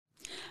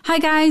Hi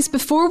guys,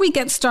 before we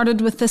get started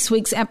with this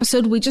week's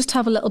episode, we just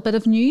have a little bit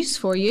of news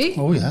for you.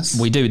 Oh yes.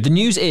 We do. The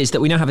news is that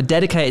we now have a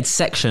dedicated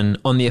section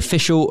on the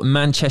official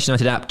Manchester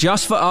United app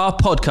just for our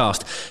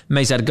podcast.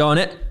 Maisie had a go on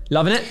it.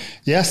 Loving it?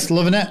 Yes,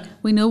 loving it.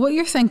 We know what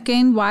you're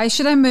thinking. Why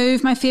should I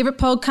move my favourite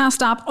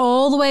podcast app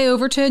all the way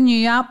over to a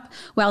new app?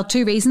 Well,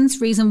 2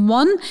 reasons. Reason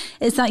 1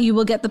 is that you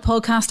will get the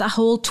podcast a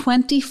whole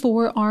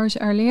 24 hours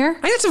earlier. I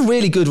think that's a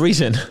really good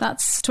reason.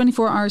 That's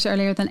 24 hours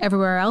earlier than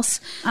everywhere else.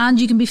 And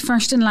you can be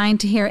first in line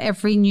to hear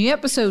every new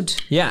episode.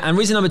 Yeah, and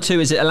reason number 2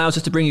 is it allows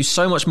us to bring you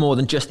so much more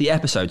than just the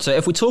episode. So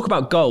if we talk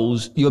about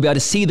goals, you'll be able to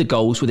see the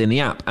goals within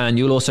the app, and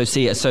you'll also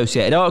see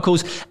associated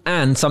articles,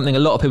 and something a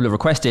lot of people have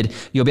requested,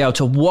 you'll be able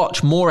to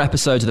watch more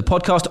episodes of the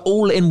podcast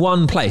all in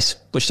one place,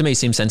 which to me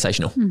seems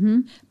sensational. Mm-hmm.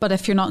 But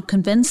if you're not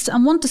convinced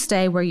and want to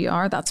stay where you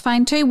are, that's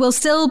fine too. We'll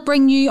still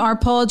bring you our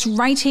pods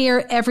right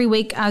here every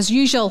week as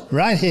usual.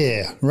 Right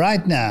here,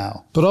 right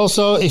now. But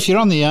also, if you're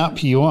on the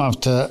app, you won't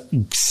have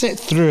to sit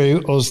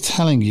through us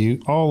telling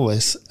you all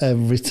this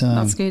every time.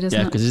 That's good, isn't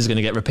it? Yeah, because this is going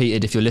to get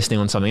repeated if you're listening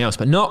on something else,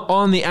 but not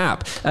on the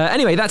app.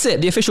 Anyway, that's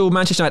it. The official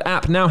Manchester United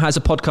app now has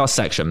a podcast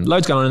section.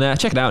 Loads going on in there.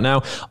 Check it out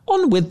now.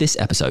 On with this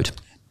episode.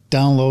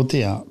 Download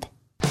the app.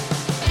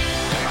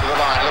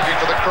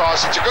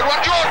 Cross, it's a good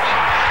one, Jordan!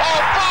 Oh,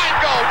 fine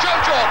goal, Joe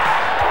Jordan!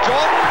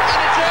 Jordan, and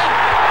it's in!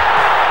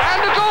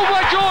 And a goal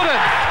by Jordan!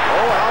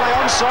 Oh, are they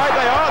onside?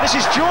 They are. This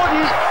is Jordan!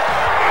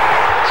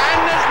 And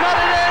there's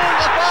nothing in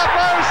the far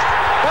post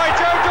by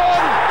Joe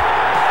Jordan!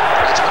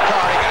 That's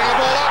McCarthy getting the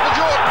ball out to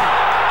Jordan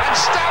and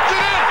stabs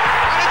it in!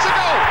 And it's a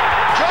goal!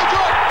 Joe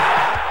Jordan!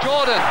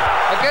 Jordan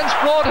against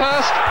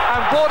Broadhurst,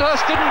 and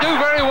Broadhurst didn't do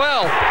very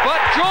well,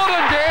 but Jordan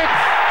did!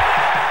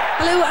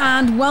 Hello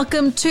and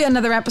welcome to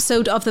another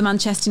episode of the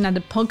Manchester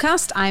United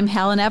podcast. I'm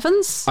Helen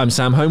Evans. I'm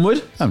Sam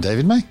Homewood. I'm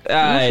David May.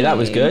 Hey, that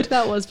was good.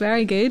 That was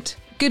very good.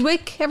 Good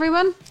week,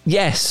 everyone?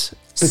 Yes.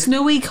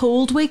 Snowy,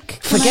 cold week.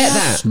 Forget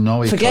that.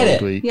 Snowy, Forget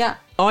cold it. week. Yeah.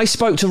 I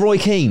spoke to Roy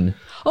Keane.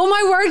 Oh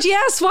my word,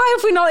 yes. Why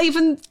have we not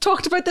even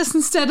talked about this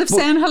instead of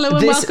saying hello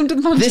and welcome to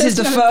the Manchester This is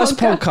the United first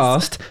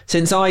podcast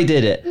since I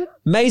did it.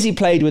 Maisie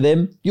played with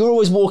him. You're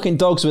always walking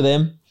dogs with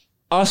him.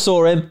 I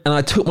saw him and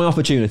I took my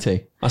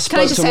opportunity. I spoke Can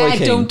I just to say,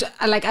 Roy Keane.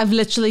 I've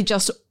literally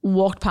just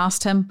walked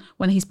past him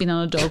when he's been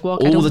on a dog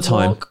walk. All the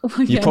time.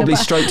 You probably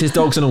stroked his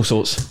dogs and all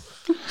sorts.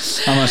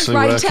 I'm actually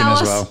right, working tell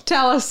as us, well.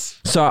 Tell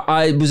us. So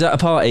I was at a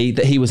party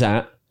that he was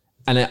at,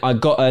 and I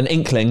got an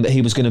inkling that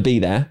he was going to be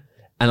there.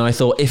 And I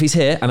thought, if he's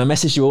here, and I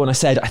messaged you all and I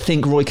said, I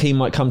think Roy Keane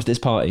might come to this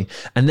party.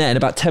 And then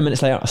about 10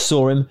 minutes later, I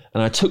saw him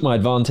and I took my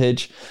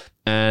advantage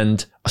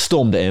and I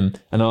stormed at him.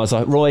 And I was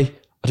like, Roy,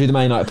 I do the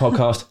Man United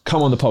podcast.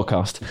 Come on the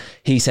podcast.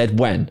 He said,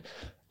 when?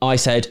 I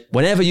said,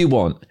 whenever you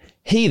want.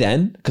 He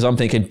then, because I'm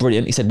thinking,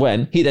 brilliant, he said,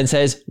 when? He then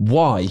says,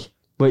 why?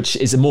 Which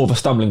is more of a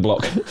stumbling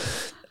block.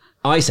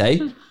 I say,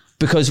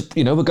 because,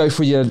 we'll go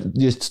through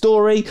your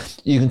story,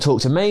 you can talk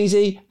to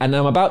Maisie, and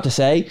I'm about to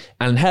say,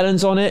 and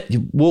Helen's on it,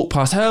 you walk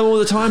past her all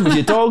the time with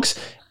your dogs,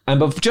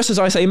 but just as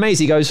I say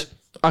Maisie goes,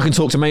 I can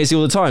talk to Maisie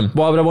all the time.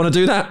 Why would I want to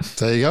do that?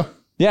 There you go.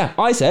 Yeah,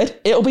 I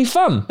said, it'll be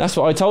fun. That's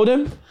what I told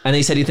him. And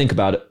he said he'd think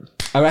about it.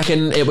 I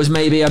reckon it was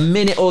maybe a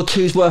minute or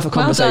two's worth of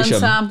conversation. Well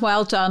done, Sam.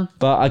 Well done.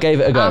 But I gave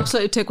it a go.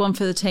 Absolutely took one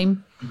for the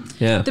team.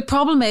 Yeah. The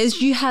problem is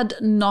you had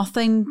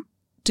nothing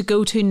to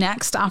go to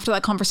next after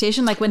that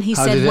conversation. Like when he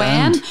How said did it when,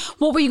 end?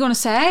 what were you going to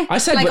say? I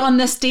said on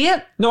this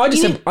date? No, I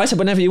said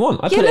whenever you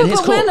want. I put it in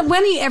his but court.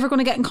 when are you ever going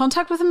to get in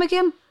contact with him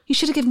again? You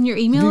should have given your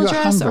email Have you got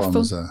address or hand phone.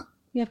 warmers there?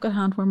 Yeah, I've got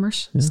hand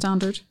warmers.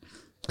 Standard.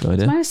 Good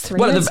idea. -3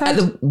 Well, outside. at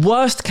the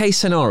worst case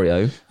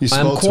scenario, You I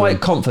am spoke to quite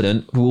him.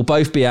 confident we will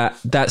both be at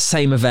that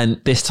same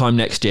event this time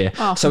next year.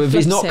 Oh, so for if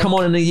he's flip's not sake. come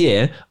on in a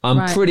year, I'm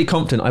Right. pretty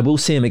confident I will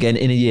see him again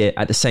in a year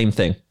at the same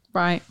thing.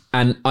 Right.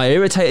 And I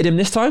irritated him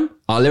this time.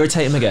 I'll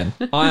irritate him again.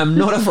 I am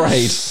not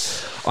afraid.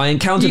 I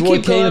encountered You Roy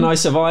keep Keane going. and I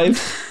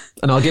survived.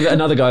 And I'll give it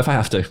another go if I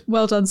have to.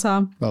 Well done,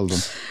 Sam. Well done.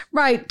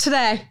 Right,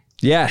 today,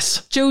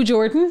 Yes. Joe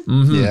Jordan.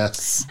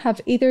 Yes. Have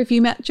either of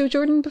you met Joe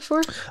Jordan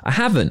before? I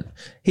haven't.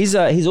 He's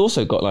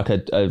also got like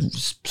a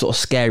sort of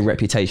scary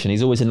reputation.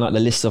 He's always in like the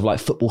list of like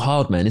football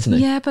hard men, isn't he?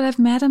 Yeah, but I've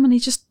met him and he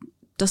just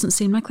doesn't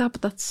seem like that,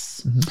 but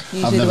that's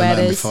usually I've the never way met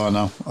it him is. before,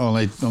 no.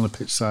 Only on the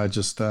pitch side,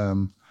 just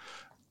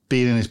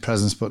being in his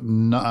presence, but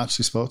not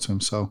actually spoke to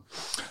him. So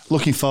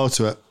looking forward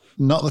to it.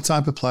 Not the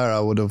type of player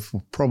I would have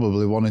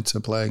probably wanted to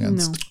play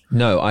against.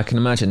 No, I can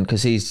imagine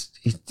because he's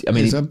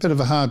He's a bit of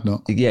a hard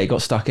nut. he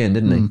got stuck in,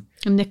 didn't he?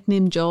 And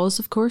nicknamed Jaws,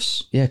 of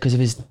course. Yeah, because of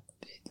his.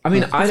 I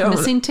mean, I His don't.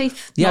 missing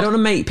teeth. Yeah, I don't want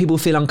to make people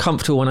feel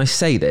uncomfortable when I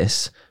say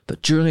this,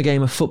 but during a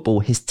game of football,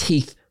 his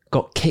teeth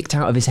got kicked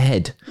out of his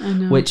head,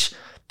 which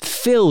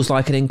feels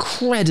like an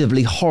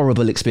incredibly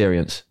horrible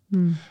experience.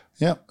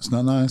 Yeah, it's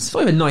not nice. It's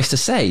not even nice to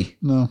say.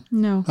 No.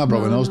 I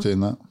broke my no, nose no. doing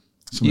that.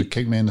 Somebody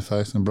kicked me in the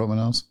face and broke my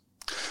nose.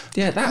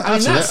 Yeah, that.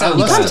 You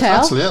can't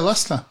tell. Actually, at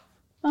Leicester.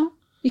 Oh,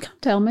 you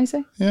can't tell,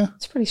 Maisie. Yeah.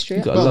 It's pretty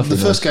straight. got a Well, lovely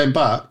the nose. first game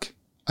back,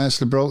 I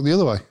actually broke the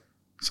other way.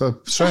 So I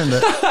straightened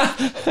it.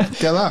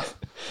 Get that.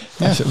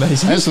 That's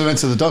amazing. I actually went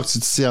to the doctor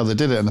to see how they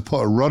did it, and they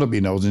put a rod up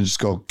your nose and just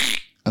go,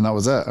 and that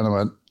was it. And I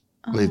went,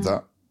 leave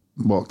that.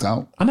 walked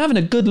out. I'm having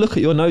a good look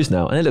at your nose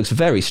now, and it looks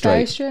very straight.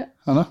 Very straight.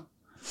 I know.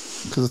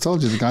 Because I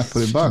told you the guy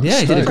put it back. Yeah,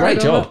 he did a great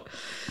job.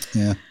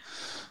 Yeah.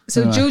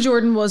 So Anyway. Joe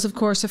Jordan was, of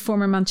course, a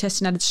former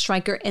Manchester United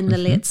striker in the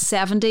late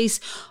 70s.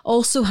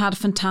 Also had a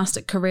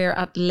fantastic career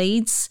at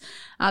Leeds,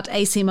 at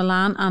AC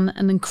Milan, and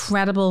an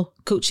incredible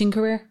coaching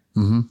career.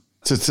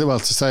 To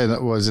say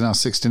that was now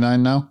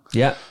 69 now.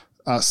 Yeah.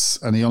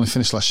 And he only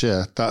finished last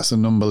year. That's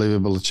an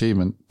unbelievable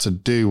achievement to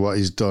do what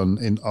he's done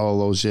in all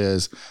those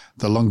years.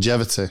 The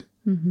longevity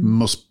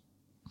must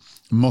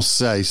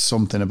say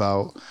something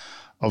about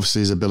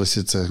obviously his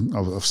ability to.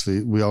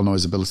 Obviously, we all know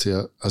his ability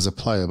as a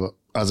player, but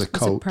as a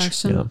coach, As a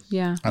person,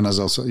 yeah. and as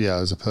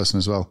a person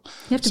as well.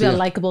 You have to be a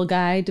likeable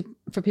guy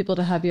for people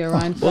to have you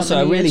around. For Also,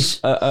 that many a really years.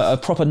 a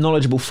proper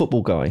knowledgeable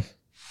football guy.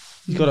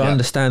 You've got to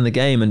understand the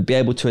game and be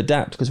able to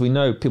adapt, because we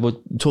know people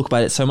talk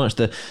about it so much,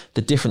 the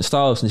different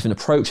styles and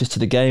different approaches to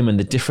the game and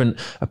the different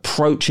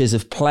approaches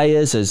of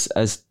players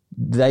as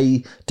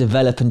they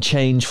develop and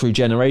change through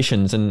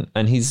generations. And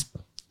he's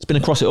been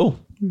across it all.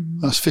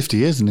 That's 50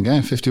 years in the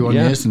game, 51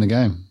 years in the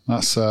game.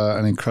 That's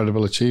an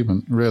incredible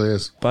achievement. It really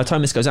is. By the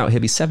time this goes out, he'll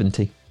be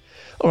 70.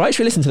 All right,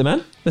 should we listen to the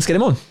man? Let's get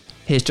him on.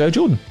 Here's Joe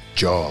Jordan.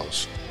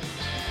 Jaws.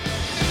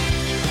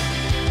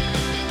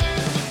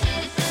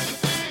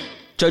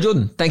 Joe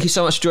Jordan, thank you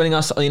so much for joining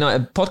us on the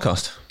United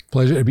podcast.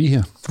 Pleasure to be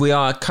here. We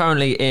are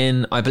currently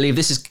in, I believe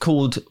this is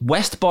called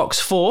West Box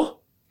 4.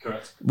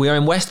 Correct. We are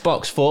in West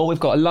Box 4. We've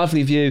got a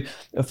lovely view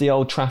of the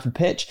Old Trafford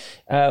pitch.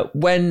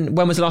 When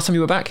was the last time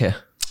you were back here?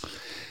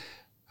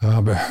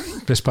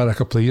 Just about a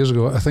couple of years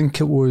ago. I think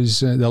it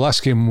was, the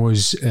last game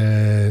was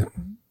Man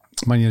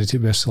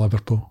United versus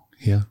Liverpool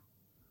here.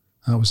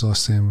 That was the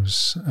last time I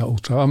was at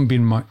Old Trafford. I haven't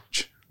been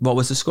much. What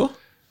was the score?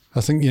 I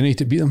think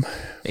United beat them.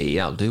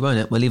 Yeah, I'll do, won't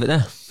it? We'll leave it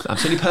there.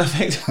 Absolutely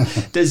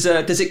perfect. Does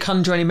it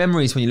conjure any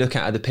memories when you look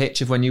at the pitch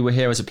of when you were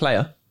here as a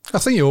player? I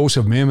think you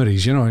also have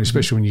memories,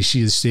 especially when you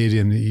see the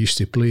stadium that you used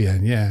to play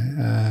in,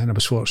 and I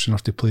was fortunate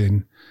enough to play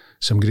in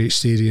some great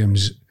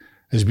stadiums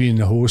as being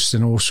the host,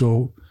 and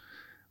also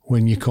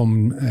when you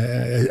come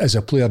as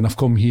a player, and I've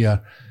come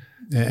here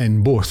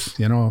in both,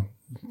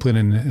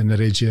 playing in the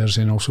red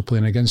jersey and also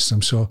playing against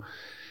them. So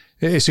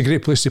it's a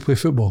great place to play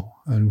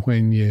football, and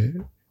when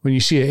you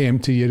see it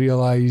empty, you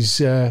realise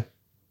how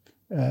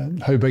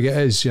big it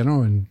is,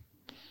 and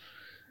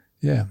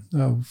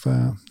I've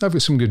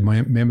got some good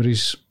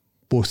memories,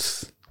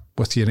 both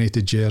with the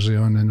United jersey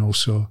on and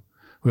also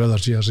with other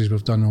jerseys.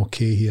 We've done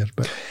okay here,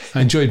 but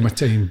I enjoyed my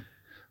time.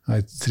 I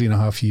had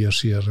 3.5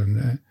 years here,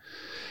 and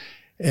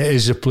it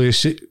is a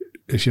place,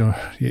 if you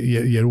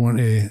want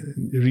to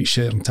reach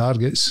certain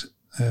targets,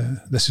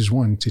 this is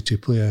one, to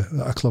play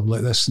a club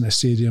like this in a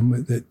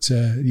stadium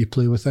that you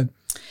play within.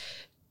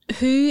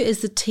 Who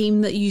is the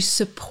team that you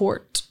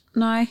support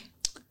now?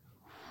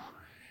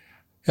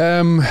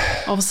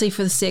 Obviously,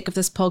 for the sake of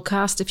this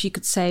podcast, if you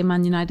could say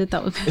Man United,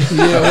 that would be.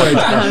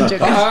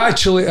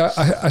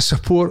 I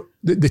support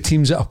the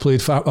teams that I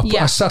played for.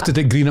 I started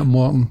at Green at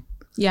Morton.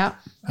 Yeah.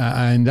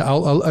 And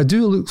I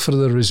do look for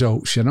the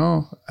results,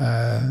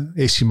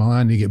 AC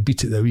Milan, they get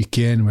beat at the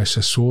weekend with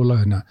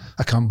Sassuolo, and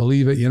I can't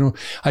believe it,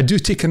 I do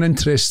take an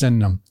interest in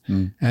them.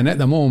 And at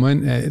the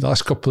moment,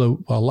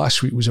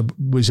 last week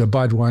was a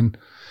bad one,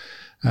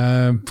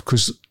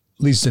 because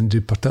Leeds didn't do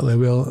particularly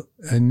well,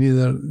 and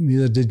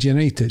neither did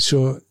United.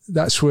 So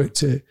that's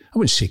what, I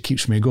wouldn't say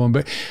keeps me going,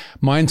 but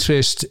my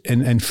interest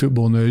in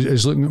football now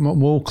is looking at my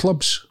old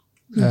clubs.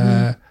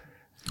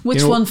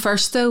 Which one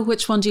first, though?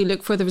 Which one do you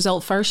look for the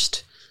result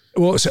first?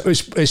 Well, it's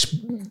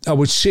I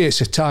would say it's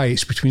a tie.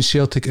 It's between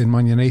Celtic and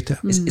Man United.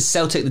 Is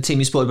Celtic the team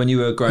you supported when you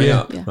were growing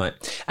up? Yeah.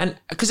 Right. And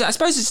because I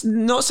suppose it's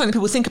not something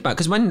people think about,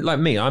 because when, like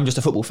me, I'm just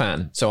a football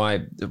fan. So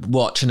I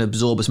watch and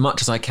absorb as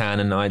much as I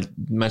can, and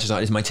Manchester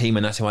United is my team,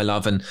 and that's who I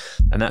love, and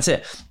that's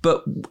it.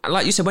 But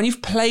like you said, when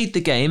you've played the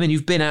game and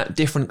you've been at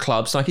different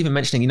clubs, like even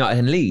mentioning United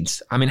and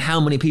Leeds, I mean, how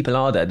many people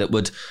are there that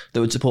would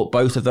support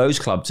both of those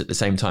clubs at the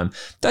same time?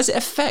 Does it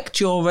affect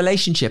your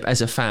relationship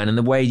as a fan and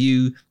the way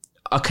you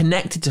are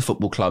connected to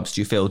football clubs,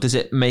 do you feel? Does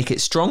it make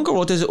it stronger,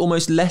 or does it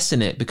almost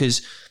lessen it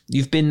because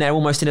you've been there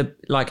almost in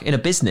a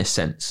business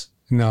sense?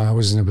 No, I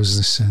wasn't in a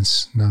business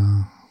sense.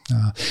 No.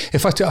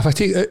 If I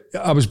take,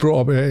 I was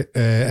brought up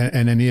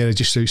in an area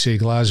just outside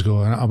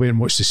Glasgow, and I went and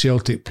watched the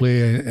Celtic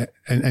play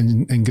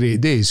in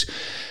great days.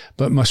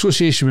 But my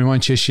association with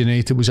Manchester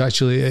United was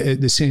actually at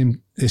the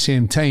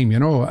same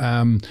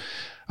time.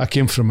 I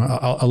came from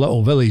a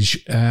little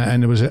village,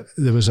 and there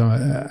was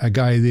a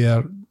guy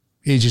there,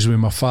 ages with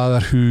my father,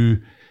 who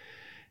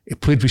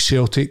played with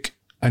Celtic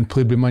and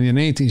played with Man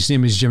United. His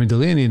name is Jimmy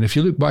Delaney, and if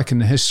you look back in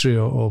the history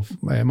of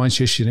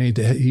Manchester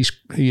United,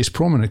 he is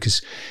prominent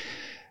because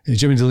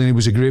Jimmy Delaney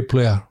was a great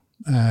player,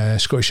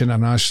 Scottish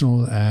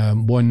international,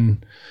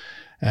 won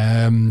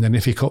an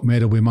FA Cup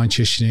medal with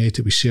Manchester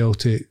United, with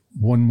Celtic,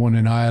 won one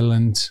in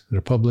Ireland,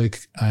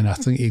 Republic, and I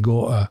think he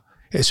got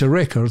it's a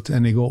record,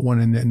 and he got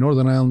one in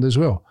Northern Ireland as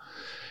well.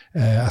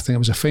 I think it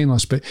was a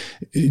finalist, but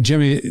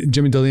Jimmy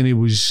Delaney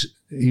was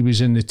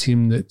in the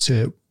team that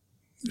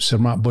Sir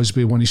Matt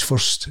Busby won his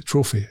first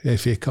trophy,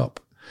 FA Cup.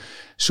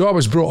 So I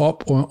was brought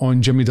up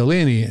on Jimmy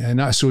Delaney, and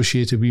that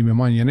associated me with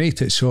Man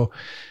United. So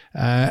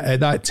at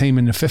that time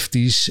in the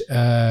 50s,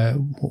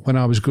 when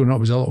I was growing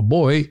up as a little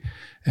boy,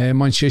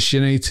 Manchester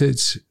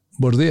United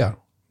were there.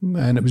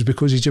 And it was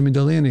because of Jimmy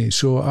Delaney.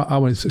 So I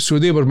went. So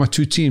they were my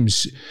two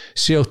teams.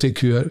 Celtic,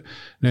 who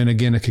now and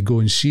again I could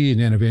go and see,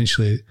 and then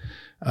eventually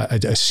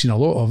I'd seen a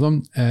lot of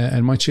them.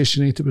 And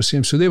Manchester United were the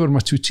same. So they were my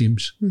two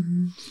teams.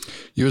 Mm-hmm.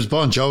 You was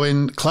born, Joe,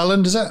 in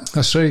Cleland, is it?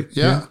 That's right.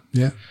 Yeah.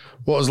 Yeah.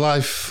 What was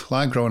life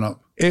like growing up?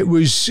 It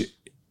was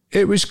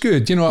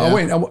good. You know,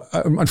 I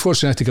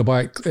unfortunately, I had to go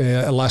back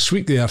last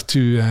week there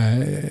to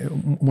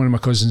one of my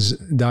cousins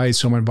died,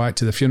 so I went back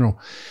to the funeral.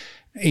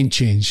 Ain't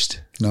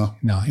changed. No,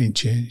 ain't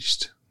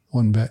changed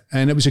one bit.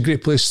 And it was a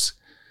great place.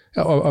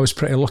 I was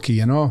pretty lucky,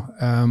 you know.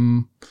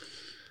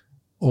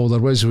 All there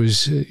was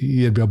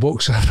you'd be a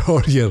boxer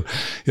or you're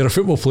a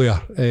football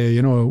player.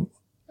 You know,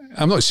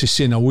 I'm not just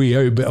saying a way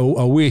out, but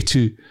a way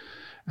to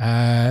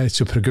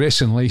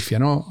progress in life, you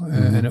know.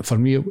 And for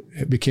me,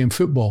 it became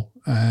football.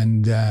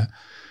 And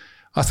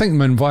I think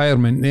my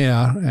environment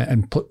there,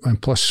 and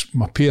plus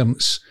my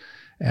parents,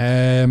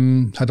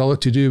 had a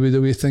lot to do with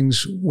the way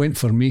things went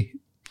for me.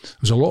 There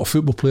was a lot of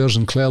football players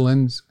in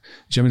Cleland.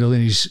 Jimmy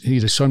Delaney's, he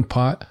had his son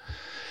Pat.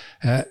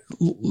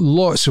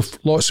 Lots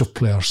of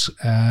players.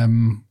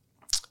 And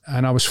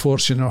I was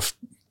fortunate enough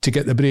to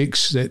get the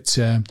breaks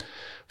that,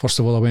 first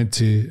of all, I went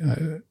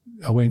to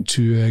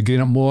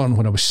Greenock Morton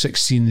when I was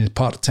 16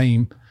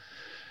 part-time.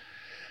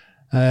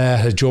 I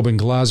had a job in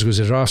Glasgow as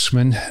a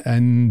draftsman,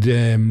 and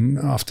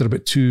after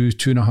about two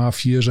and a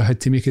half years, I had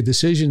to make a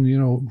decision, you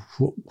know,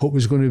 what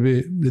was going to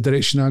be the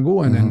direction I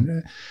go in.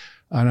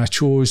 And I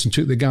chose and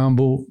took the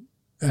gamble,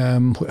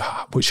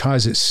 which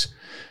has its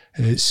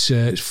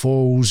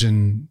falls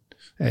and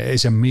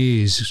it's a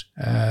maze.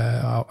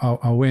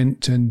 I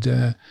went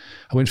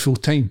full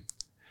time,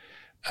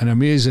 and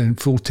amazing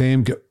full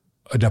time.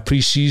 Had a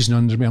pre-season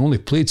under me. I only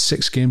played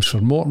 6 games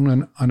for Morton,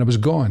 and I was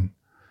gone.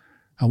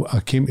 I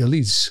came to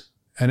Leeds,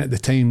 and at the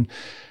time,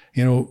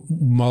 you know,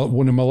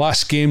 one of my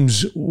last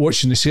games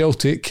watching the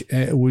Celtic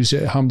was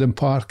at Hampden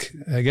Park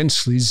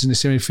against Leeds in the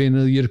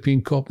semi-final of the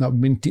European Cup. That was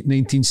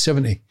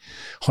 1970,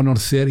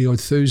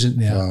 130,000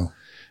 there. Wow.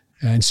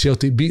 And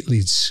Celtic beat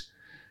Leeds.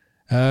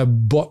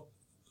 But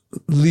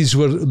Leeds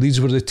were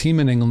the team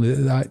in England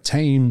at that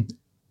time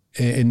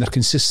in their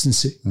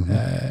consistency.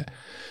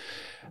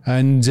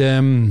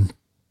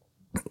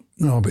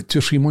 About 2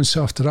 or 3 months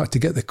after that to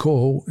get the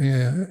call,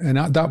 and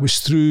that was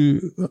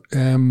through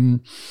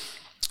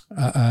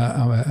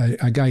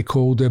a guy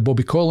called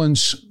Bobby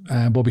Collins.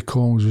 Bobby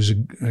Collins was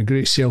a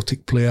great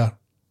Celtic player,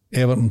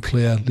 Everton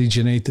player, Leeds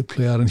United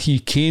player, and he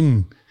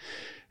came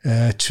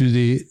to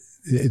the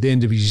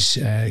end of his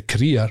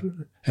career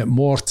at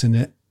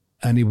Morton,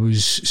 and he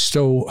was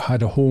still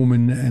had a home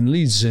in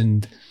Leeds,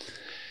 and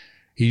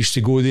he used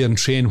to go there and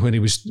train when he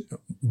was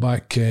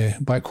back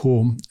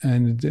home.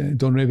 And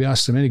Don Revie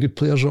asked him, any good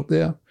players up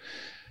there?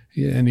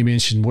 Yeah, and he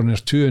mentioned 1 or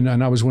 2,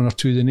 and I was 1 or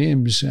 2 of the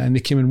names, and they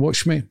came and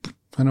watched me,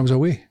 and I was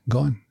away,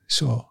 gone.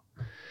 So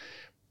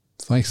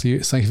thank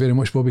you very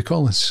much, Bobby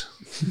Collins.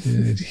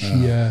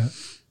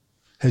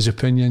 His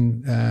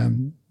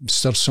opinion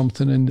stirred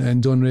something,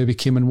 and Don Revie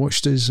came and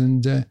watched us,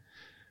 and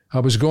I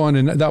was gone,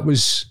 and that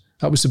was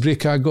the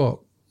break I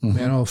got, you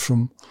know,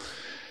 from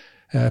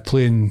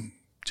playing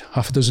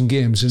half a dozen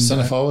games. And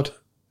centre forward.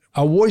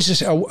 I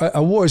was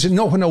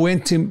not when I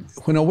went to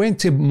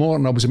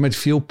Morton. I was a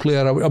midfield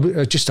player. I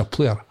was just a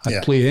player.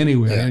 I'd play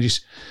anywhere. Yeah. I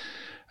just,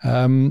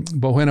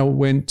 but when I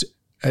went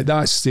at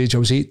that stage, I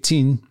was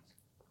 18,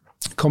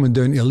 coming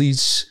down to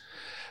Leeds.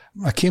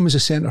 I came as a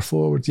centre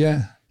forward.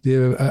 Yeah,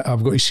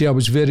 I've got to say I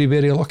was very,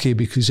 very lucky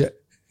because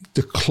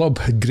the club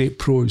had great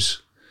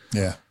pros.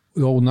 Yeah,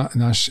 with all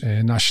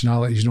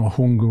nationalities. You know,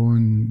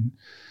 homegrown.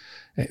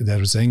 There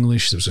was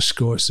English, there was a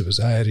Scots, there was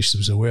Irish, there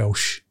was a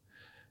Welsh.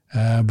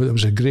 But there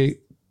was a great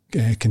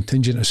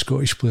contingent of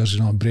Scottish players, you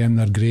know,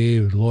 Bremner,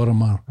 Gray,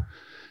 Lorimer,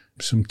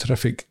 some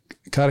terrific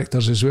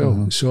characters as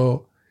well.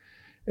 So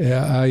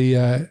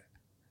I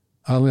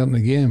learned the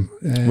game.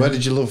 Where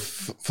did you love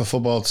for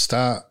football to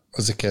start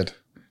as a kid?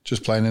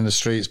 Just playing in the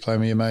streets,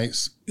 playing with your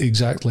mates?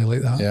 Exactly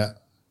like that. Yeah.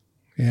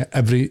 Yeah,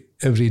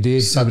 every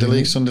day. Saturday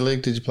League, Sunday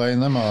League, did you play in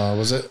them, or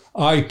was it?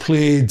 I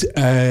played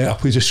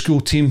a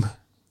school team.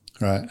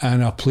 Right.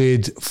 And I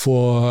played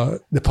for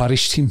the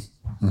parish team.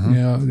 You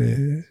know,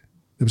 there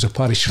was a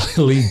parish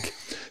league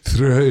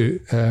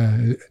throughout.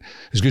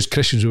 As good as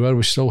Christians we were,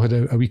 we still had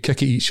a wee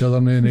kick at each other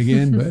now and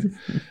again. But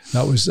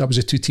that was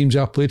the 2 teams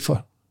I played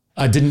for.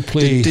 I didn't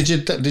play. Did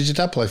your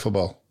dad play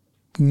football?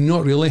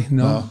 Not really.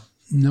 No.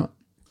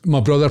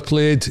 My brother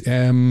played,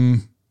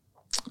 and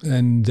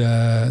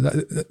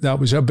that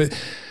was it. But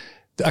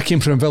I came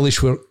from a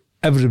village where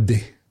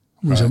everybody.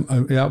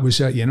 That was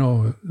it, you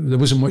know. There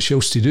wasn't much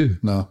else to do.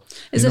 No.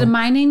 Is it a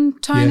mining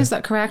town? Yeah. Is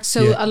that correct?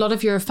 So a lot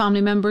of your family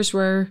members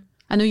were.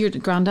 I know your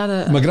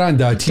granddad. My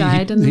granddad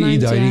died in the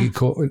mines, died. yeah. He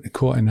caught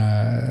in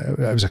it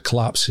was a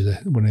collapse of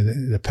one of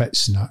the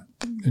pits and that,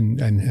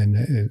 and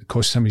it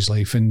cost him his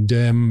life. And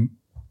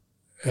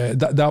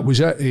that was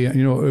it.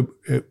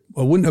 It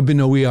wouldn't have been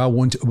a way I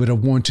would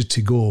have wanted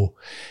to go,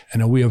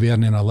 and a way of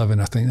earning a living.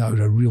 I think that was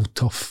a real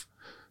tough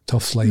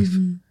life.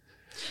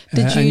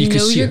 Did you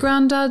know your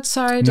granddad?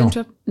 Sorry, no,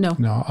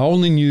 no. I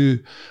only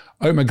knew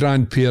out of my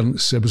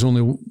grandparents. There was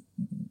only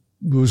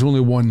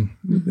one.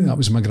 That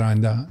was my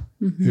granddad.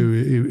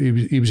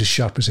 He was as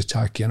sharp as a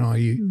tack.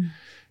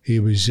 He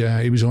was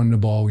on the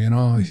ball.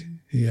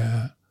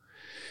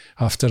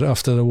 After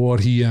the war,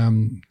 he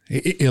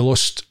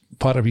lost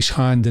part of his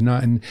hand and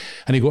that, and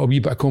he got a wee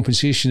bit of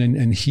compensation,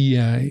 and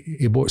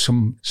he bought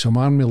some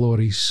army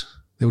lorries.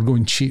 They were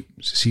going cheap,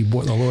 so he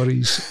bought the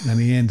lorries, and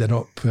he ended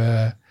up,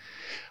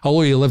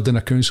 although he lived in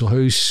a council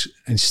house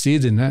and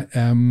stayed in it,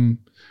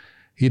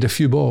 he had a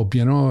few bob,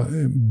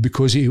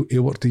 because he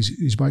worked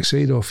his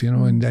backside off,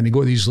 and he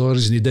got these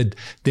lorries, and he did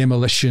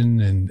demolition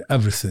and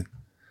everything,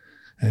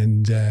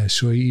 and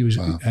so he was,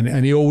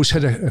 and he always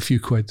had a few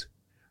quid.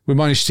 We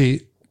managed to.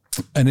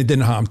 And it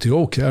didn't happen to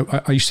Oak.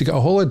 I used to get a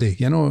holiday,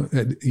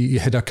 He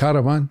had a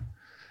caravan,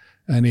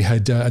 and he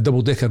had a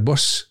double-decker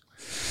bus.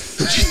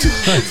 He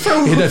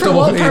had a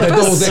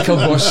double-decker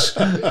bus,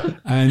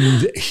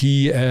 and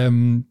he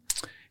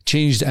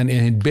changed, and he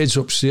had beds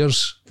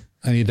upstairs,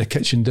 and he had a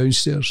kitchen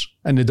downstairs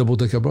in the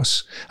double-decker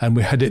bus, and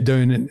we had it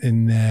down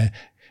in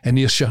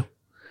Ayrshire.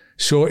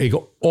 So he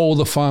got all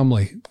the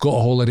family, got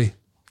a holiday,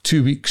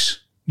 2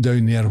 weeks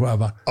down there,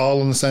 whatever. All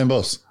on the same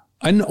bus?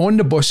 And on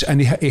the bus, and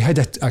he had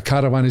a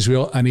caravan as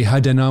well, and he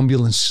had an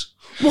ambulance.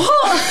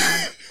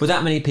 What? With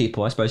that many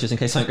people, I suppose, just in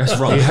case something goes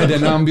wrong. He had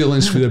an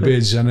ambulance with the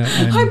beds in it.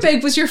 How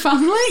big was your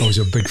family? It was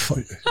a big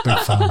family.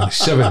 That's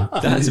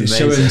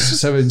amazing.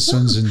 Seven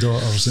sons and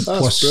daughters. That's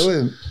plus,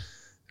 brilliant.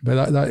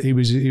 But he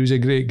was a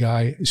great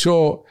guy.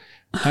 So,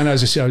 and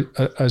as I said,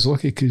 I was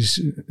lucky because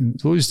in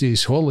those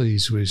days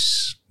holidays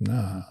was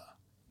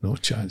no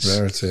chance.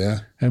 Rarity, yeah.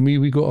 And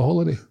we got a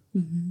holiday.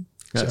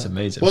 That's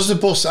amazing. Was the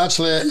bus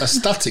actually a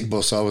static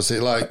bus, or was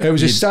it like... It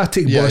was a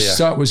static bus,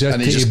 that was it.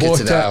 And he just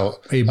kitted it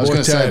out. He bought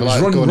it, it was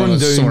run down,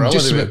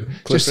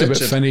 just about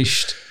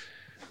finished.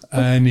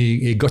 And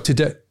he gutted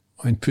it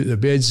and put the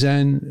beds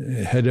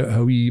in, had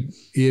a wee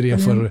area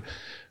for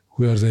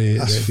where the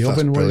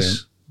oven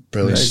was.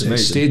 Brilliant. It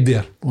stayed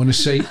there on the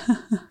site.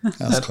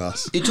 That's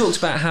class. You talked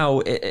about how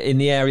in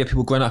the area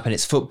people growing up and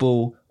it's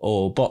football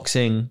or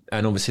boxing,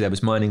 and obviously there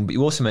was mining, but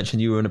you also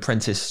mentioned you were an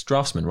apprentice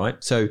draftsman, right?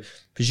 So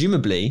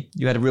presumably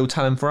you had a real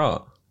talent for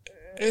art.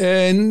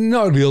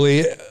 Not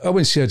really. I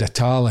wouldn't say I had a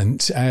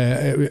talent.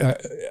 I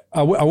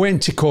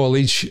went to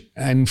college,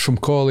 and from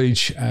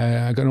college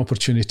I got an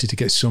opportunity to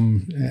get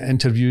some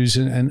interviews,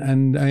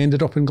 and I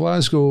ended up in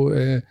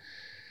Glasgow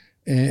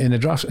in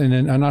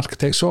an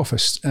architect's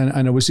office,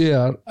 and I was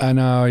there, and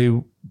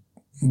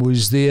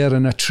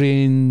I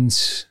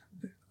trained.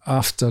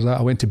 After that,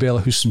 I went to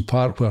Bellahouston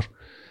Park, where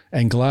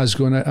in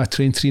Glasgow, and I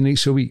trained 3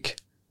 nights a week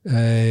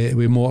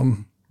with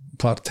Morton,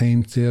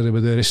 part-time there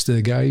with the rest of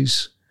the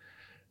guys.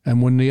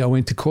 And one night I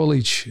went to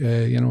college,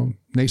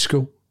 night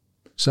school.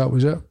 So that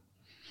was it.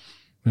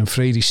 And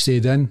Friday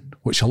stayed in,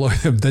 which a lot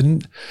of them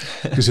didn't,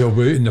 because they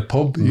were out in the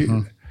pub.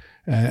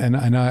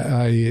 And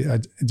I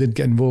didn't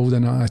get involved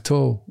in that at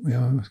all,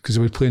 because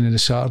I was playing on a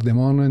Saturday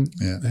morning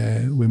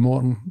with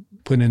Morton,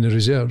 playing in the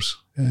reserves.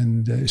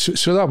 And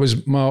so that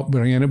was my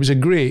upbringing, and it was a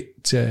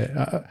great,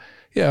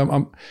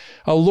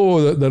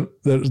 although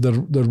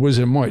there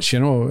wasn't much,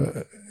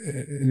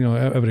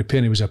 every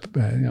penny was a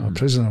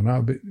prisoner and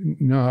that, but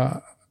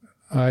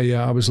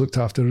I was looked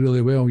after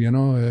really well,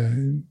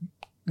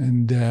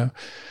 and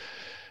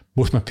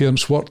both my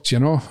parents worked,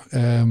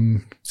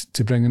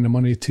 to bring in the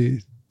money to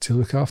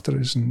look after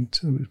us,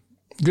 and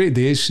great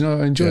days,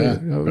 I enjoyed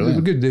it. They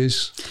were good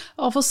days.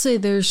 Obviously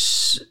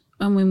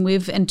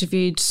we've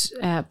interviewed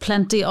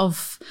plenty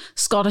of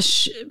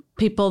Scottish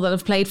people that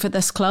have played for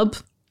this club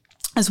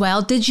as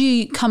well. Did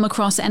you come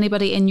across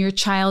anybody in your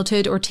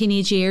childhood or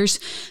teenage years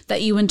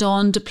that you went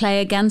on to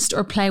play against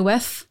or play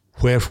with?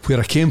 Where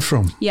I came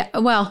from? Yeah,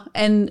 well,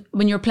 and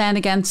when you're playing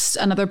against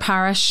another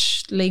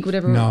parish league,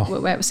 whatever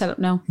way it was set up,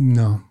 no.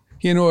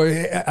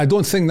 I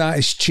don't think that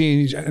has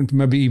changed, and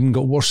maybe even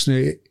got worse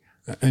now.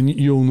 And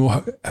you'll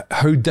know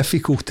how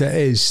difficult it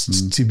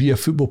is to be a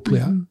football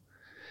player.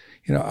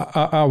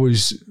 I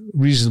was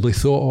reasonably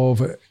thought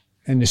of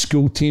in the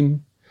school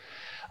team.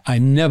 I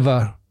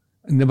never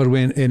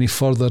went any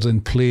further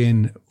than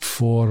playing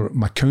for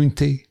my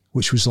county,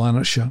 which was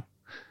Lanarkshire.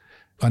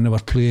 I never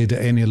played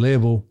at any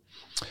level,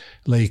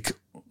 like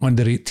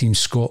under 18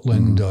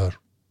 Scotland or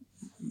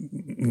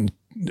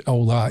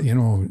all that,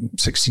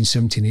 16,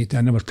 17, 18.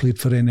 I never played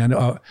for any.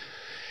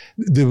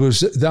 There was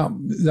that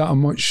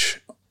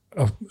much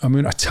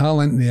amount of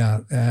talent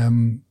there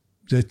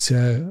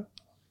that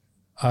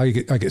I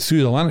get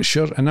through the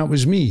Lanarkshire, and that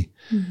was me.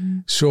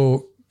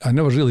 So I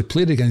never really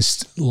played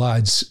against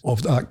lads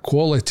of that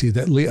quality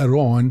that later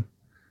on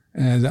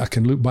that I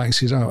can look back and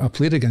say, I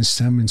played against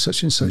him in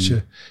such and such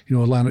a,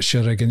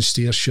 Lanarkshire against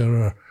Ayrshire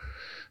or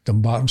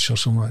Dumbartonshire or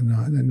something like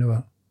that.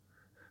 That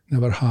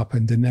never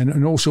happened.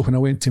 And also when I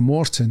went to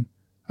Morton,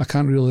 I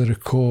can't really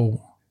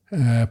recall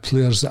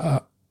players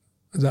that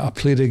I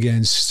played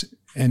against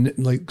and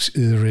like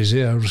the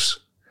reserves.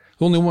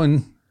 The only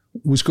one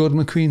was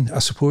Gordon McQueen, I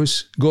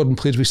suppose. Gordon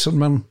played with St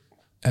Mirren,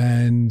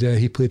 and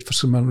he played for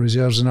St Mirren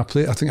reserves, and I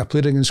think I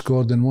played against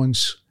Gordon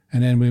once,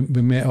 and then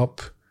we met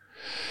up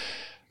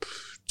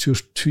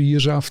 2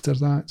 years after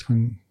that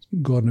when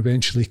Gordon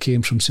eventually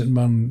came from St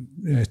Mirren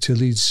to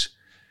Leeds.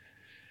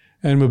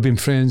 And we've been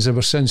friends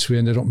ever since. We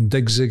ended up in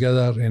digs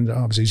together, and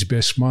I was his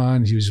best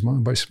man, he was my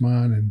best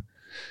man, and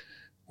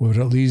we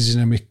were at Leeds,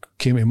 and then we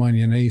came to Man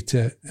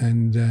United,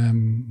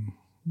 and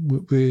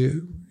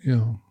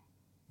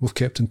we've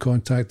kept in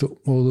contact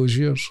all those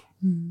years.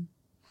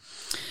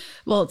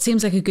 Well, it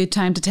seems like a good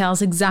time to tell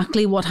us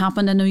exactly what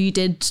happened. I know you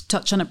did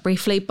touch on it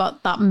briefly,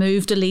 but that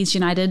move to Leeds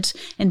United,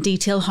 in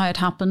detail, how it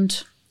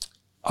happened.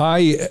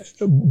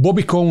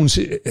 Bobby Collins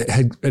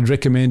had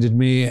recommended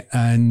me,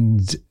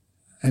 and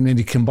then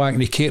he came back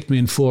and he kept me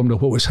informed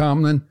of what was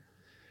happening,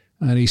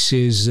 and he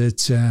says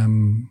that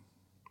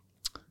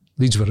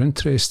Leeds were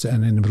interested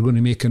and then they were going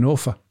to make an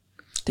offer.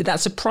 Did that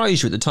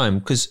surprise you at the time?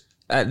 Because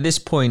at this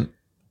point,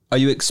 are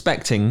you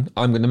expecting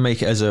I'm going to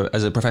make it as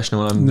a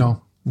professional?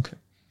 No. Okay.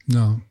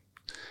 No.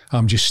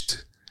 I'm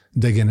just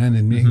digging in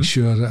and making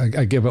sure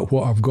I give it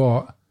what I've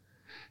got.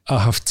 I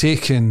have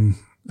taken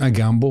a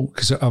gamble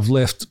because I've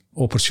left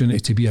opportunity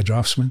to be a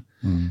draftsman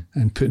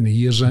and putting the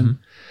years in.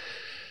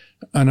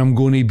 And I'm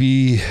going to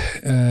be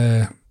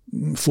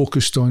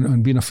focused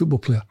on being a football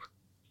player.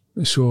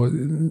 So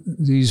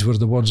these were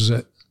the words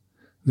that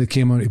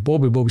came out of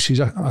Bobby. Bobby says,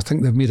 I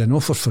think they've made an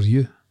offer for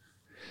you.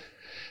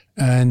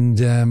 And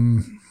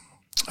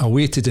I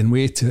waited and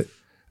waited.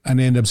 And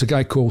then there was a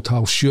guy called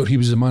Hal Stewart. He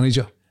was the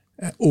manager.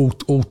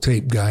 Old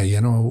type guy,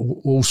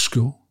 old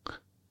school.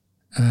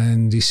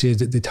 And he said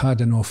that they'd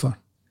had an offer.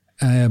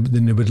 But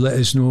then they would let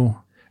us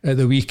know at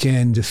the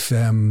weekend if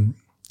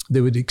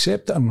they would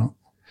accept it or not.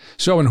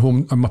 So I went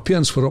home and my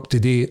parents were up to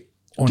date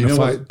on do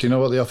you know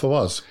what the offer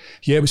was?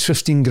 Yeah, it was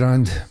 15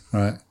 grand.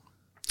 Right.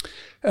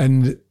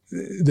 And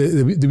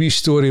the wee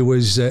story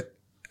was that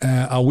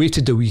I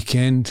waited the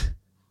weekend.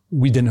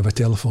 We didn't have a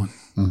telephone.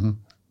 And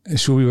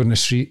so we were in the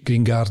street,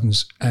 Green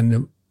Gardens,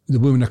 and the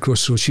woman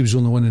across the road, she was the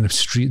only one in the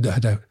street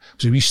that it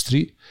was a wee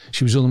street.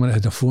 She was the only one that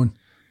had a phone.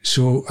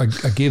 So I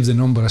gave the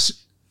number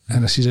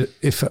and I said,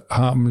 if it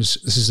happens,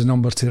 this is the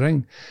number to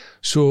ring.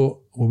 So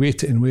we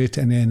waited,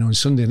 and then on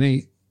Sunday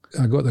night,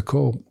 I got the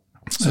call.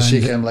 So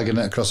she came legging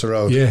it across the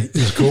road. Yeah, it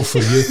was go for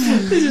you.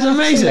 This is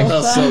amazing.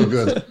 That's so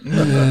good.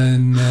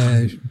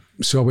 And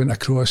so I went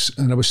across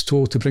and I was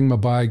told to bring my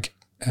bag,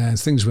 and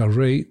things were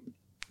right.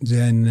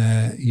 Then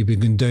you be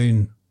going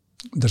down,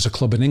 there's a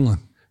club in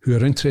England who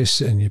are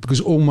interested in you, because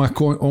all my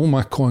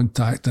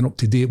contact and up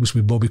to date was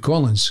with Bobby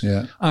Collins.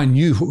 Yeah. I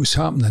knew what was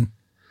happening,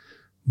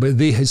 but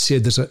they had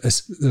said there's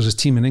a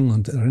team in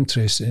England that are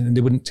interested, and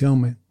they wouldn't tell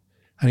me.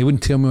 And he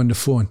wouldn't tell me on the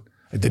phone.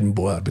 I didn't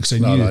bother because I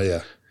knew. No,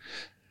 yeah.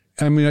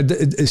 I mean,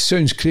 it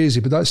sounds crazy,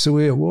 but that's the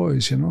way it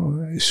was,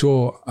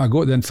 So I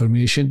got the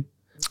information.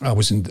 I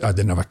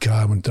didn't have a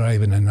car when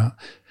driving and that.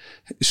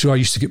 So I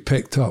used to get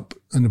picked up,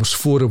 and there was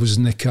 4 of us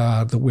in the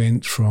car that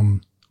went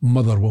from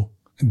Motherwell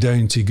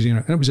down to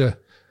Greenock. And it was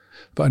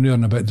about an hour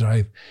and a bit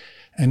drive.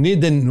 And they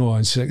didn't know.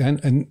 And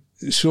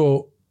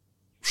so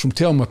from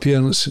telling my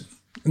parents,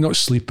 not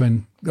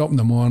sleeping, up in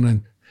the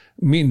morning,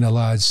 meeting the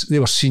lads, they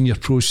were senior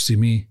pros to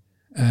me,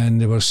 and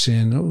they were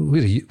saying, "Oh,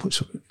 where are you?"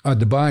 I had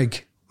the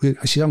bag.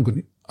 I said, I'm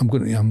going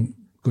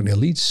to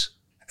Leeds.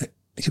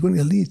 You're going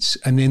to Leeds?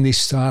 And then they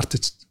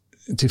started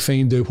to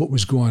find out what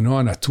was going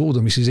on. I told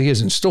him, he says, he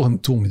still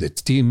hasn't told me the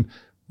team,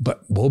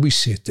 but Bobby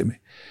said to me.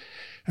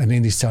 And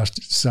then they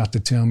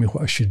started telling me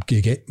what I should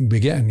be getting,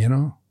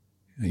 And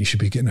you should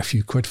be getting a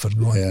few quid for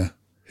going. Yeah.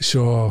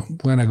 So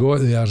when I got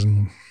there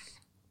and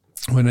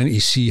went in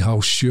to see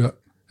Hal Stewart,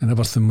 and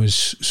everything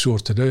was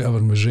sorted out,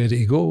 everything was ready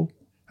to go.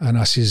 And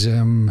I says,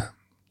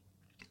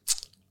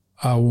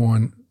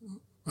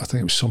 I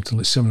think it was something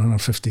like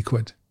 750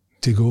 quid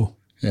to go.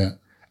 Yeah.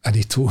 And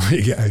he told me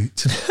to get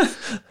out.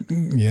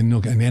 You're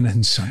not getting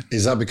anything, son.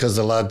 Is that because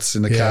the lads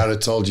in the car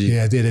had told you,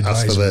 they'd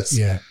ask advised for me. this?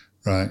 Yeah.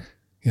 Right.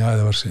 Yeah,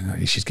 they were saying,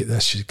 you should get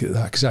this, you should get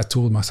that. Because I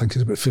told him, I think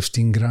it's about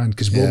 15 grand.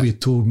 Because Bobby had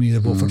told me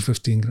they've offered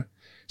 15 grand.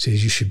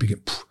 Says, you should be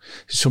getting,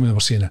 some of them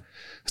were saying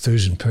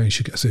 £1,000, you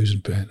should get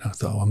 £1,000. I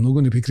thought, I'm not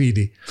going to be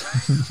greedy.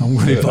 I'm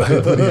going to,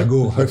 where do I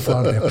go? How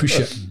far do I push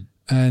it?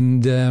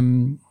 And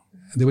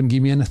they wouldn't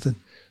give me anything.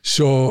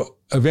 So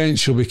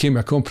eventually we came to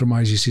a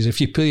compromise. He says,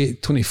 if you play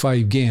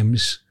 25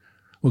 games,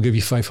 we'll give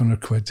you 500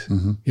 quid.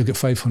 You'll get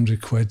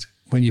 500 quid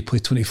when you play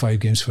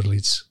 25 games for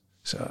Leeds.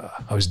 So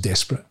I was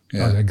desperate.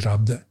 Yeah. I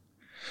grabbed it.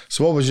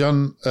 So what was you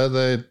on at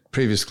the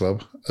previous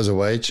club as a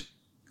wage?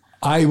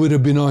 I would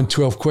have been on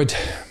 12 quid.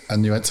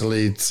 And you went to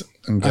Leeds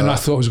and I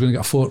thought I was going to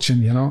get a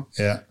fortune,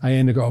 Yeah. I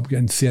ended up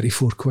getting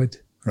 34 quid.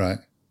 Right.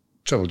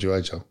 Troubled your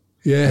age, though.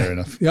 Yeah. Fair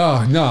enough.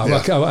 Yeah, no, Yeah.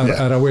 Like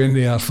I went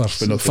there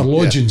for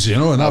lodgings,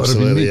 and that would have been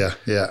Absolutely, me.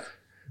 yeah.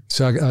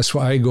 So that's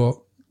what I got.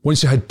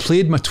 Once I had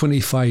played my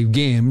 25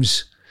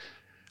 games,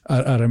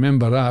 I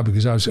remember that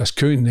because I was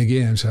counting the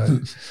games.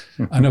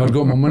 I never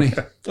got my money.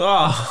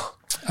 Oh.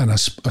 And I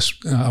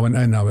went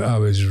in, I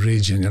was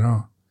raging,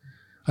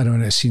 And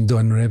when I seen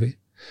Don Revie,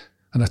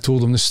 and I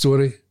told him the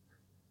story,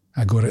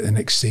 I got it the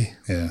next day.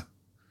 Yeah.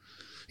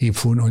 He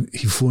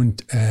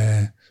phoned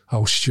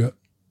Al Stewart.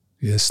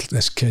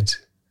 This kid,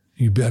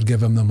 you better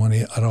give him the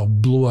money or I'll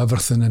blow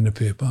everything in the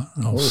paper.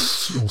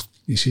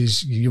 He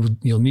says,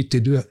 you'll need to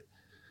do it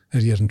or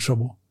you're in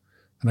trouble.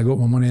 And I got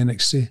my money the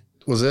next day.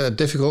 Was it a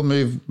difficult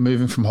move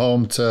moving from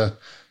home to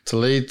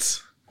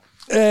Leeds?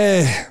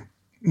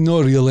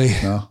 Not really.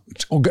 No.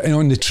 Getting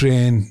on the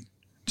train.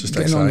 Just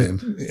exciting.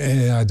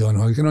 I don't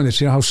know. Getting on the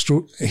train.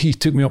 He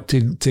took me up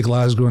to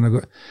Glasgow and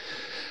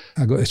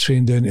I got the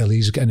train down to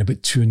Leeds, getting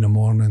about 2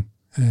 a.m.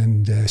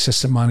 And the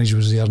assistant manager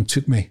was there and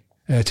took me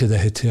to the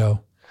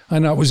hotel.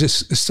 And that was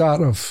the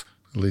start of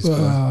Leeds.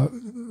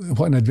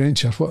 What an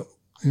adventure.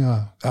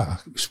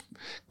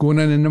 Going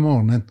in the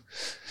morning.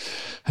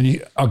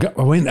 And I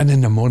went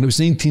in the morning. It was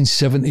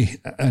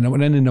 1970, and I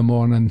went in the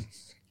morning,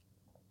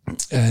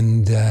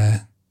 and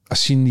I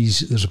seen these.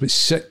 There's about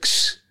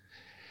 6,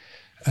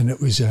 and it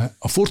was a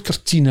Ford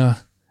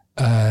Cortina,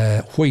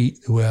 white,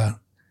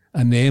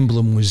 and the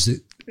emblem was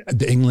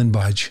the England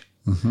badge,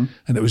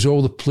 and it was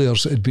all the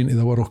players that had been to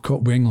the World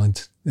Cup with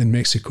England in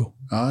Mexico.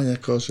 Ah, yeah,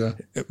 of course, yeah.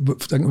 I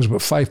think it was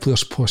about 5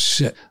 players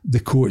plus the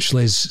coach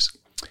Les.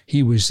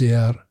 He was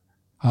there.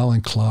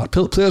 Alan Clark,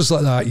 players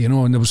like that,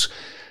 and there was.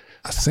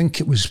 I think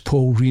it was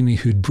Paul Reaney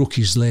who'd broke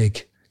his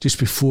leg just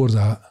before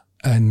that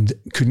and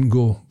couldn't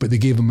go, but they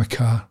gave him a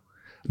car.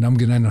 And I'm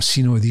going in, I've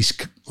seen all these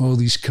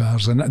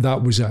cars, and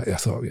that was it. I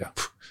thought,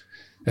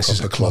 this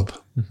is a club.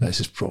 This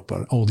is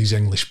proper. All these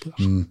English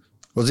players.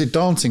 Was it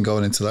daunting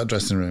going into that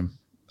dressing room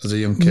as a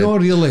young kid?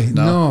 Not really.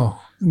 No.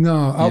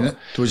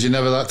 Was you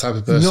never that type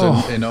of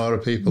person in awe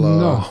of people? Or?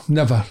 No,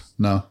 never.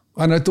 No.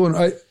 And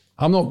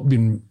I'm not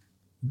being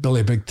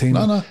Billy Big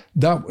Time.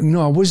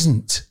 No. I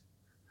wasn't.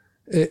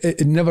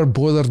 It never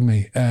bothered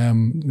me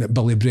that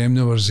Billy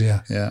Bremner was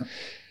there. Yeah.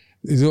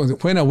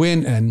 When I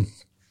went in,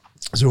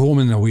 it was a home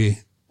and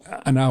away,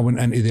 and I went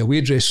into the away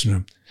dressing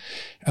room.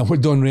 And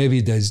what Don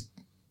Revie does,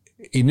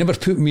 he never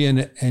put me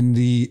in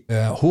the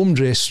home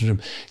dressing room.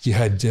 You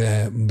had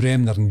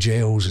Bremner and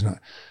Giles and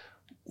that,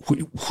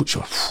 which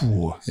are,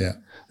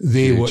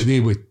 they would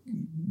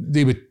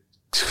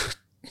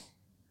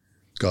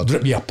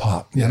rip you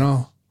apart, you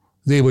know.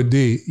 They would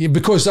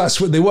because that's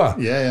what they were.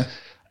 Yeah.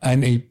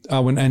 And I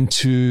went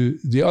into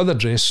the other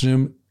dressing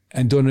room,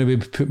 and Don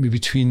Revie put me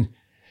between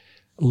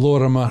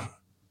Lorimer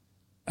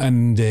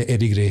and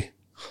Eddie Gray.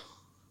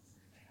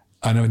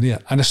 And I went there,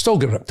 and I still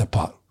get ripped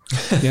apart,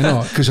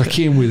 because I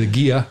came with the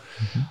gear,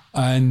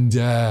 and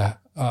I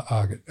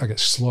got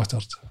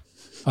slaughtered.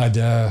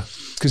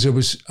 Because it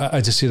was,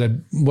 I just said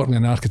I'd working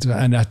in architecture,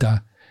 and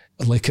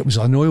it was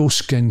an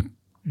oilskin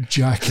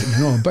jacket,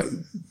 but.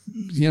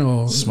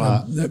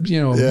 Smart.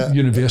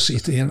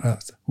 University. I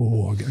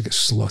get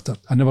slaughtered.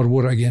 I never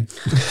wore it again.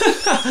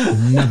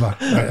 Never.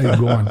 It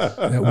gone.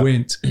 It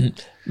went.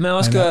 May I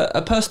ask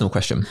a personal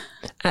question?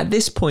 At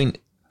this point,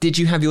 did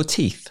you have your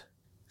teeth?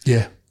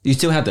 Yeah. You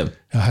still had them?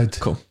 I had.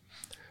 Cool.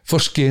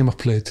 First game I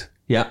played.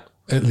 Yeah.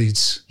 At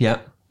Leeds. Yeah.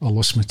 I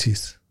lost my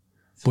teeth.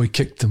 Boy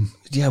kicked them.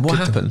 Yeah, what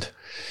happened?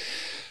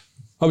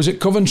 I was at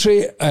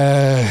Coventry.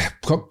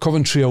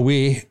 Coventry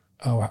away.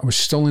 I was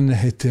still in the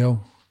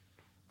hotel.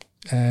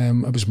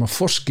 It was my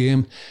first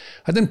game.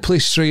 I didn't play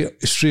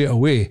straight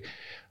away.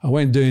 I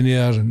went down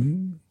there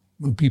and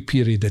a wee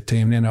period of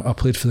time. Then I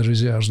played for the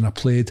reserves, and I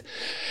played.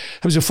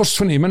 It was the first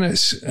 20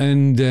 minutes,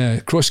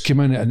 and Cross came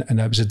in, and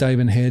it was a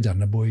diving header,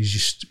 and the boys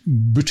just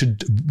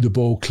booted the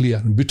ball clear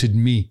and booted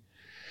me,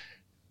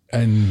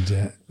 and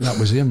that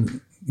was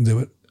them. They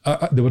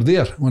were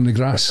there on the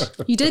grass.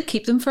 You did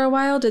keep them for a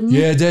while, didn't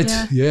you? Yeah, I did.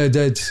 Yeah, I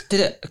did. Did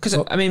it? Because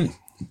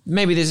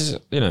maybe this is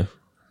it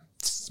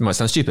might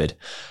sound stupid.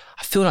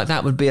 I feel like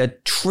that would be a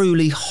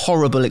truly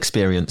horrible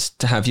experience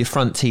to have your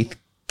front teeth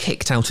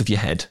kicked out of your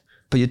head.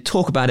 But you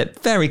talk about it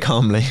very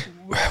calmly.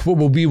 What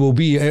will be, will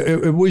be.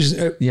 It was.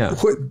 It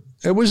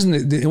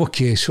wasn't.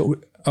 Okay,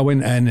 so I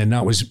went in, and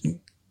that was.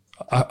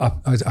 I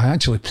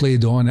actually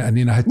played on it, and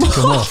then I had to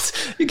come off.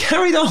 You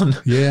carried on?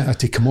 Yeah, I had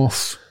to come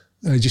off.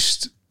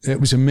 It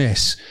was a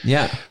mess.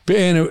 Yeah. But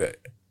anyway,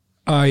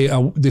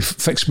 they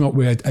fixed me up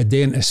with a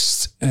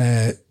dentist.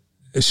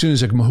 As soon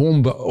as I come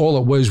home, but all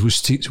it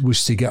was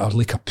to get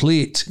a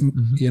plate,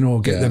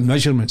 get the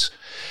measurements,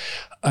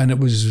 and it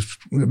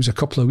was a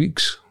couple of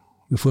weeks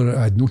before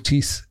I had no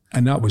teeth,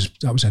 and that was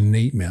a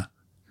nightmare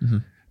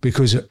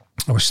because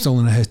I was still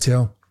in a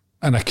hotel,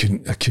 and I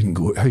couldn't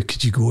go. How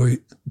could you go out?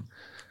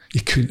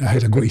 You couldn't. I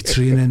had to go to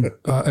training.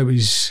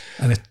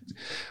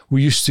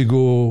 We used to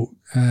go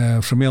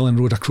from Ellen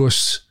Road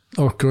across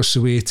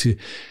the way to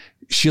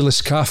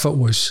Sheila's Cafe. It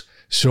was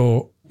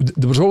so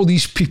there was all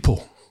these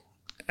people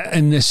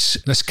in this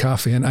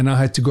cafe, and I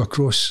had to go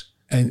across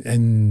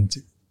and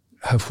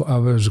have what I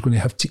was going to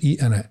have to eat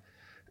in it,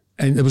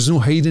 and there was no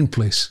hiding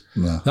place.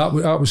 No. That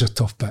was a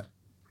tough bit.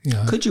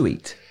 Yeah. Could you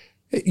eat?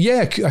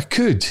 Yeah, I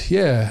could.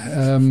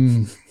 Yeah.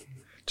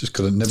 Just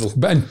couldn't nibble.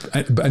 But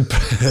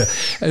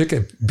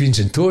beans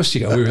and toast,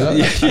 you get away with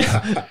that.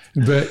 Yeah.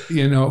 But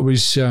it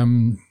was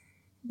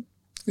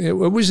it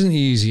wasn't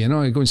easy,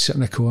 I go and sit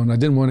in a corner. I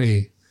didn't want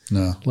to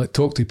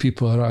talk to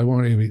people, or I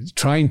wanted to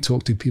try and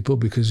talk to people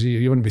because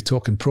you wouldn't be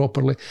talking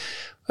properly.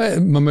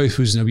 My mouth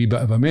was in a wee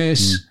bit of a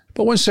mess.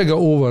 But once I got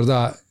over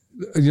that,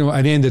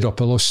 I ended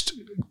up, I lost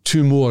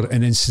 2 more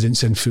in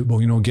incidents in football,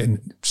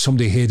 getting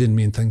somebody heading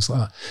me and things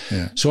like that.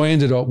 Yeah. So I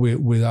ended up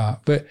with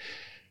that. But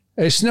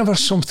it's never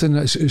something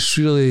it's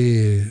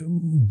really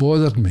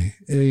bothered me,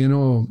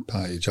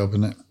 Part of your job,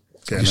 isn't it?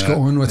 Just got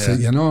on with it,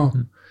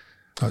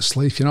 That's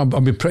life, I've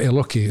been pretty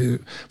lucky.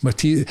 My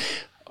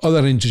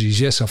other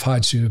injuries, yes, I've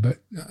had to, but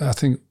I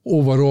think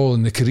overall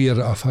in the career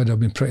that I've had, I've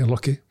been pretty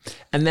lucky.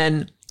 And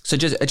then, so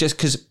just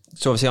because,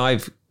 obviously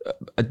I've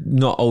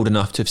not old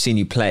enough to have seen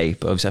you play,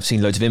 but obviously I've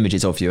seen loads of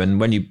images of you. And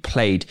when you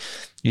played,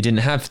 you didn't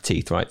have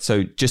teeth, right?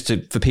 So just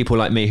for people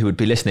like me who would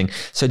be listening,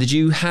 so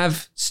you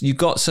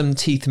got some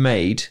teeth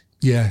made?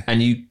 Yeah.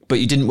 But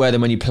you didn't wear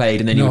them when you played,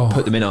 and then you would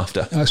put them in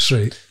after? That's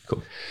right.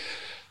 Cool.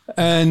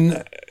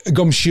 And a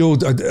gum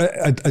shield,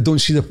 I don't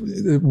see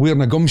the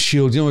wearing a gum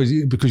shield,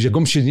 because your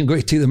gum shield, you've got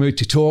to take them out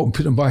to talk and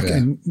put them back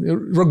in.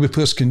 Rugby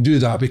players can do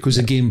that because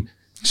the game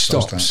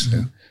stops.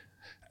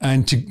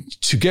 And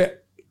to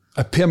get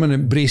a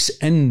permanent brace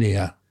in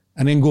there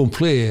and then go and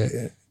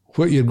play,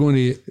 what you're going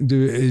to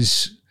do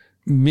is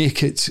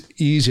make it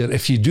easier.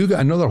 If you do get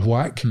another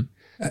whack,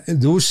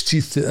 those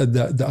teeth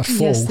that are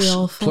false, they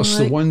all fall plus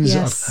out. the ones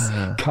that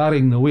are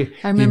carrying the weight.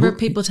 I remember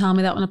people telling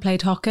me that when I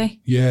played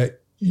hockey. Yeah.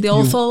 They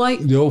all fall out?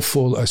 They all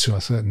fall out. So I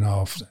thought,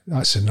 no,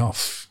 that's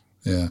enough.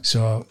 Yeah.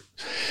 So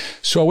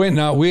I went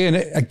that way, and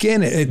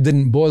it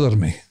didn't bother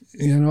me,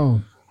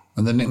 And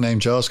the nickname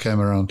Jaws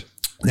came around.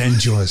 Then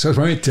Jaws, that's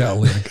my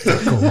tell you.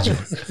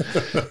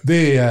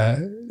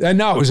 And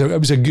that was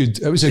a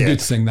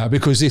good thing, that,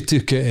 because they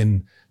took it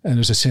in, and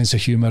there's a sense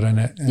of humour in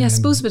it. Yeah, I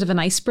suppose a bit of an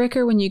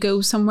icebreaker when you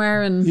go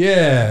somewhere, and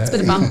it's a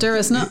bit of banter,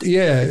 isn't it?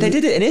 Yeah. They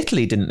did it in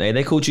Italy, didn't they?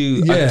 They called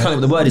you, I can't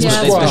remember the word,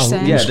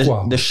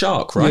 the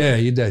shark, right? Yeah,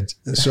 you did.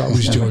 So that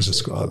was Jaws of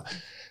Scotland.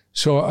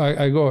 So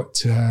I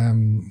got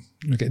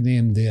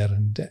named there,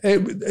 and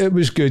it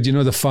was good.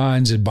 The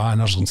fans and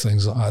banners and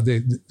things like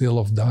that, they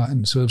loved that,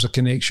 and so there was a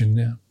connection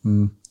there.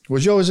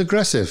 Was you always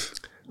aggressive?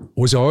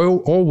 Was I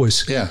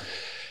always? Yeah.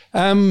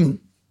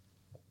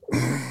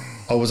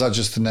 Or was that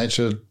just the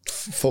nature of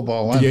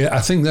football? Yeah, I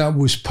think that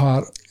was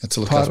part of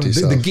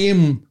the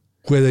game.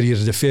 Whether you're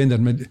a defender,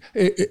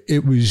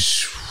 it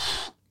was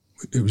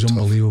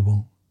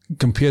unbelievable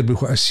compared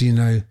with what I see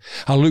now.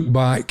 I look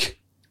back,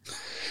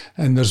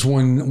 and there's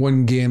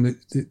one game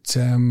that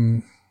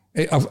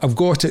I've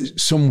got it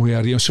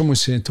somewhere. Someone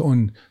sent it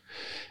on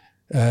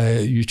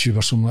YouTube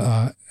or something like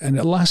that, and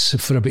it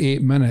lasted for about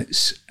 8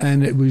 minutes,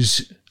 and it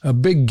was a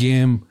big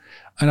game.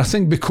 And I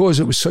think because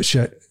it was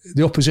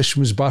the opposition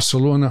was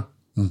Barcelona,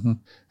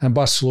 and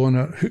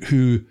Barcelona,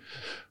 who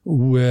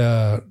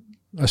were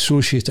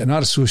associated and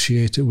are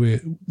associated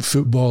with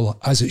football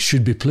as it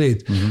should be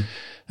played.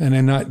 And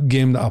in that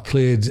game that I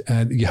played,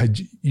 you had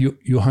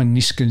Johan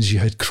Neeskens, you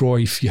had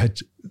Cruyff, you had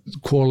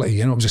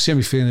quality. It was a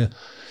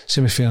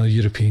semi-final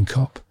European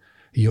Cup.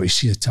 You ought to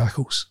see the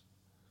tackles.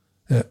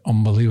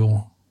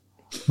 Unbelievable.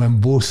 When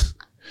both,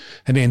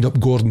 and end up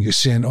Gordon gets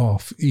sent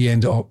off. He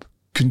ended up,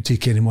 couldn't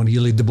take any money. He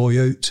laid the boy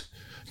out.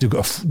 I've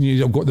got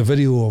the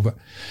video of it.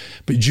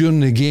 But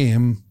during the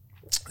game,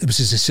 it was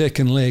just the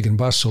second leg in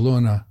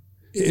Barcelona.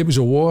 It was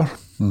a war.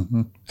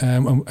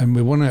 And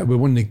we won it.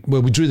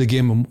 We drew the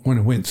game when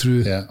it went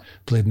through. Yeah.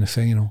 Played in the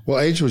final.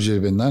 What age would you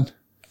have been then?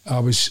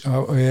 I was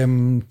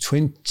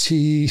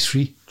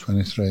 23.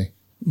 23.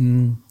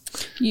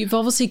 You've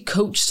obviously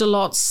coached a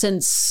lot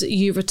since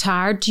you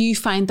retired. Do you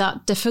find that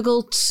a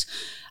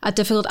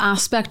difficult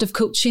aspect of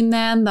coaching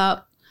then, that,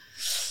 I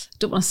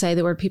don't want to say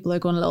the word, people are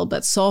going a little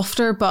bit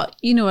softer, but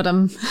you know what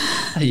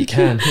you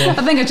can, yeah.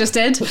 I think I just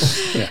did.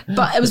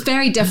 But it was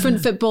very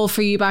different football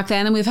for you back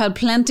then, and we've had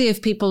plenty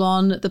of people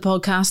on the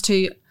podcast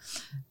who,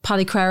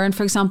 Paddy Crerand,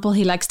 for example,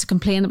 he likes to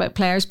complain about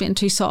players being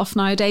too soft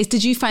nowadays.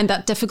 Did you find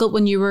that difficult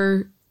when you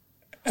were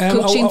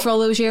coaching for all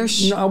those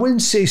years? No, I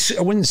wouldn't say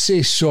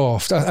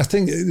soft. I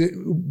think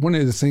one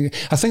of the things,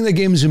 I think the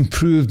game's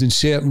improved in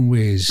certain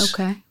ways.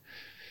 Okay.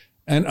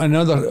 And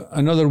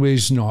another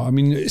ways not. I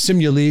mean,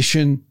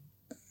 simulation,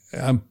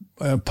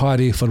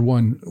 Paddy for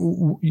one,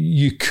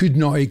 you could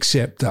not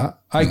accept that.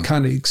 I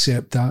can't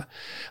accept that.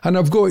 And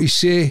I've got to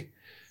say,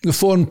 the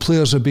foreign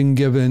players have been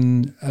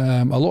given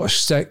a lot of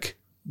stick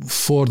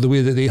for the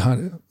way that they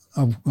had.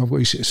 I've got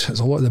to say, it's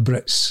a lot of the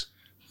Brits.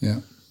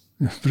 Yeah.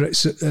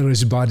 Brits are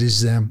as bad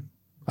as them.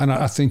 And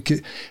I think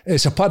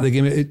it's a part of the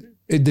game.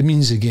 It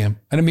demeans the game.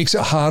 And it makes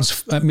it hard.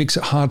 It makes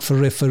it hard for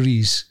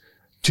referees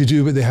to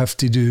do what they have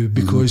to do,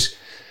 because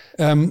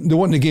they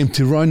want the game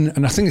to run.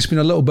 And I think it's been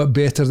a little bit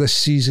better this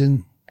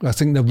season. I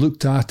think they've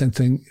looked at and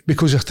think,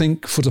 because I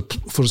think for the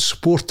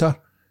supporter,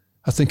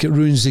 I think it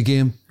ruins the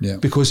game. Yeah.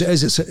 Because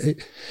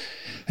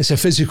it's a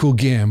physical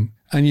game,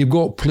 and you've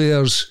got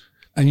players,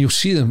 and you'll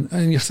see them,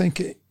 and you're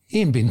thinking,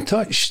 he ain't been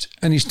touched,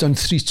 and he's done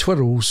 3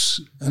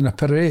 twirls and a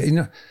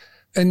pirouette,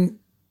 and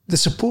the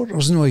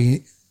supporters know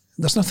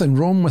there's nothing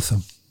wrong with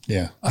him.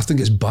 Yeah. I think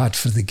it's bad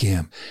for the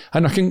game.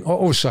 And I can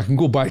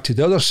go back to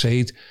the other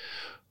side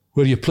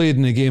where you played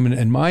in the game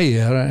in my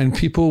era and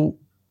people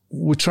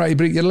would try to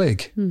break your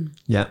leg.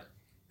 Yeah.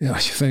 Yeah, I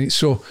think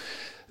so.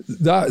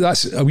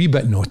 That's a wee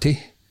bit naughty,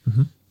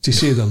 to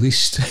say the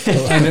least.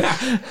 And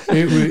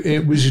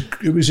it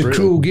was a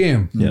cruel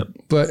game. Yeah.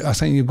 But I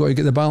think you've got to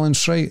get the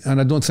balance right,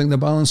 and I don't think the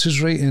balance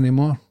is right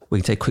anymore. We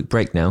can take a quick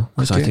break now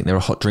because I think there are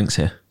hot drinks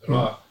here.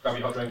 Right, grab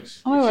your hot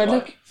drinks. Oh my word,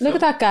 look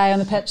at that guy on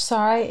the pitch,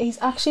 sorry.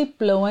 He's actually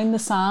blowing the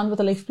sand with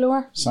a leaf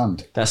blower.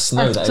 Sand. That's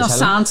snow, that is, Not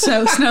Helen.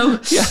 sand, snow.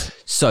 Yeah.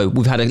 So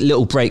we've had a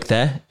little break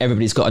there.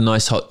 Everybody's got a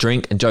nice hot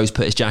drink and Joe's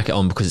put his jacket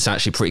on because it's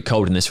actually pretty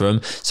cold in this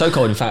room. So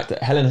cold, in fact,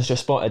 that Helen has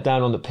just spotted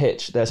down on the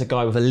pitch there's a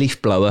guy with a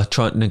leaf blower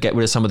trying to get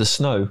rid of some of the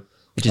snow.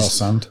 Which is,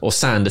 sand. Or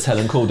sand, as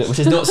Helen called it, which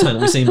is not sand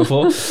we've seen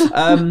before.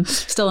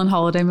 Still in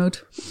holiday mode.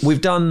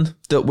 We've done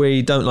that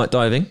we don't like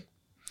diving.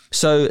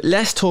 So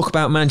let's talk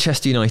about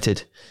Manchester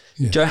United.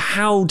 Yeah. Joe,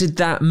 how did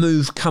that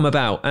move come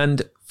about?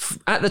 And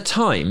at the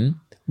time,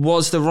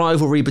 was the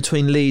rivalry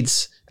between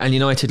Leeds and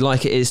United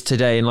like it is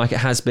today and like it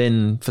has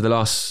been for the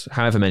last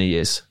however many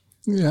years?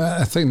 Yeah,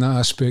 I think that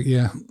aspect,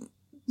 yeah.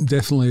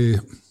 Definitely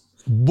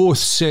both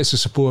sets of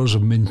supporters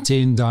have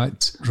maintained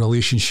that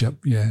relationship,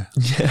 yeah.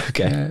 Yeah,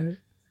 okay. As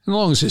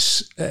long as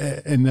it's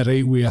in the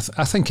right way,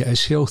 I think it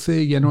is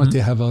healthy, you know,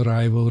 to have a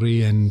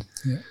rivalry and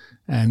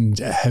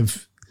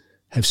have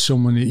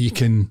someone that you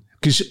can,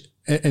 because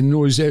in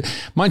those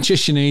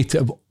Manchester United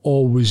have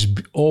always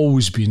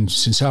been,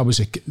 since I was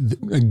a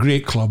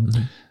great club,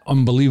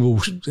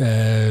 unbelievable.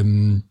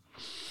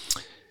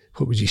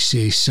 What would you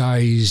say?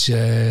 Size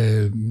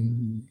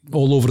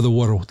all over the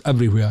world,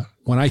 everywhere.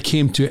 When I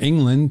came to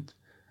England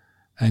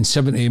in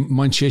 '70,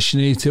 Manchester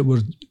United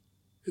were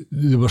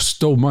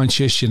still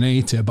Manchester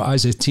United, but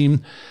as a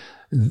team,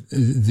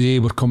 they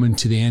were coming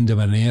to the end of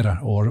an era,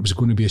 or it was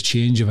going to be a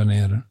change of an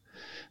era.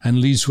 And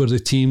Leeds were the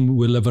team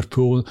with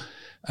Liverpool,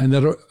 and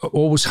there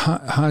always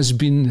has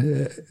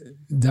been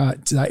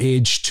that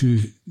edge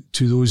to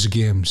those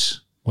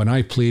games when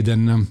I played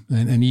in them,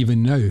 and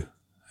even now,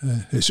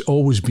 it's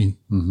always been.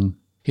 Mm-hmm.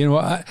 You know,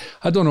 I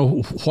don't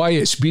know why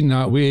it's been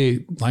that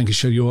way.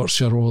 Lancashire,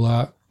 Yorkshire, all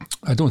that.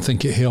 I don't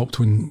think it helped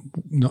when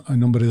a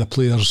number of the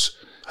players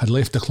had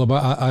left the club.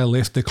 I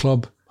left the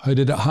club. How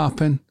did it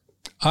happen?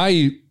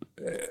 I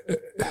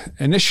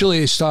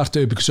initially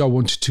started because I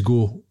wanted to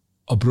go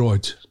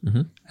abroad,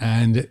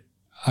 and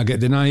I got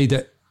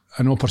denied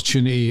an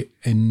opportunity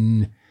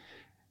in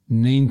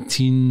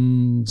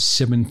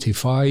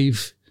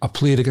 1975. I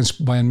played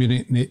against Bayern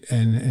Munich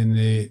in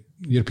the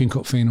European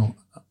Cup final,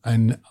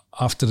 and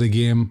after the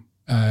game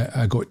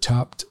I got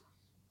tapped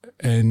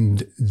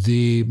and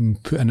they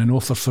put in an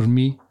offer for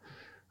me,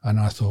 and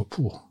I thought,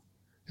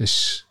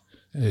 this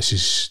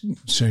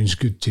sounds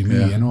good to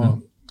me, you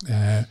know.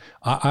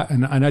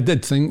 I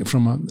did think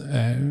from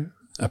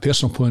a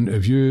personal point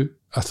of view,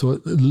 I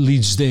thought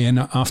Leeds then,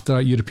 after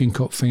that European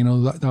Cup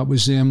final, that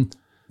was on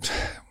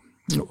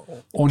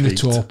the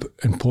top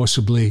and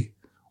possibly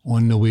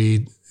on the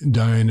way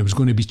down. There was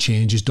going to be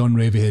changes. Don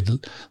Revie had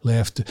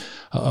left.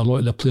 A lot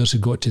of the players had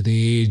got to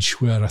the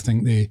age where I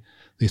think they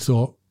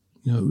thought,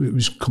 you know, it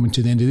was coming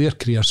to the end of their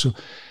career. So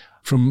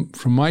from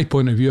my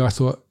point of view, I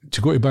thought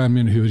to go to Bayern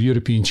Munich, who were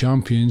European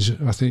champions,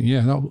 I think,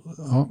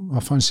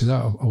 I fancy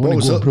that. What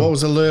was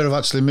the lure of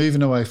actually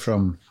moving away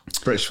from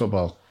British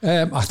football?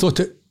 I thought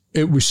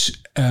it was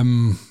a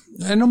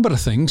number of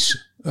things.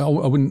 I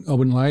wouldn't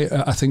lie.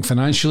 I think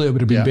financially it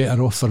would have been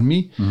better off for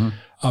me. Mm-hmm.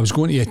 I was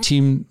going to a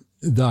team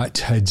that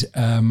had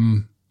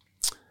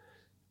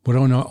were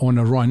on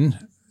a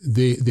run.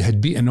 They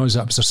had beaten us.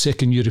 That was their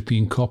second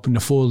European Cup, in the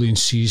following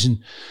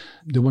season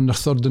they won their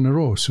third in a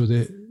row. So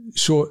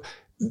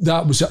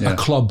that was a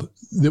club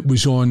that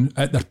was on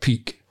at their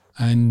peak,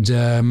 and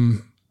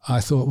I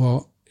thought,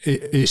 well,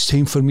 it's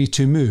time for me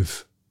to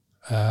move.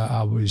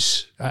 I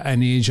was at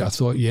an age, I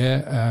thought,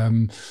 I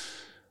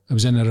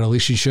was in a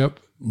relationship,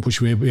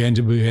 which we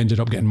ended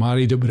up getting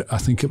married. I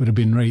think it would have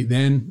been right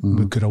then. Mm-hmm.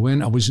 We could have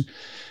went. I was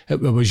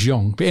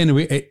young, but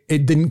anyway,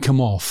 it didn't come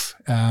off.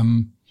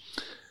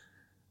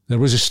 There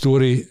was a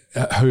story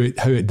how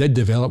it did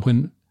develop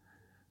when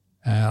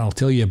I'll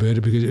tell you about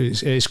it,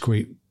 because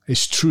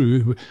it's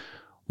true.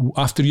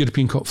 After the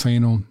European Cup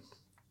final,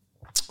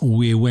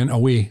 we went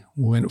away.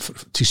 We went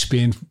to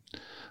Spain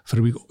for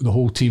a week, the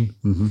whole team.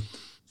 Mm-hmm.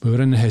 We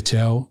were in the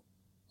hotel,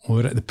 we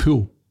were at the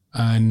pool,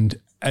 and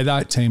at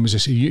that time, as I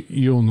say,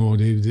 you'll know,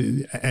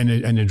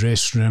 in the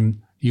dressing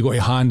room, you got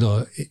to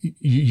handle it.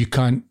 You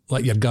can't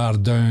let your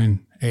guard down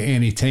at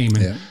any time,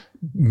 and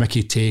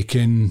Mickey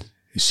taking,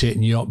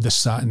 setting you up,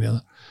 this, that and the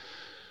other.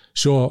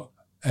 So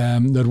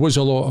there was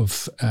a lot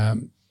of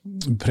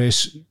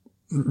press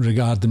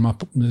regarding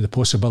the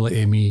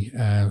possibility of me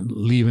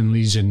leaving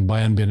Leeds and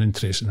Bayern being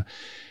interested.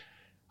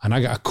 And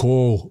I got a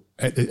call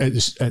at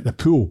the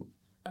pool,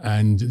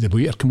 and the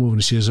waiter came over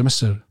and says,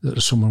 "Mister,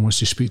 there's someone wants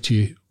to speak to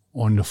you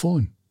on the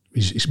phone.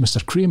 It's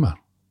Mr. Kramer."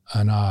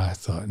 And I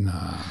thought,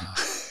 nah.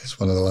 It's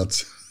one of the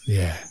lads.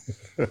 Yeah.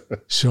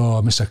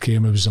 So Mr.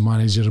 Kramer was the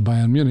manager of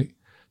Bayern Munich.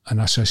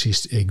 And I said,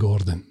 "Hey,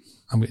 Gordon,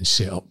 I'm getting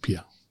set up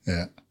here.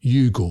 Yeah.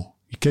 You go,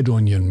 you kid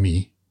on your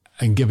me,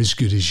 and give as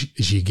good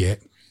as you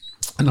get.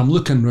 And I'm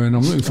looking around,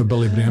 I'm looking for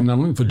Billy Bremner,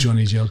 I'm looking for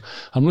Johnny Gerrard,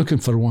 I'm looking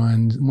for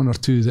one or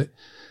two that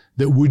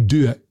would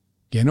do it.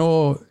 You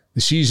know,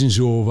 the season's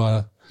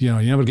over, you know,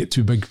 you never get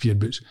too big for your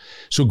boots.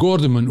 So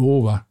Gordon went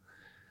over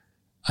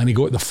and he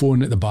got the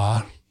phone at the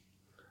bar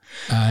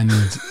and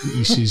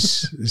he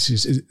says,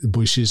 the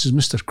boy says, is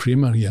Mr.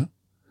 Kramer here?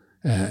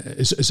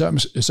 Is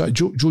that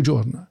Joe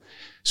Jordan?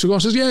 So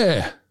Gordon says,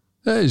 yeah,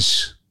 it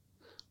is.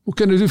 What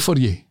can I do for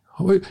you?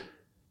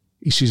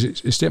 He says,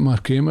 it's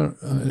Detmar Kramer,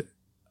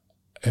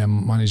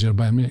 manager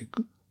by me.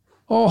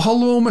 Oh,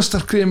 hello,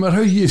 Mr. Kramer,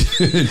 how you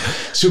doing?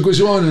 So it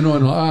goes on and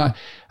on like that.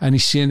 And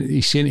he's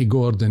saying to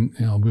Gordon,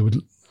 you know, we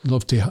would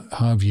love to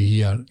have you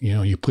here. You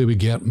know, you play with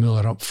Gert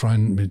Muller up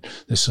front, with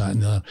this, that,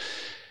 and the other.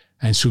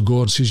 And so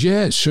Gordon says,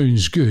 yeah, it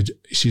sounds good.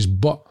 He says,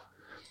 but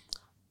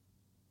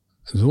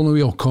the only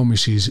way I'll come, he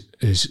says,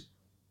 is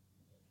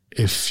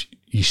if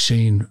you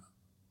sign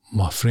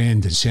my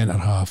friend and centre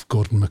half,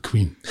 Gordon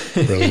McQueen.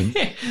 Brilliant.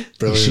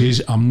 He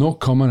says, I'm not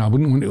coming. I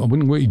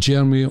wouldn't go to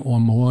Germany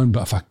on my own,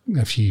 but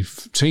if you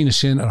sign a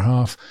centre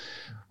half,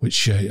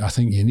 which I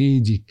think you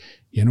need,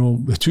 you know,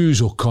 the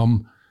twos will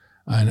come,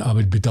 and I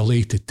would be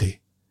delighted to.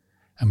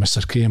 And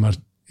Mr. Kramer,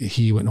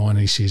 he went on and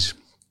he says,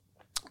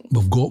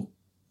 we've got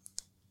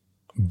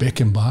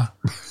Beckenbauer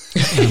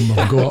and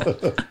we've got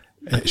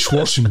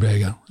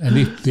Schwarzenegger, and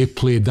they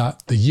played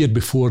that the year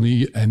before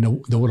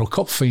in the World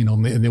Cup final,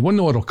 and they won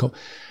the World Cup.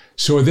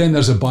 So then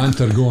there's a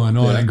banter going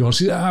on, and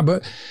goes,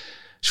 but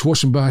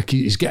Schwarzenegger,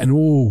 he's getting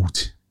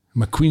old.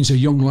 McQueen's a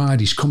young lad,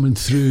 he's coming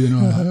through, and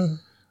all that.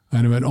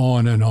 And it went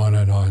on and on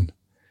and on.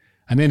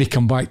 And then he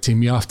come back to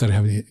me after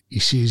having, he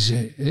says,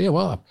 hey,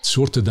 well, I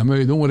sorted them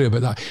out, don't worry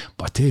about that.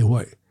 But I tell you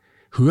what,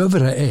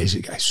 whoever it is,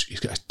 he's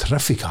got a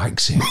terrific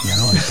accent, you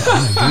know.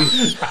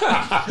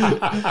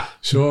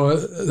 So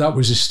that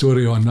was the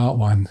story on that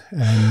one.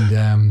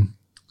 And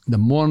the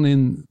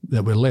morning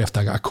that we left,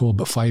 I got a call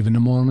about 5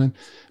 a.m,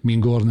 me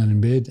and Gordon in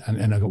bed,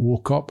 and I got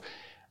woke up,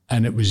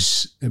 and it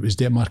was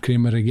Detmar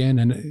Kramer again,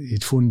 and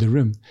he'd phoned the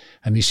room,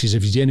 and he says,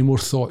 have you any more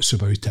thoughts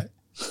about it,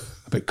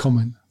 about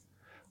coming?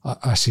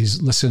 I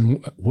says,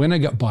 listen, when I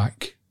get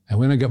back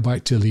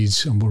to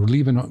Leeds, and we're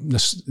leaving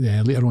this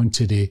later on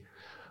today,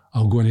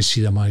 I'll go in and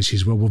see the man. He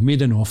says, well, we've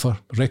made an offer,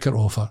 record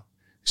offer,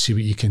 see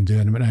what you can do.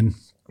 And I went in,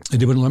 and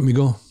they wouldn't let me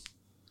go.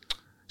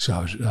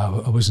 So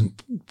I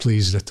wasn't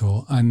pleased at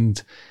all.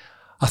 And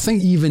I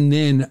think even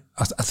then,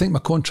 I think my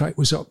contract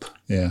was up.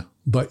 Yeah.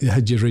 But you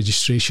had your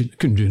registration, I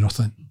couldn't do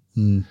nothing.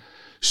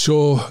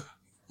 So a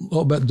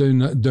little bit down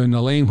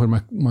the line where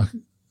it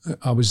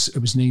was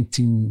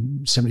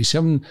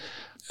 1977,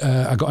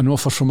 I got an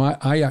offer from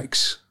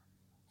Ajax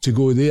to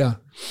go there.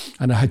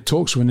 And I had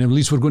talks when the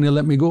Leeds were going to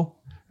let me go.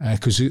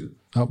 Because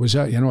that was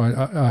it, you know.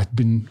 I had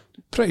been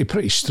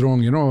pretty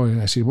strong, you know.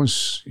 I said,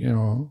 once, you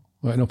know,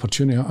 an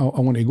opportunity, I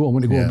want to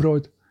go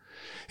abroad.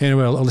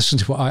 Anyway, I listened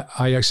to what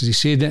Ajax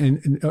said,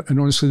 and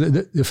honestly,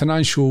 the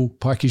financial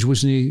package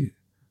wasn't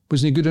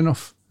good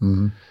enough.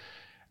 Mm-hmm.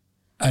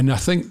 And I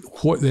think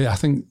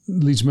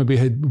Leeds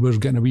maybe were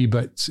getting a wee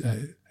bit,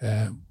 he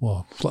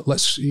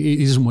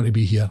doesn't want to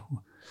be here.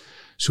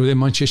 So then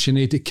Manchester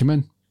United came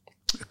in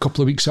a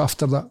couple of weeks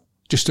after that,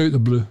 just out of the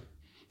blue.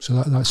 So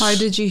that's. How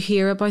did you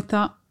hear about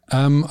that?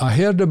 I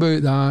heard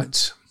about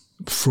that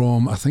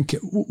from, I think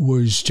it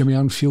was Jimmy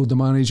Anfield, the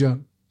manager,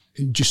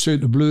 just out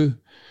of the blue.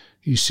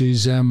 He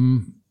says,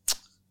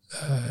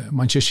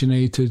 Manchester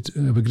United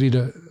have agreed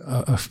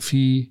a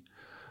fee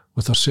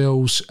with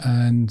ourselves,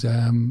 and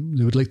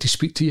they would like to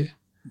speak to you.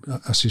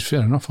 I says,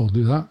 fair enough, I'll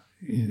do that.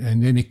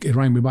 And then he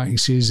rang me back and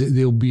says that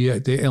they'll be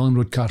at the Ellen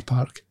Road car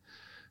park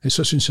at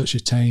such and such a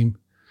time.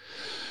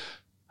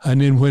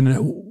 And then when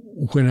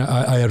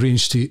I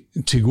arranged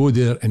to go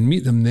there and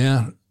meet them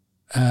there,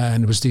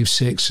 and it was Dave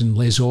Sexton,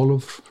 Les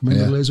Olive,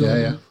 remember Les Olive?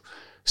 Yeah.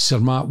 Sir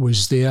Matt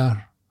was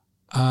there,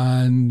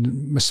 and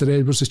Mr.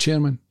 Edwards, the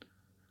chairman.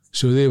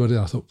 So they were there.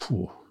 I thought,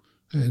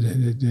 they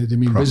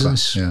mean proper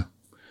business. Yeah.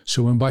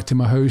 So I went back to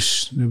my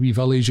house, the wee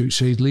village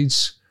outside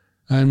Leeds,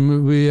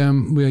 and we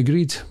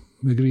agreed.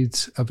 We agreed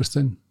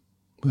everything.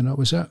 When that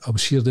was it, I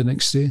was here the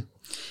next day.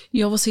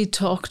 You obviously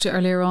talked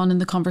earlier on in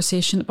the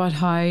conversation about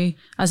how,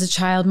 as a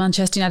child,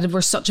 Manchester United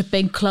were such a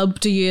big club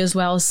to you as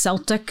well as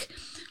Celtic.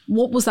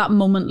 What was that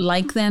moment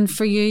like then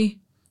for you?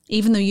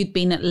 Even though you'd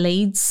been at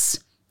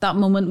Leeds, that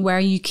moment where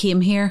you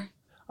came here?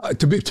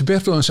 To be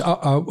honest,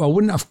 I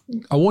wouldn't have.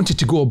 I wanted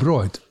to go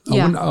abroad.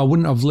 I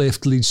wouldn't have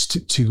left Leeds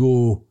to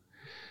go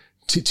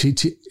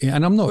to.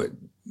 And I'm not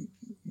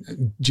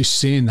just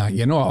saying that.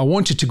 You know, I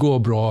wanted to go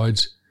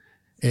abroad.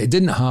 It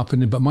didn't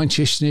happen, but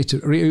Manchester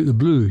United, right out of the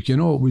blue, you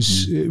know, it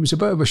was a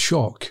bit of a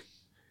shock,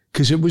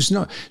 because it was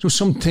not. So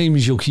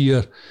sometimes you'll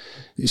hear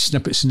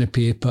snippets in the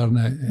paper,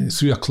 and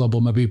through a club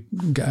will maybe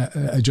get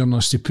a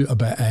journalist to put a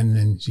bit in,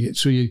 and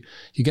so you're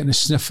getting a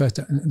sniff at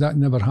it. That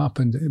never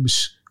happened. It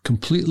was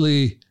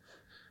completely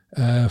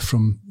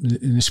from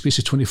in the space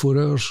of 24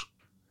 hours,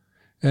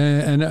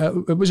 and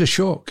it was a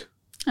shock.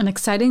 An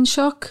exciting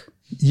shock?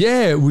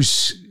 Yeah, it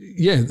was.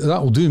 yeah,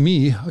 that'll do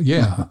me.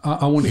 Yeah,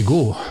 I want to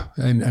go.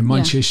 And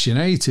Manchester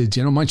United,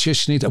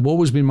 Manchester United, I've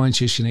always been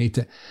Manchester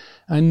United.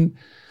 And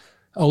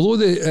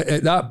although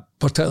at that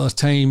particular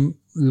time,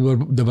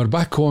 they were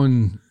back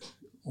on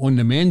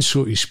the mend,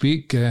 so to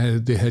speak.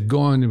 They had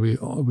gone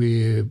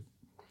with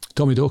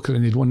Tommy Docker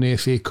and they'd won the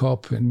FA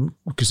Cup, and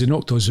because they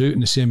knocked us out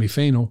in the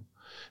semi-final.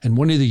 And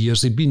one of the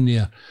years, they'd been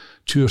there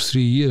 2 or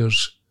 3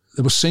 years.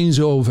 There were signs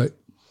of it,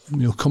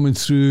 coming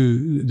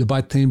through the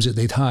bad times that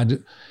they'd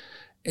had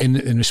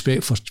in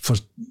respect for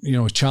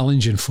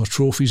challenging for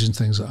trophies and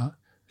things like that.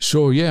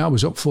 So, yeah, I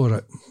was up for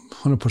it,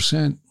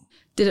 100%.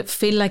 Did it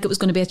feel like it was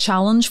going to be a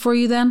challenge for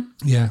you then?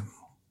 Yeah,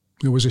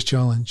 it was a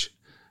challenge.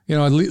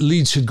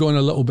 Leeds had gone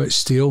a little bit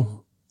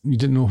stale. You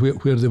didn't know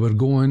where they were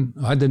going.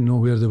 I didn't know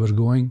where they were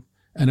going.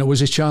 And it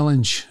was a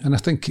challenge. And I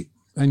think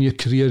in your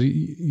career,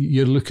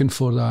 you're looking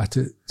for that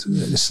at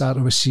the start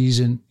of a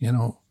season,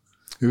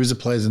 Who was the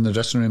players in the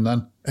dressing room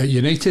then? At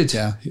United?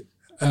 Yeah.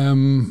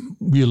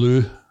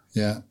 Lou.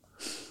 Yeah.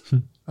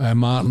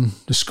 Martin,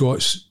 the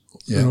Scots,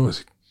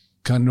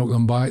 can't knock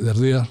them back. They're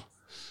there.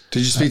 Did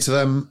you speak to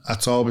them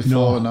at all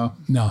before?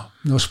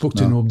 No, spoke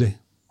to nobody.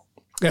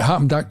 It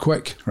happened that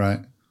quick.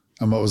 Right.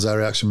 And what was their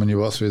reaction when you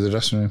walked through the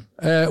dressing room?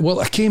 Well,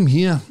 I came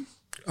here.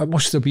 It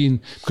must have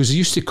been because I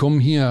used to come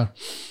here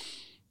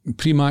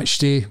pre-match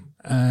day,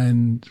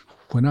 and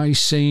when I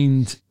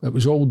signed, it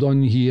was all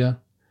done here,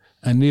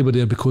 and they were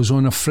there because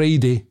on a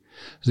Friday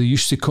they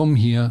used to come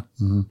here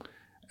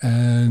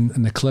and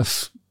in the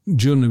Cliff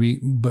during the week,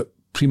 but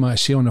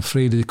pre-match day on a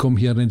Friday they come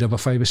here and they'd have a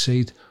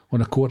five-a-side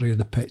on a quarter of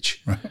the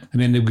pitch, right.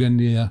 And then they'd go in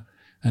there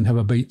and have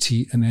a bite to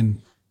eat, and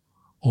then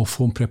off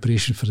home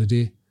preparation for the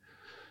day.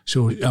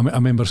 So I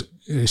remember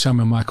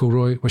Samuel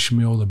McElroy wishing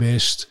me all the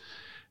best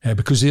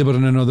because they were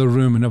in another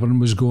room and everything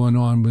was going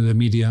on with the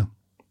media.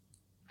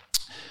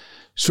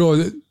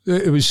 So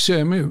it was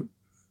a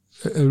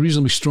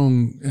reasonably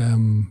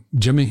strong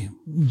Jimmy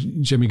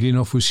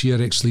Greenough was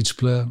here, ex-Leeds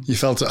player. You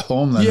felt at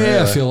home then?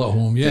 Yeah, I felt at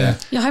home, yeah.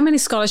 How many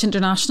Scottish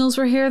internationals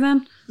were here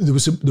then? There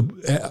was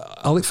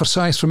Alec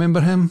Forsyth,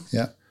 remember him?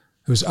 Yeah.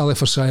 It was Alec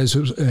Forsyth,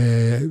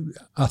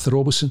 Arthur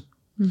Robertson,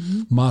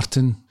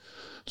 Martin,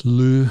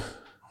 Lou.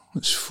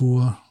 That's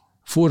 4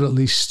 at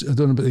least. I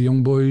don't know about the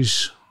young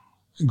boys.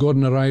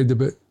 Gordon arrived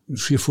about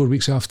 3 or 4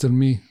 weeks after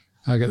me.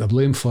 I get the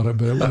blame for it,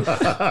 but it was.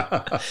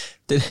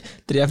 Did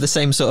he have the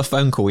same sort of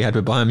phone call we had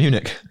with Bayern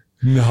Munich?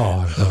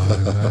 No.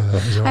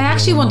 I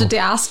actually wanted to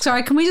ask,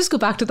 sorry, can we just go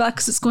back to that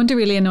because it's going to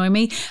really annoy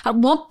me. At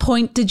what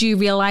point did you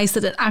realise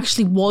that it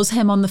actually was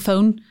him on the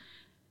phone?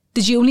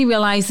 Did you only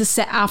realise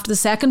after the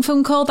second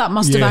phone call that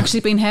must have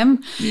actually been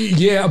him?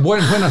 Yeah,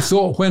 when I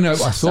thought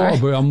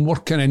about it, I'm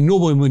working and no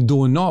one would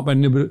do up,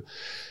 and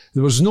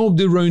there was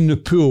nobody round the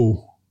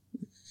pool.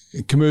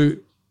 It came out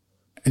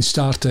and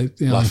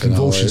started in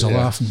convulsions of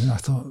laughing. And I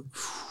thought,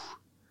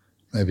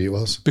 maybe it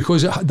was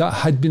because that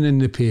had been in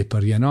the paper,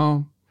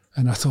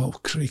 And I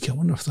thought, crikey, I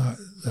wonder if there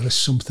is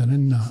something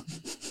in that.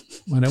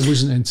 And it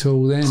wasn't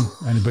until then.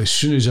 But as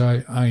soon as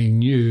I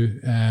knew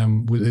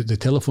with the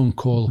telephone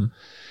call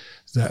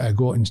that I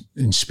got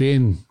in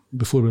Spain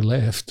before we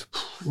left,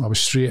 I was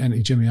straight into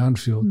Jimmy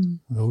Arnfield.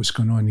 What's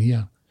going on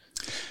here?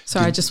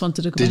 Sorry, I just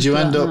wanted to go Did you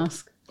end up,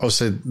 ask.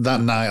 obviously,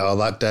 that night or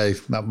that day,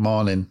 that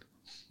morning,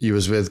 you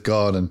was with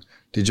Gordon.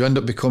 Did you end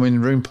up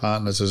becoming room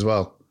partners as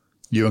well?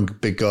 You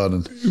and Big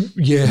Gordon?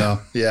 Yeah. No?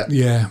 Yeah.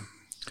 Yeah.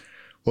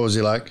 What was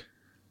he like?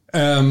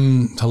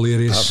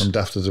 Hilarious. Apart from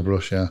daft as a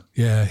brush, yeah.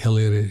 Yeah,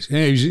 hilarious.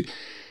 Yeah,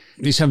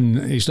 he's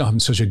not having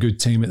such a good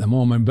time at the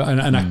moment, but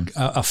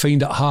I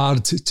find it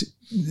hard to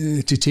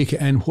take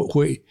it in what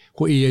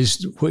he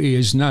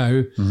is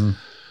now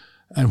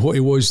and what he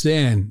was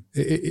then.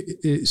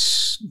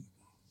 It's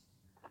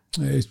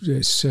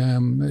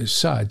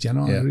sad,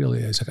 Yeah. It really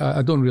is.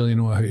 I don't really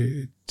know how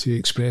to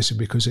express it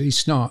because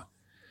it's not.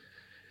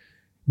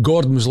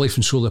 Gordon was life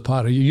and soul of the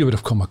party. You would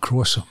have come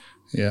across him.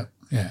 Yeah.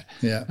 Yeah.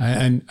 Yeah.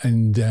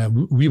 And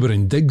we were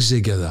in digs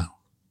together.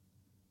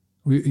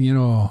 Grew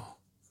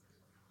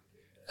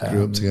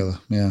up together.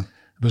 Yeah.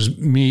 It was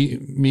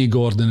me,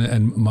 Gordon,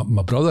 and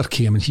my brother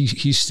came and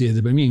he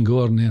stayed. But me and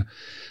Gordon,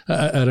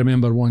 I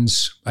remember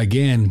once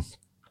again,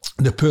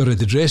 the poor of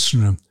the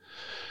dressing room.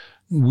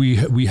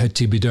 We had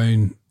to be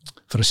down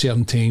for a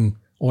certain time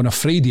on a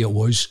Friday it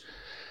was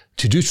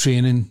to do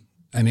training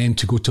and then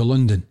to go to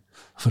London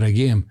for a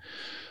game.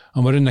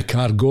 And we're in the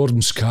car,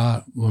 Gordon's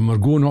car, when we're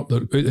going out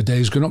the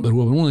days, going up the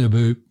road, we're only about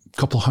a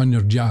couple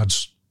 100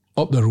 yards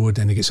up the road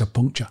and he gets a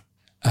puncture.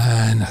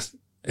 And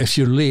if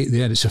you're late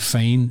there, it's a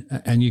fine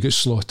and you get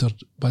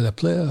slaughtered by the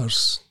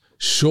players.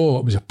 So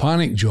it was a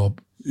panic job.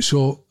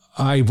 So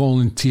I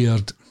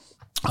volunteered,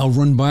 I'll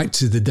run back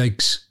to the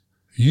digs.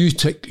 You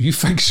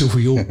fix the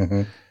wheel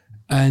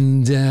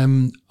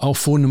and I'll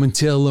phone them and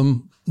tell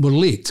them we're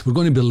late. We're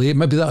going to be late.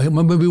 Maybe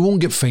we won't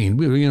get fined.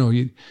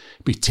 You'd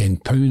be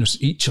 £10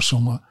 each or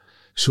something.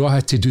 So I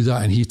had to do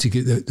that and he had to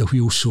get the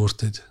wheel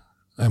sorted.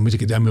 And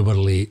we were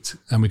late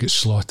and we got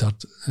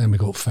slaughtered and we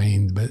got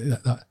fined. But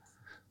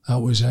that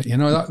was it.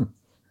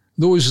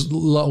 Those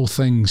little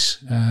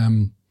things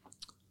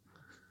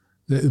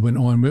that went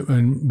on.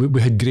 And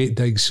we had great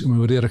digs, and we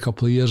were there a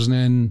couple of years. And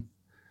then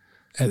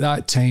at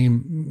that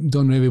time,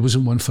 Don Revie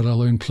wasn't one for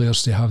allowing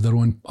players to have their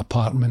own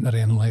apartment or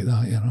anything like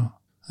that, you know.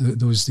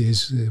 Those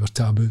days, they were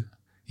taboo.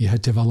 You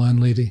had to have a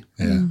landlady.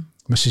 Yeah.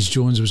 Mrs.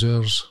 Jones was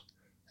ours.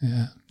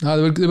 Yeah.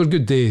 No, they were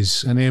good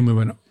days. And then we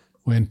went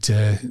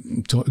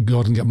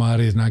Gordon got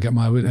married and I got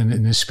married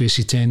in the space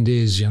of 10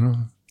 days, you know.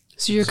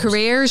 So your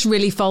careers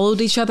really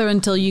followed each other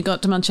until you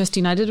got to Manchester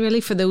United,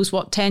 really, for those,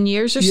 10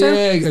 years or so?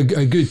 Yeah,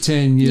 a good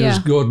 10 years. Yeah.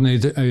 Gordon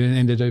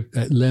ended up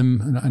at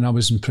Lim and I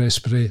was in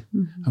Prestbury.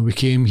 And we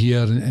came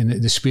here and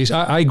the space,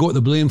 I got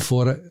the blame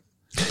for it.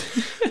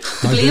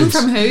 Blame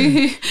from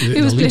who?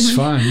 Who was the Leeds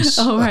blaming? fans.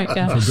 Oh, right,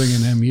 yeah. For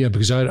bringing them here,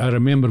 because I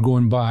remember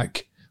going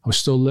back, I was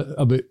still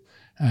about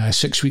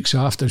 6 weeks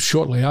after,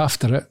 shortly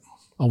after it,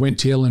 I went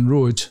to Ellen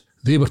Road.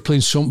 Leeds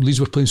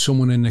were playing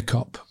someone in the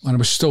cup, and I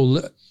was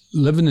still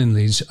living in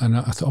Leeds, and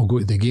I thought I'll go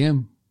to the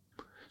game.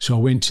 So I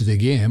went to the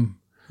game,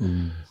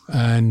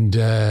 and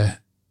I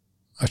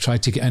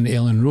tried to get into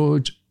Ellen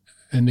Road,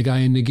 and the guy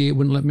in the gate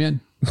wouldn't let me in.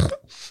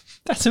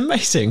 That's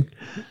amazing.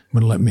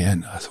 Wouldn't let me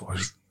in. I thought,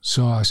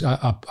 so I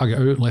got out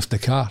and left the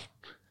car,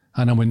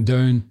 and I went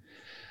down,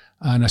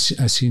 and I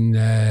seen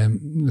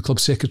the club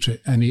secretary,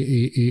 and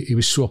he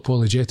was so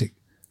apologetic.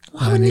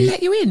 Why wouldn't he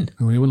let you in?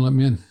 He wouldn't let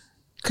me in.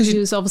 Because he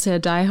was obviously a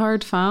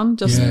diehard fan.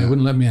 Just Yeah, he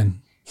wouldn't let me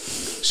in.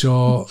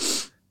 So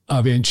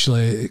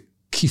eventually,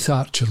 Keith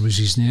Archer was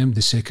his name,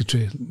 the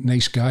secretary,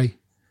 nice guy.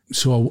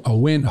 So I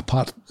went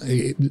apart.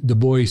 The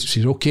boy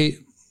said, okay,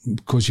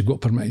 because you've got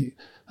permit.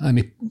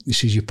 And he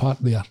says, you park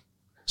there.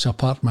 So I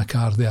parked my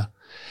car there.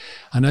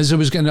 And as I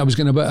was getting a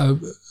bit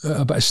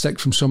of stick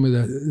from some of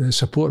the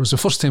supporters. The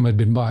first time I'd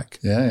been back.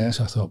 Yeah.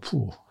 So I thought,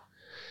 phew.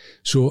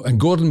 So, and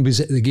Gordon was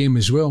at the game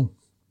as well.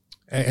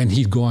 And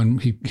he'd gone,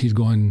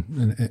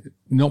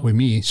 not with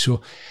me. So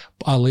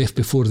I left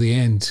before the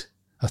end.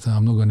 I thought,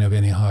 I'm not going to have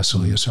any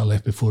hassle here. So I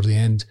left before the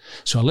end.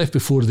 So I left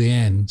before the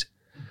end.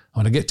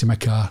 When I get to my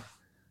car,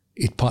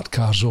 he'd parked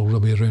cars all the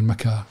way around my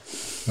car.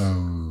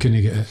 Oh.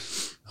 Couldn't get it.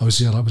 I was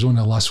there. I was one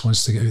of the last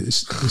ones to get out.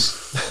 So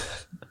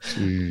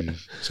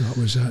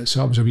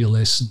that was a real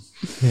lesson.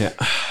 Yeah.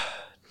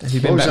 Have you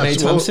been back many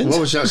times since?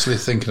 What was you actually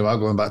thinking about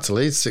going back to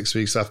Leeds 6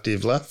 weeks after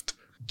you've left?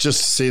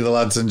 Just to see the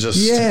lads and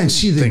just and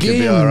see the think game.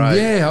 it'd be all right.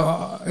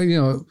 Yeah,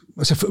 it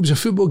was a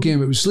football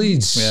game. It was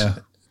Leeds. Yeah.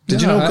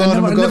 Did you know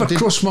Gordon? It never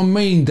crossed my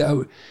mind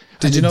that.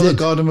 Did you know that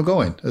Gordon were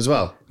going as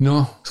well?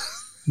 No.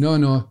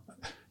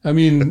 I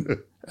mean,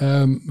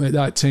 at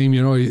that time,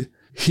 you know,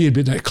 he had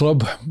been at a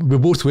club. We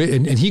both went,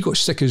 and he got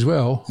stick as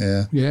well.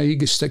 Yeah, he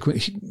got stick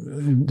with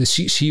the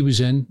seats he was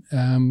in.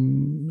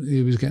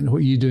 He was getting, what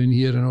are you doing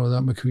here and all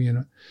that, McQueen. You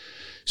know.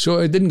 So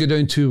it didn't go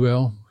down too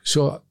well.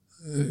 So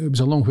it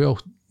was a long while.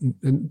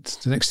 And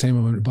the next time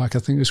I went back, I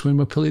think it was when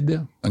we played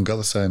there. And got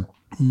the same.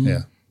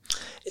 Yeah.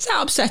 Is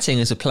that upsetting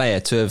as a player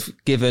to have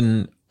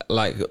given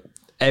like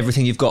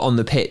everything you've got on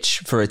the pitch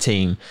for a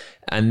team,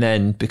 and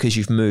then because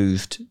you've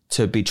moved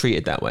to be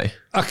treated that way?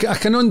 I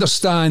can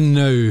understand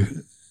now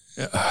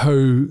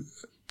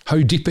how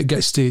deep it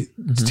gets to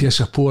a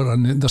supporter,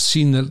 and they're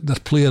seeing their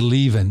player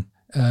leaving.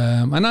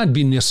 And I'd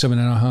been there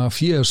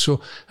 7.5 years, so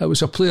it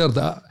was a player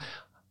that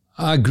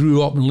I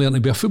grew up and learned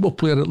to be a football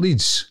player at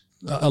Leeds.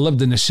 I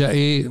lived in the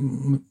city,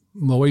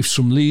 my wife's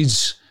from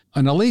Leeds,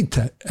 and I liked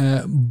it.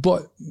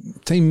 But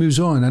time moves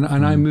on,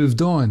 and I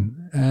moved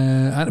on.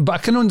 But I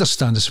can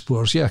understand the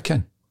supporters, yeah, I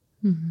can.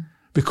 Mm-hmm.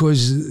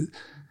 Because,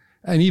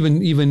 and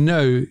even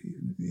now,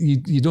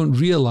 you don't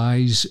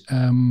realise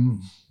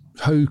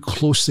how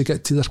close they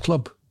get to their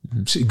club.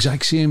 It's the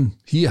exact same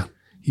here.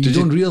 You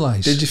don't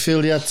realise. Did you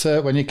feel you had to,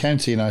 when you came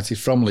to United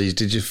from Leeds,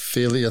 did you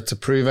feel you had to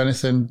prove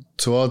anything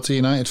towards the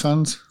United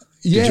fans?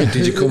 Yeah.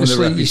 Did you come with a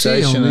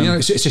reputation?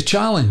 It's a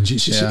challenge.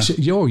 It's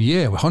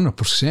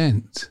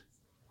 100%.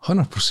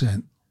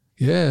 100%.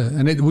 Yeah.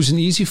 And it wasn't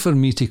easy for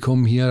me to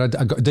come here. I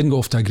didn't go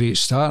off to a great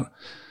start.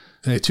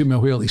 It took me a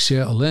while to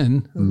settle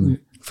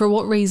in. For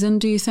what reason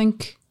do you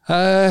think?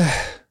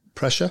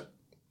 Pressure?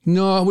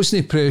 No, it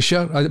wasn't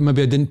pressure.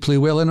 Maybe I didn't play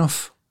well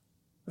enough.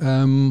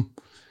 A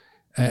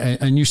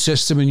new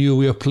system, a new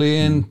way of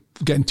playing,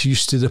 getting too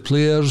used to the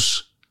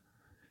players.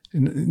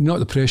 Not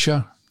the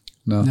pressure.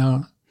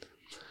 No.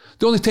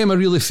 The only time I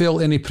really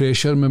felt any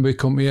pressure, when we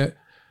come here,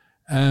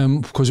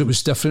 because it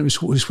was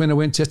different, was when I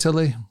went to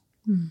Italy.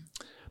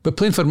 But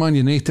playing for Man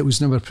United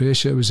was never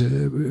pressure. It was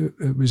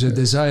a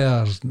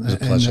desire, it was a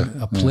pleasure.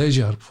 A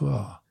pleasure.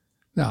 Oh,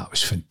 no, it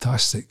was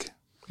fantastic.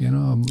 You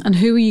know. And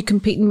who were you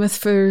competing with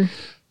for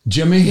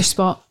Jimmy your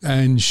spot?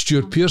 And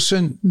Stuart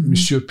Pearson. Mm-hmm.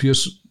 Stuart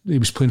Pearson, he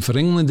was playing for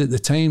England at the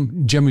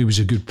time. Jimmy was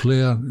a good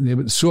player.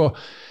 So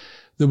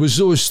there was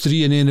those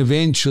three, and then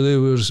eventually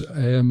there was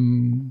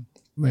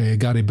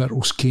Gary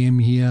Birtles came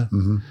here.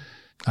 Mm-hmm.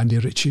 Andy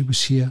Ritchie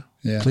was here.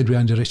 Yeah. Played with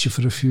Andy Ritchie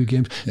for a few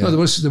games. Yeah. No,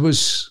 there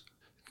was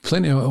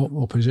plenty of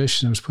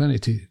opposition. There was plenty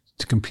to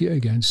compete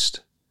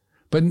against.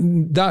 But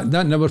that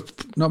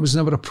was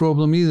never a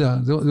problem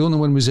either. The only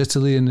one was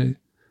Italy, and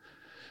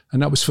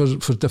that was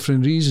for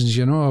different reasons.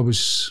 You know,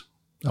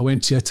 I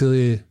went to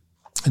Italy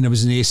and there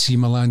was an AC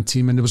Milan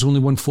team, and there was only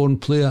one foreign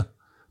player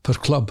per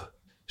club.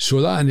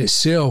 So that in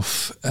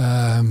itself,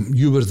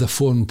 you were the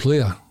foreign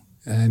player,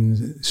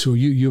 and so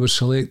you were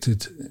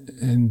selected,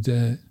 and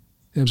there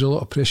was a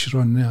lot of pressure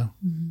on there.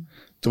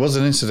 There was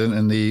an incident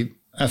in the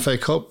FA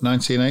Cup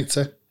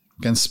 1980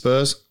 against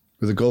Spurs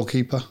with the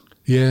goalkeeper.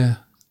 Yeah.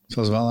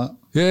 Tell us about that.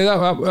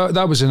 Yeah,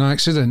 that was an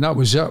accident. That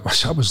was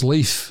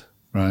life.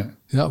 Right.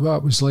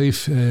 That was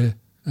life,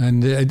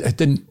 and it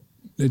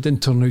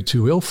didn't turn out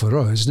too well for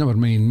us. Never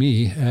mind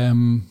me,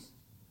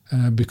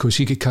 because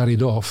he got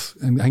carried off,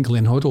 and I think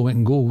Glenn Hoddle went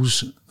in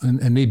goals,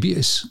 and they beat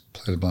us.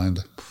 Played a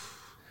blinder.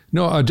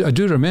 No, I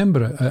do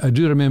remember it. I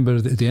do remember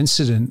the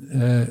incident,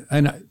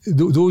 and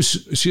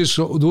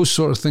those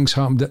sort of things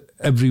happened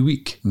every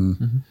week.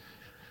 Mm-hmm.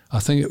 I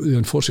think the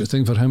unfortunate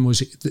thing for him was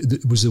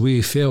the way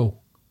he fell.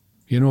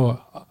 You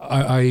know,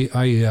 I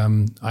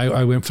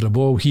went for the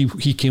ball.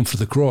 He came for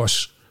the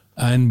cross,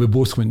 and we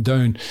both went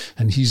down.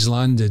 And he's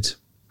landed,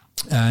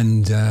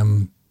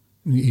 and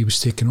he was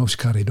taken off,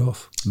 carried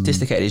off.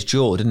 Dislocated his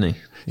jaw, didn't he?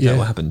 Is that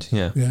what happened?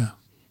 Yeah. Yeah,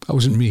 that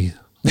wasn't me.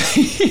 I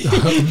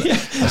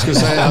was going to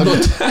say,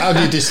 how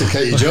do you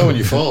dislocate your jaw when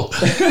you fall?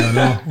 I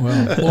know.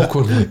 Well,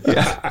 awkwardly.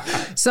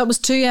 So that was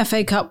 2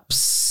 FA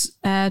Cups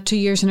 2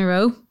 years in a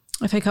row.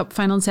 FA Cup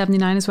final in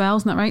 79 as well,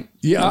 isn't that right?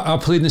 Yeah, I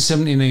played in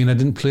 79. I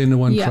didn't play in the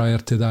one prior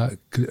to that,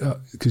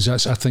 because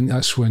I think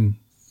that's when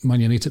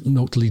Man United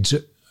knocked Leeds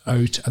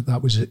out.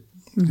 That was it.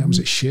 Mm-hmm. That was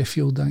at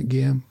Sheffield, that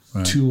game,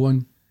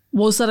 2-1.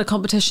 Was that a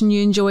competition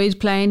you enjoyed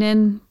playing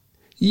in?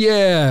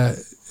 Yeah.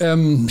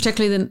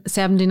 Particularly the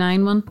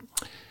 79 one?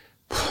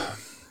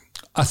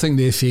 I think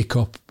the FA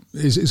Cup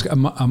is a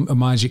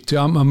magic too.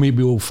 I may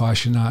be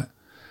old-fashioned that,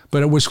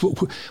 but it was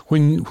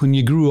when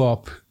you grew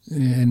up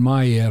in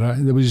my era.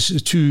 There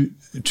was two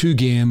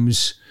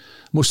games,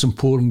 most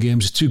important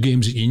games, 2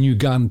 games that you knew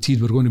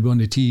guaranteed were going to be on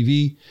the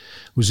TV. It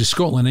was the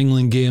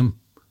Scotland-England game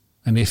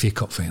and the FA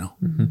Cup final.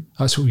 Mm-hmm.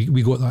 That's what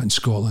we got that in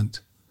Scotland,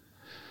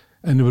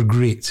 and they were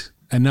great.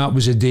 And that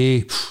was a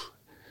day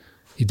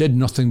you did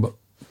nothing but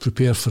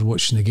prepare for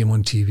watching the game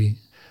on TV.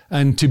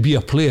 And to be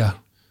a player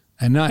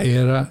in that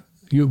era,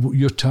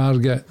 your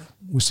target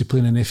was to play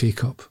in an FA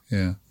Cup.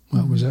 Yeah.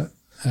 That was it.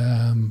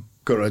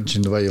 Got wrenched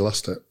in the way you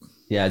lost it.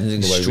 Yeah, it was an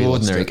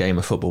extraordinary game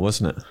of football,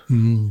 wasn't it?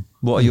 Mm.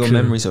 What are your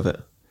memories of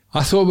it?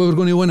 I thought we were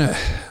going to win it.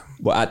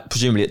 Well,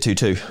 presumably at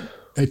 2-2.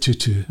 At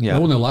 2-2. Yeah. It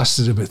only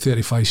lasted about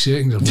 35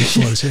 seconds or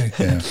what I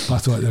yeah. I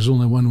thought there's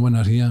only one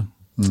winner here.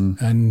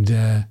 Mm. And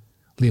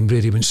Liam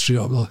Brady went straight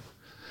up the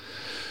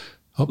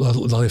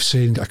left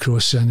side and got a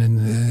cross in,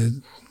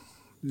 and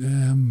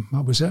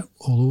that was it,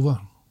 all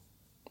over.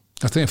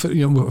 I think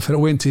if it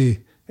went to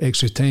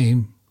extra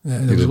time,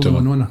 there was only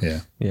one winner.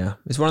 Yeah.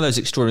 It's one of those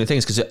extraordinary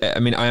things, because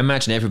I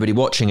imagine everybody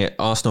watching it,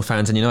 Arsenal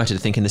fans and United, are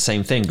thinking the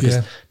same thing,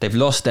 because they've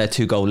lost their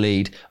 2-goal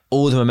lead.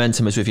 All the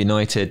momentum is with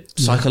United.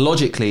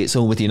 Psychologically, it's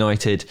all with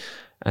United,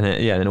 and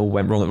it all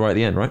went wrong right at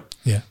the end, right?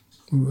 Yeah,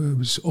 it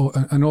was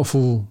an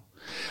awful.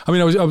 I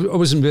mean, I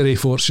wasn't very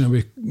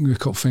fortunate with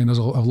cup finals.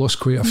 I've lost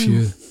quite a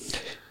few.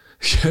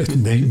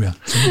 Nightmare.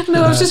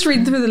 No, I was just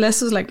reading through the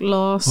list. It was like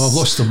loss. Oh, I've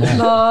lost them all.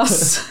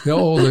 Loss. Yeah,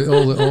 all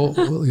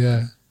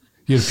the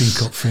European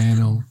Cup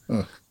final,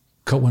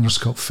 Cup Winners'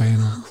 Cup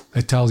final,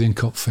 Italian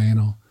Cup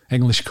final,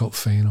 English Cup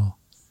final.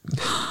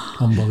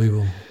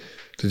 Unbelievable.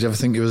 Did you ever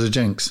think it was a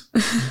jinx?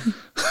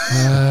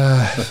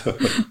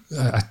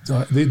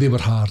 They were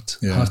hard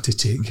to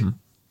take.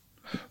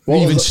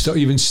 Mm-hmm.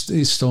 Even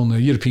still now,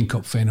 European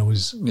Cup final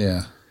was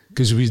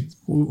because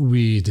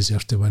we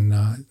deserved to win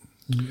that.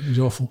 It was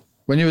awful.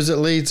 When you was at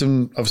Leeds,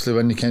 and obviously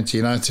when you came to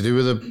United, who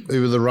were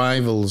the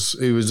rivals?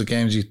 Who was the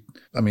games you?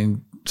 I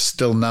mean,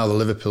 still now the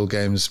Liverpool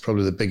game is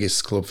probably the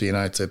biggest club for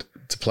United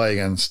to play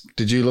against.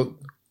 Did you look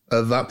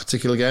at that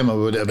particular game, or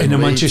would it have been in the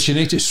Leeds? Manchester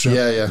United strip?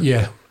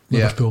 Yeah,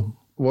 Liverpool.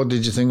 What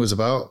did you think was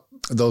about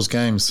those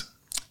games?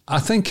 I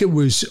think it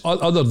was,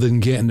 other than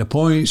getting the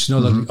points,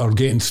 or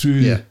getting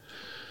through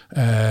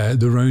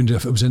the round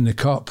if it was in the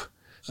cup,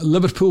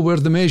 Liverpool were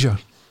the measure.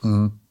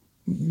 Mm-hmm.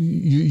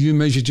 You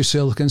measured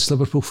yourself against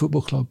Liverpool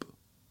Football Club,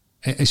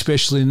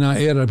 especially in that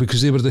era,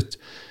 because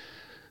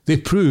they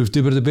proved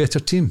they were the better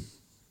team.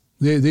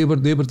 They were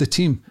the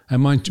team,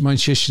 and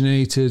Manchester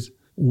United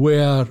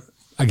were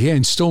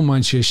again still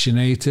Manchester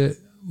United,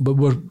 but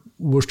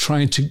we're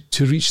trying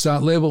to reach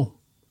that level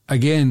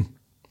again,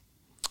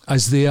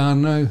 as they are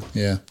now.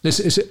 Yeah,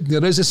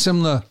 there is a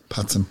similar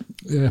pattern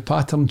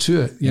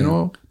to it. You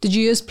know. Did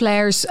you, as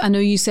players? I know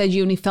you said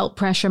you only felt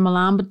pressure in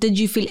Milan, but did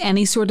you feel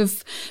any sort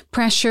of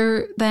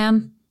pressure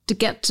then to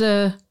get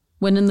to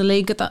winning the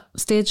league at that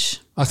stage?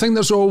 I think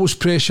there's always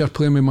pressure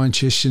playing with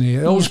Manchester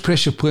United. Always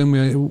pressure playing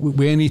with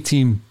any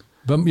team.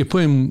 But you're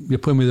playing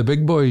with the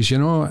big boys, you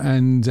know,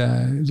 and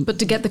but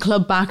to get the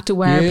club back to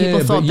where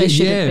people thought they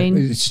should have been,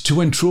 it's to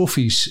win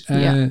trophies,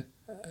 and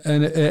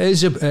it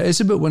is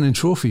about winning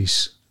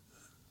trophies.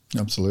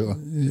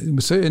 Absolutely,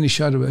 without any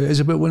shadow, it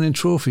is about winning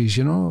trophies,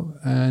 you know,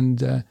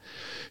 and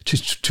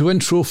to win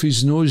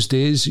trophies in those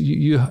days,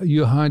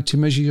 you had to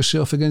measure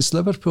yourself against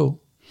Liverpool.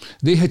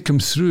 They had come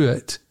through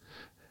it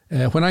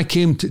When I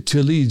came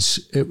to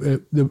Leeds,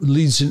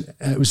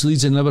 it was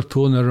Leeds and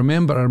Liverpool, and I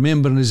remember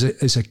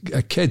as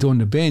a kid on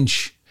the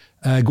bench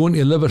going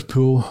to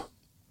Liverpool,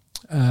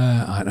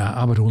 and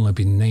I would only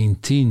been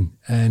 19,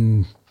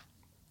 and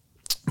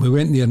we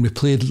went there and we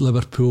played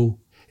Liverpool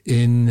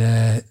in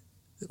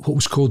what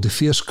was called the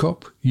Fierce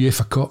Cup,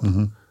 UEFA Cup.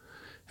 Mm-hmm.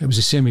 It was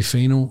a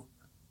semi-final,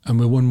 and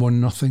we won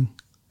 1-0.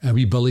 A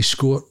wee Billy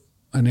scored,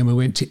 and then we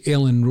went to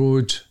Ellen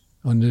Road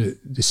on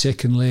the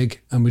second leg,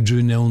 and we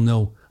drew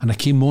 0-0. And I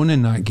came on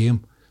in that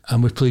game,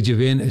 and we played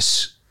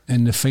Juventus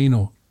in the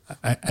final,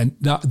 and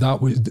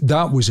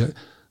that was it.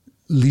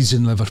 Leeds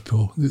and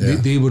Liverpool,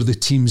 they were the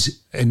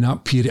teams in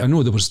that period. I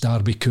know there was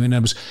Derby County,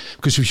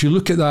 because if you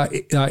look at that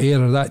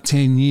era, that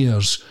 10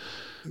 years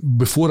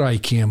before I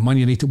came, Man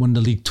United won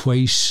the league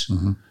twice,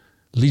 mm-hmm.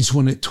 Leeds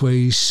won it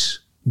twice,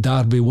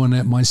 Derby won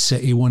it, Man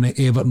City won it,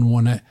 Everton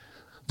won it.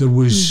 There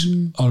was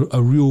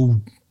a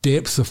real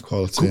depth of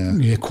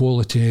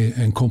quality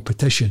and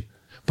competition.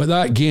 But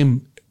that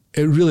game,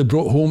 it really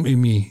brought home to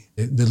me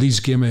the Leeds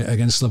game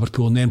against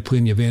Liverpool, and then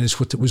playing Juventus,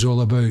 what it was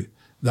all about.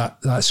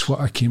 That's what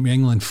I came to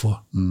England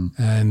for.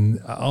 And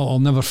I'll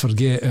never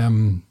forget, I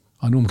know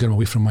I'm getting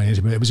away from my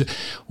age, but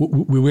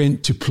we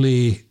went to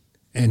play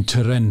in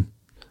Turin,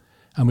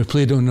 and we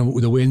played on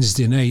the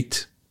Wednesday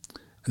night.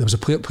 There was a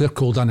player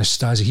called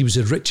Anastasi. He was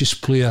the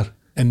richest player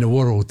in the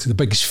world, the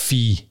biggest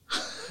fee.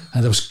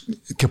 And there was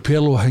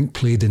Capello, I think,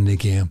 played in the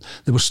game.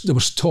 There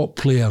was top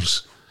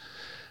players.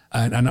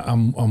 And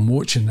I'm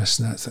watching this,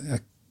 and I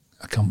think,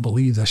 I can't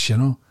believe this, you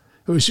know.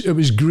 It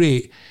was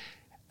great.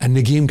 And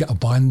the game got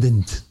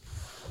abandoned.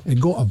 It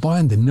got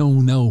abandoned,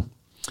 0-0.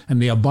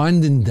 And they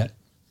abandoned it.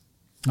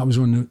 That was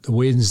on the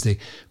Wednesday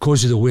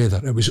because of the weather.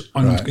 It was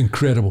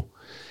incredible.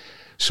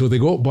 So they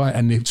got back,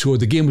 and so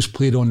the game was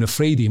played on the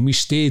Friday, and we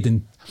stayed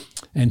in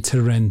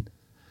Turin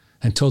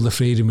until the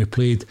Friday, and we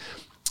played.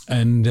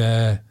 And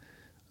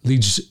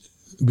Leeds,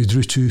 we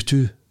drew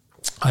 2-2.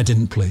 I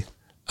didn't play.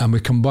 And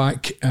we come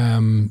back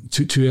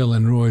to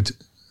Ellen Road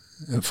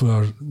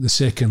for the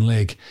second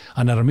leg,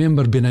 and I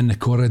remember being in the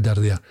corridor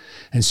there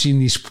and seeing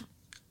these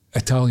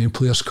Italian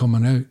players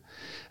coming out,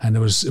 and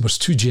there was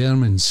 2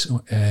 Germans,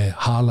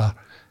 Haller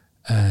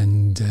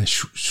and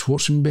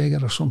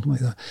Schwarzenberger or something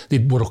like that.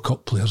 They're World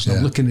Cup players. And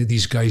I'm looking at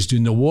these guys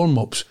doing the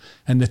warm-ups,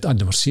 and I'd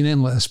never seen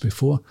anything like this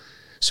before.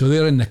 So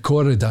they're in the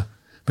corridor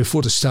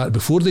before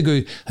they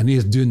go, and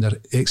they're doing their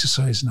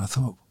exercise, and I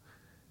thought,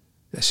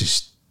 this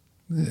is,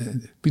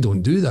 we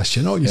don't do this,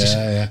 you know. You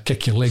just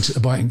kick your legs at the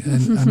back,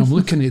 and I'm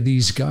looking at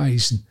these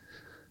guys, and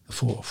I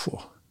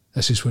thought,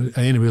 this is what.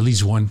 Anyway,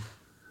 Leeds won.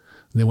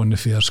 They won the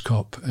Fairs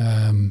Cup,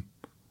 and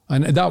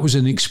that was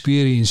an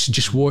experience,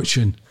 just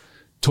watching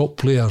top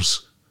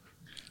players,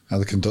 how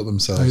they conduct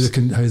themselves, how they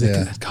can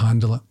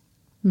handle it.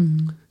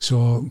 Mm-hmm.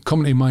 So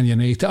coming to Man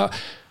United,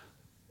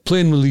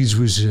 playing with Leeds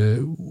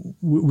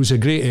was a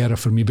great era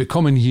for me, but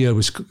coming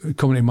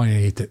to Man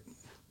United.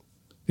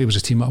 It was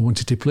a team that I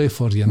wanted to play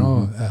for, you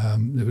know.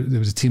 There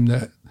was a team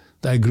that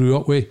I grew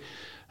up with.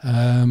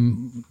 I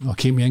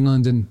came to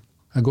England and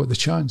I got the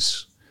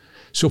chance.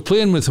 So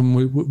playing with them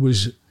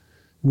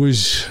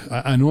was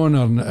an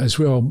honour as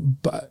well.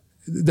 But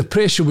the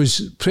pressure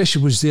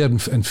was there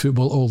in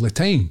football all the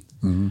time.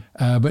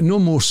 Mm-hmm. But no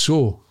more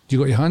so. You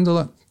got to handle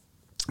it.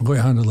 You got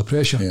to handle the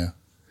pressure. Yeah.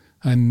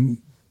 And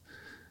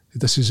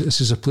this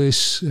is a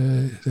place.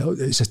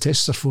 It's a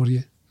tester for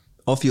you.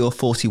 Of your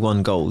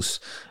 41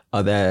 goals,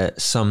 are there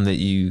some that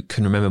you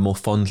can remember more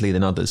fondly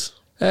than others?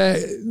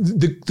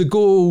 The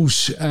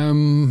goals,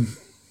 Man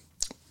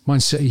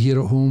City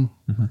here at home.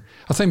 Mm-hmm.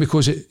 I think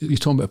because you're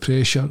talking about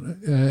pressure,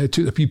 it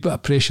took a bit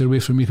of pressure away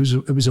from me because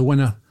it was a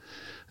winner.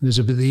 And there's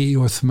about the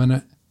 80th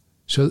minute.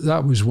 So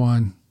that was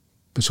one.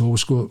 But so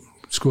always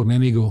scoring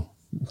any goal.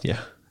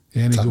 Yeah.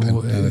 Any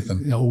goal.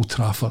 Old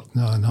Trafford.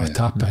 No,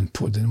 tap in,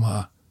 put it in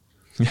my...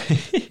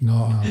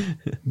 No.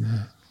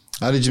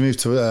 How did you move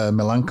to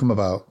Milan come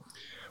about?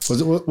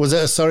 Was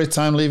it a sorry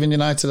time leaving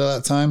United at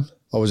that time,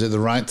 or was it the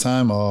right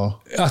time? Or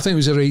I think it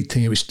was the right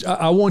time.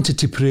 I wanted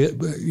to play.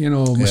 You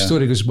know, my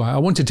story goes back. I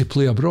wanted to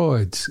play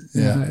abroad.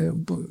 Yeah,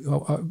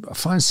 I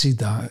fancied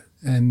that.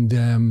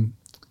 And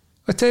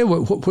I tell you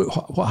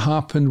what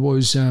happened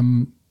was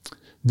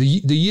the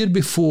year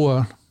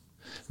before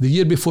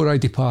I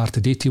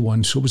departed,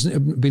 81. So it was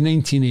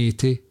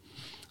 1980.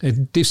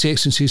 Dave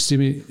Sexton says to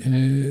me,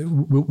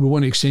 "We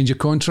want to exchange your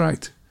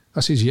contract." I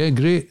says, "Yeah,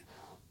 great."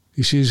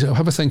 He says, "I'll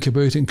have a think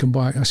about it and come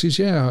back." I says,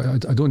 "Yeah,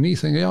 I don't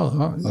need anything.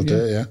 I'll do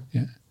it,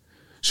 yeah."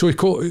 So he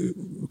called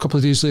a couple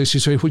of days later. He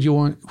says, "What do you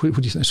want? What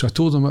do you think?" So I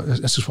told him,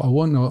 "This is what I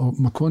want,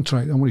 my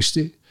contract. I want to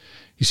stay."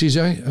 He says,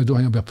 I don't think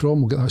it'll be a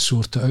problem. We'll get that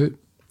sorted out."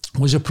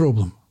 Was a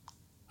problem.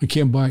 He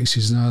came back. He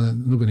says, "No, they're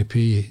not going to pay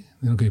you.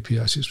 They're not going to pay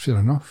you." I says, "Fair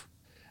enough."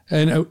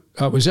 And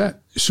that was it.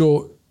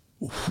 So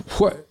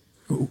what...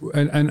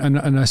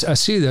 And I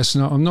say this,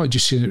 and I'm not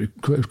just saying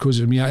it because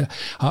of me.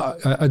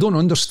 I don't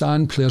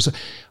understand players.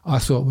 I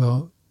thought,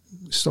 well,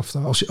 stuff that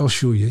I'll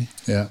show you.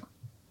 Yeah.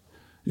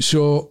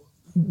 So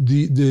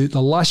the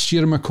last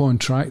year of my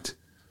contract,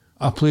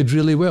 I played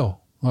really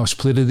well. I was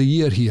Player of the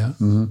Year here.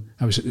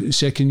 I was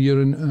second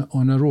year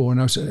on a row,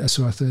 and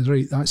so I thought,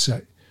 right, that's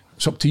it.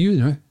 It's up to you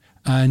now.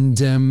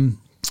 And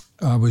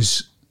I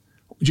was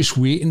just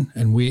waiting,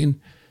 and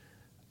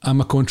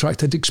my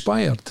contract had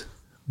expired.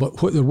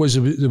 But what there was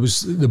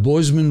the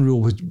Bosman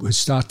rule had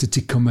started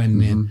to come in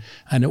then,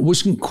 and it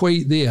wasn't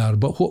quite there.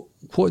 But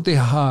what they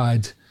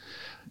had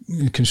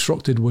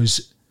constructed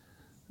was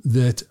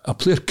that a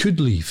player could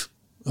leave.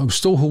 I was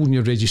still holding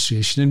your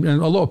registration,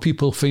 and a lot of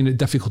people find it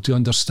difficult to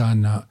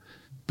understand that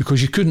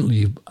because you couldn't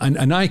leave,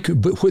 and I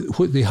could. But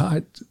what they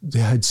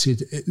had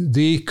said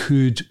they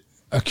could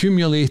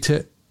accumulate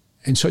it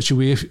in such a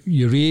way, if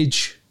your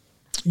age,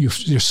 your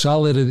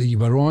salary that you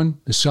were on,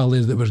 the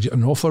salary that were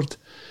getting offered,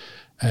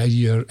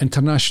 your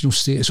international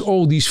status,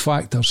 all these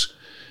factors,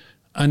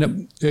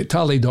 and it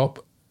tallied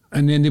up,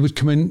 and then they would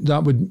come in.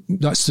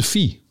 That's the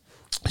fee.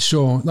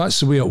 So that's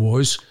the way it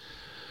was.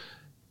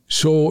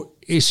 So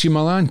AC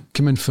Milan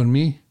came in for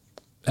me,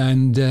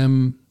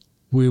 and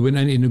we went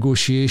into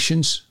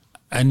negotiations.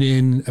 And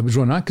then it was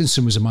Ron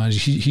Atkinson was the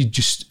manager.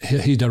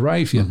 He'd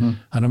arrived here, and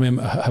I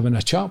remember having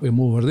a chat with him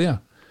over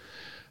there,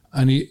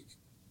 and he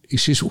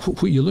says,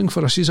 "What are you looking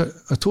for?" I says,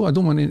 "I told you I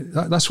don't want any.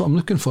 That's what I'm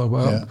looking for."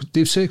 Well,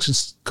 Dave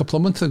Sexton's a couple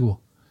of months ago.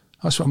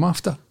 That's what I'm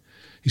after.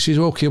 He says,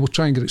 "Okay, we'll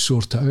try and get it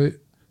sorted out."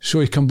 So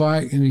he come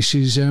back and he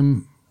says,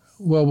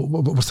 "Well,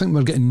 we're thinking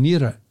we're getting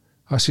near it."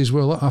 I says,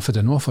 "Well, I've had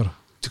an offer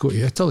to go to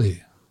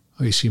Italy,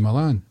 AC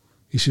Milan."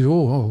 He says,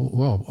 "Oh,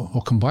 well, I'll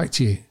come back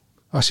to you."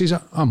 I says,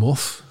 "I'm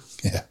off.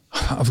 Yeah,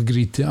 I've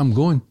agreed to it. I'm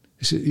going."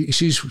 He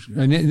says,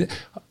 and then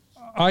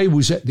I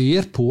was at the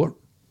airport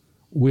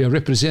with a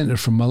representative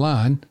from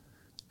Milan,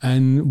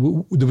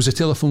 and there was a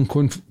telephone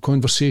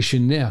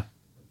conversation there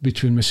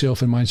between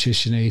myself and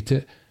Manchester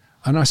United,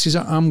 and I says,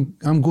 I'm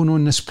going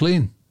on this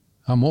plane.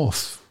 I'm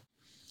off."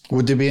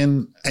 Would there be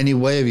any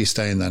way of you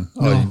staying then?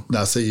 No. Oh,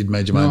 that's it. You'd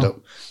made your mind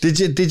up. Did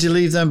you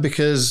leave them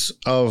because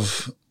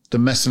of the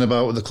messing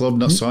about with the club,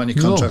 not signing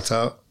your contract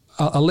out?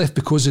 I left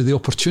because of the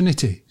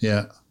opportunity.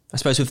 Yeah. I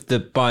suppose with the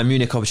Bayern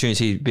Munich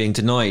opportunity being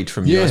denied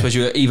from you, I suppose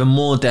you were even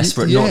more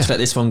desperate not to let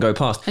this one go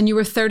past. And you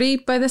were 30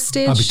 by this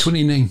stage? I'll be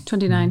 29.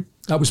 29.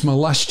 That was my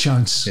last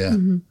chance. Yeah.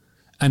 And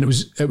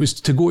it was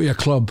to go to a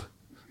club.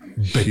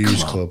 Big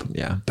Huge club.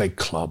 Yeah. Big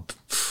club.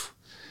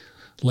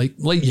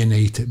 Like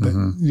United, but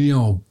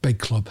big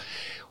club.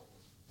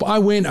 But I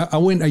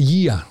went a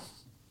year.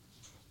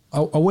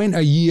 I went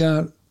a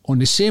year on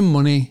the same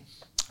money,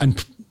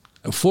 and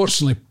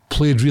fortunately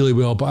played really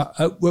well. But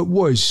it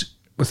was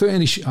without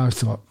any. I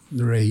thought,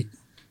 right,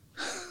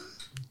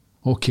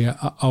 okay,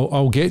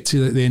 I'll get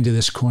to the end of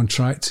this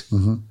contract,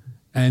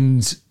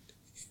 and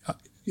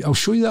I'll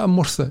show you that I'm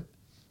worth it.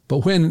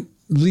 But when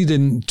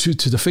leading to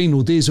the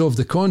final days of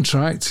the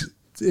contract,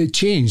 it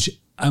changed,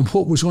 and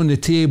what was on the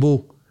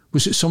table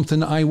was it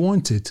something that I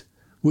wanted,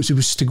 which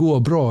was to go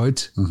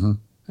abroad,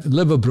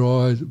 live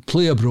abroad,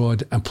 play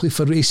abroad, and play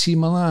for AC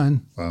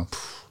Milan. Wow.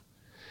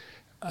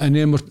 And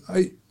then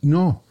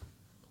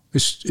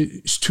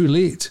it's too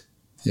late.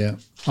 Yeah.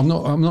 I'm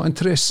not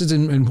interested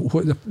in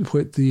what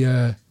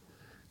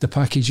the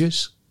package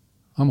is.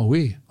 I'm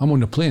away. I'm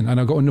on the plane, and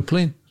I got on the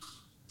plane,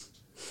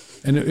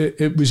 and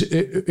it was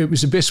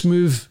the best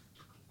move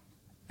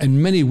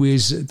in many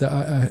ways that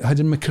I had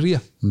in my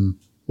career.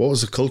 What was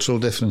the cultural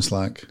difference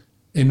like?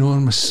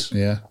 Enormous.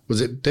 Yeah.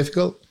 Was it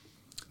difficult?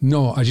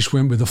 No, I just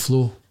went with the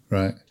flow.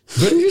 Right.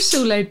 You're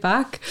so laid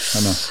back.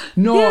 I know.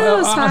 No, Yeah,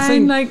 it's I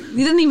fine. think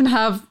You didn't even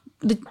have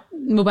the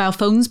mobile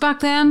phones back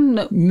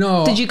then?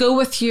 No. Did you go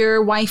with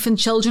your wife and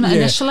children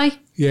initially?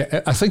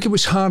 Yeah, I think it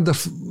was harder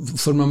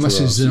for my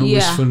missus than it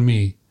was for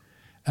me.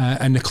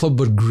 And the club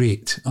were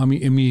great.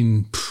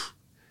 The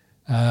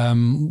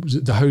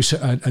house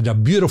had a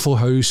beautiful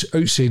house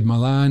outside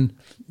Milan.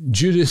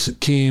 Judith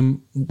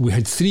came. We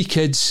had 3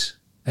 kids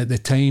at the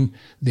time.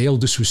 The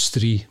eldest was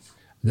 3,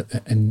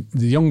 and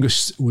the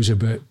youngest was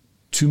about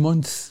 2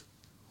 months.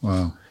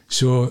 Wow.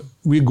 So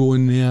we go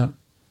in there,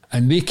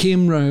 and they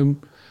came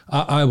round.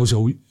 I was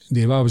away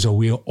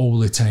all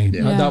the time.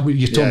 Yeah.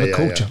 You're talking about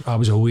culture. Yeah. I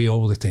was away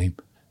all the time,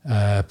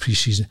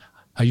 pre-season.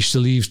 I used to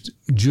leave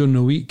during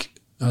the week.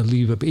 I'd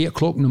leave at 8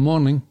 o'clock in the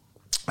morning,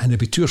 and there'd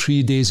be 2 or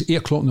 3 days, 8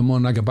 o'clock in the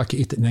morning, I got back at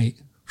 8 at night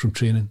from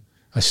training.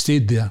 I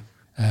stayed there,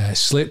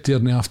 slept there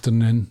in the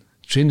afternoon,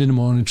 trained in the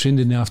morning, trained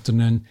in the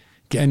afternoon,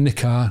 get in the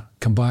car,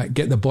 come back,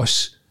 get the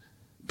bus,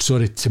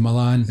 to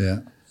Milan. Yeah.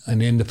 And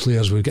then the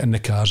players would get in the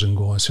cars and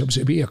go on. So it was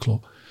at 8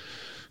 o'clock.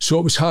 So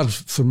it was hard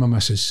for my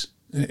missus.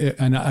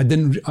 And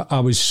I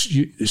was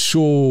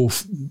so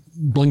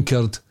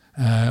blinkered,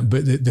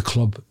 but the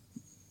club,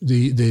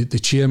 the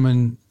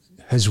chairman,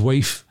 his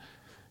wife,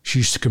 she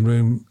used to come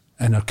round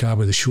in her car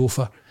with a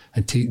chauffeur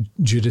and take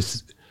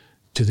Judith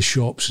to the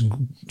shops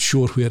and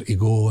show her where to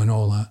go and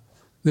all that.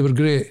 They were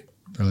great.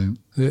 Brilliant.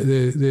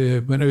 They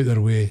went out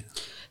their way.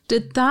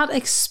 Did that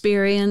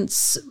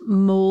experience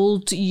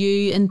mould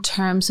you in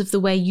terms of the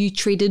way you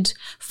treated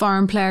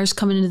foreign players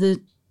coming into the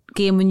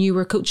game when you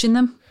were coaching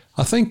them?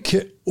 I think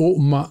it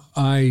opened my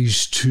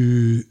eyes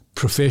to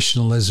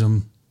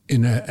professionalism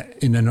in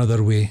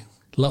another way.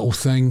 Little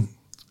thing,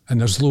 and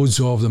there's loads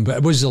of them, but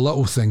it was the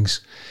little things.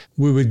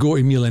 We would go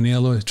to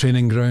Milanello,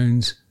 training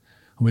grounds,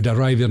 and we'd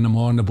arrive there in the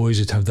morning, the boys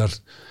would have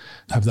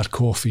their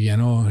coffee, you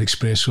know,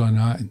 espresso and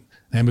that. And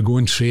then we'd go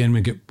and train,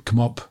 we'd come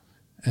up,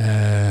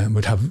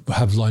 we'd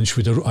have lunch.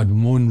 We'd had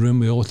my own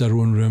room, we all had our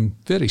own room,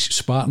 very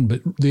Spartan,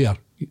 but there.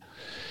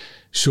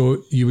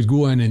 So you would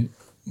go in and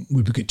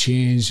we would get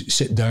changed,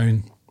 sit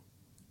down,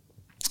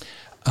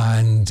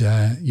 and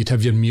you'd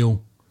have your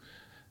meal,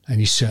 and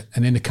you sit,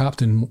 and then the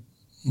captain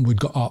would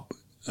get up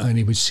and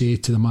he would say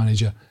to the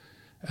manager,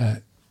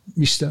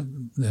 Mister,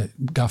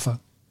 Gaffer,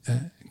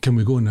 can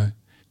we go now?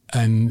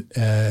 And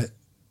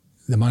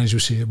the manager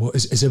would say, well,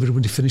 is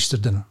everybody finished their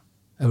dinner?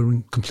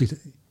 Everyone completed?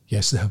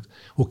 Yes, they have.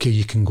 Okay,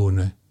 you can go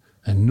now.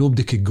 And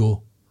nobody could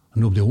go,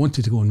 and nobody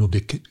wanted to go, and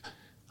nobody could,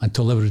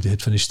 until everybody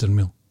had finished their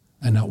meal.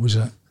 And that was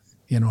it.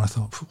 You know, I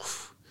thought,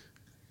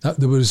 that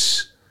there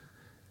was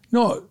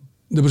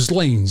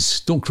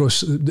lines, don't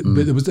cross,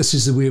 but this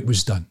is the way it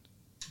was done.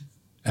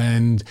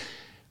 And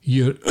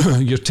your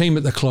time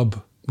at the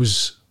club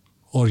was,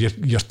 or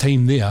your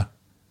time there,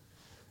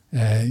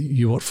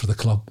 you worked for the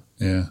club.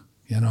 Yeah.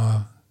 You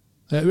know,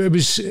 it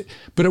was,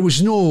 but it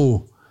was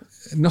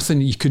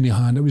nothing you couldn't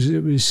hand. It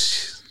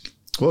was.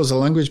 What was the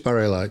language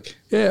barrier like?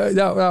 Yeah,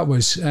 that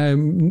was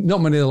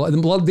not many.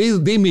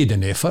 They made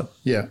an effort.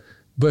 Yeah.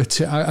 But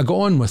I got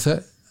on with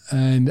it,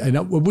 and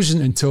it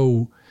wasn't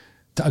until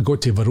I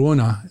got to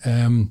Verona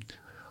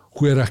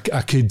where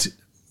I could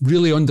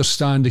really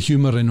understand the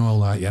humour and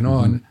all that, you know.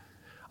 And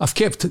I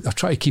try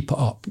to keep it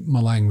up, my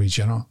language,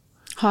 you know.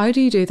 How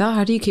do you do that?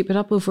 How do you keep it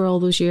up over all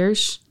those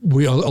years?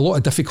 We a lot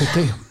of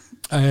difficulty.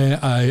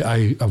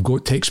 I've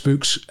got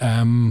textbooks.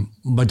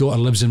 My daughter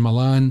lives in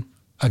Milan.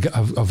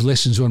 I've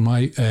lessons on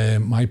my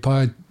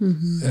iPad.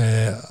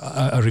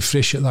 I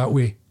refresh it that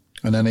way.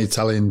 And any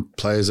Italian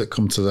players that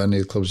come to any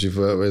of the clubs you've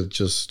worked with,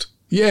 just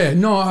I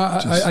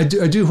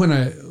do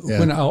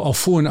when I'll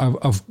phone.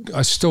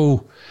 I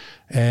still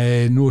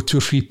know 2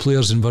 or 3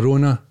 players in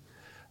Verona,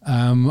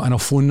 and I'll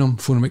phone them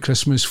at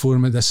Christmas, phone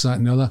them at this, that,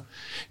 and the other.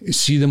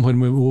 See them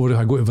when we're over.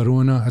 I go to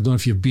Verona. I don't know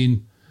if you've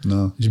been.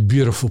 No, it's a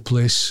beautiful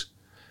place.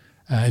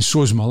 And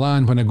so is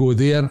Milan. When I go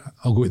there,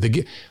 I'll go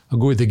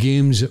to the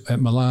games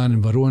at Milan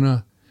and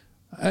Verona.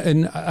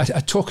 And I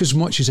talk as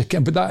much as I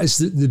can, but that is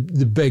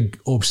the big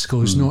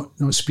obstacle. Is not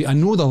speak. I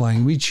know the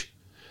language.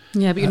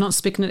 Yeah, but you're not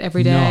speaking it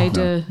every day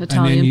to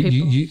Italian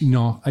people.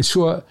 No,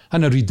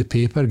 and I read the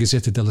paper,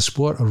 Gazzetta dello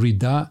Sport. I read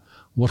that,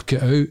 work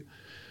it out,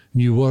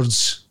 new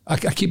words. I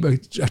try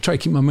to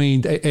keep my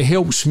mind. It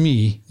helps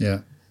me. Yeah.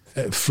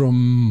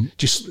 From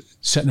just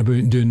sitting about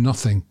and doing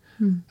nothing.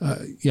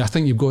 I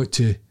think you've got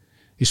to,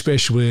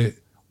 especially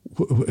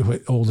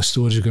with all the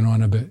stories going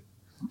on about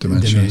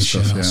dementia and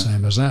stuff,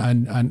 Alzheimer's,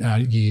 and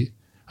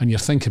you're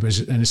thinking about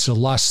it, and it's the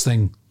last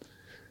thing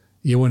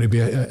you want to be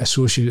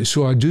associated.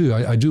 So I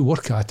do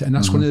work at it, and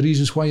that's one of the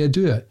reasons why I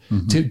do it,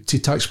 to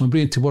tax my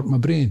brain, to work my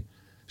brain.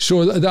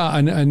 So that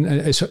and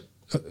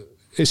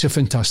it's a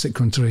fantastic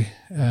country.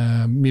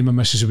 Me and my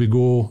missus, we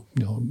go,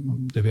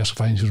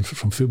 diversifying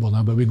from football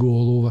now, but we go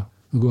all over,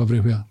 we go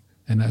everywhere,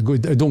 and I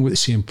don't go to the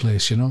same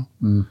place, you know.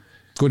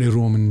 Going to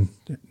Rome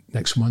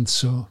next month,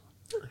 so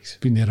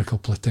been there a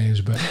couple of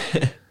times, but.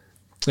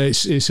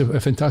 It's a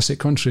fantastic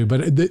country, but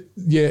it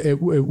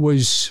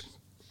was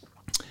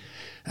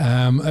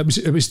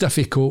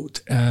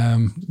difficult,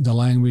 the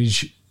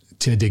language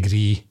to a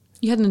degree.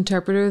 You had an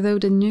interpreter though,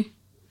 didn't you?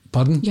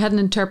 Pardon? You had an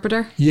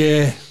interpreter?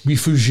 Yeah, we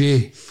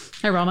Fouget.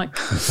 Ironic.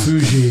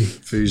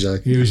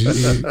 Fouget. He was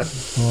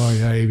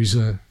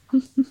a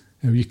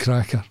wee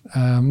cracker.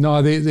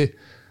 No,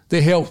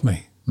 they helped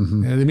me.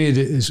 They made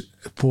it as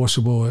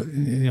possible.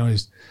 You know,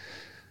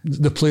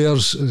 the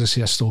players, as I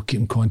say, I still keep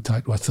in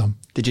contact with them.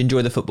 Did you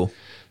enjoy the football?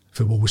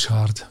 Football was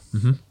hard.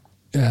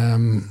 It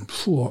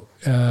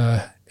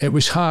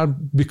was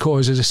hard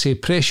because, as I say,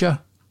 pressure.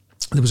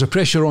 There was a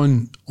pressure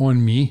on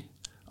me,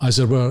 as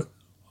there were,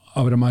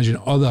 I would imagine,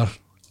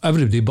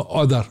 everybody, but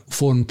other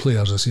foreign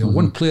players. I say,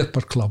 one player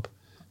per club,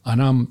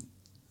 and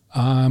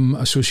I'm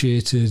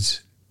associated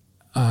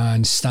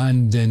and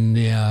standing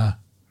there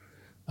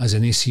as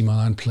an AC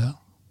Milan player,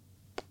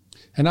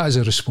 and that is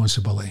a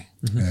responsibility.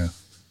 Yeah.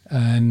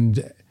 And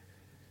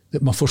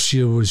that my first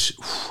year was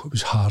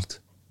hard.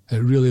 It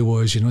really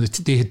was. You know,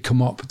 they had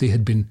come up. They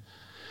had been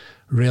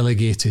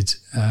relegated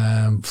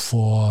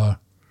for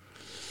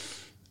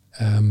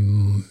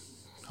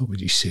what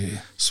would you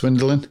say?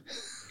 Swindling.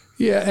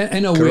 Yeah,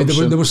 in a way.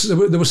 There was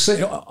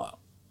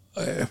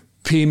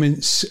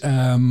payments.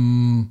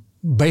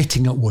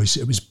 Betting.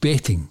 It was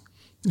betting.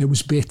 It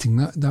was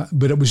betting.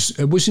 But it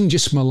wasn't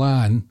just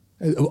Milan.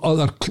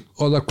 Other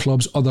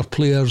clubs, other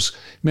players.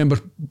 Remember,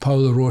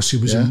 Paolo Rossi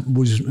was in.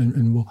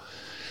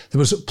 There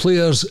was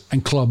players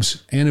and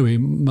clubs. Anyway,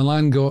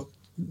 Milan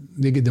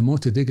they get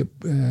demoted. They get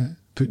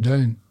put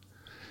down.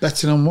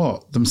 Betting on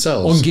what?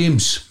 Themselves? On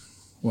games.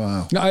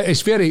 Wow. Now,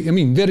 it's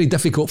very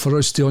difficult for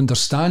us to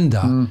understand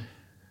that.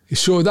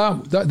 So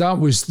that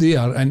was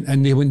there,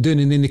 and they went down,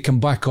 and then they come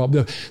back up.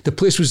 The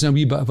place was in a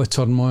wee bit of a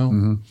turmoil.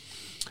 In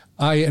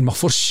my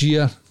first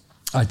year,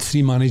 I had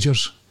 3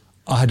 managers.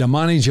 I had a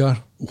manager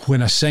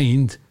when I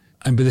signed,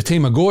 and by the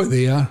time I got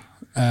there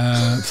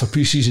for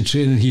pre-season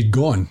training, he'd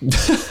gone.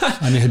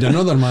 And they had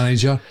another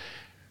manager,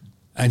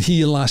 and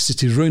he lasted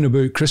to round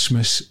about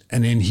Christmas,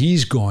 and then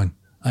he's gone.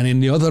 And then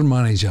the other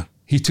manager,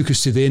 he took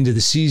us to the end of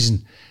the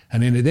season,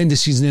 and then at the end of the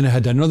season, then I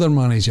had another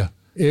manager.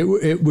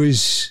 It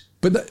was,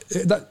 but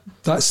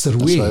that's their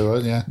way. That's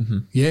right, yeah. Mm-hmm.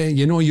 Yeah,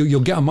 you know,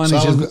 you'll get a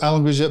manager. So how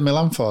long was you at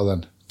Milan for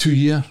then? 2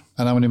 years.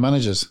 And how many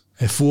managers?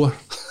 4.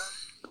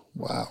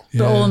 Wow.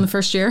 But all in the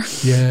first year?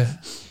 Yeah.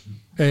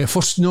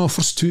 First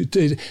 2.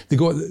 They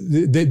got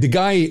the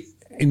guy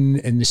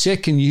in the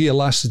second year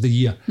lasted the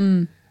year.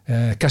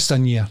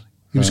 Castagnier.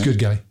 He was a good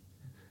guy.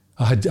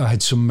 I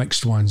had some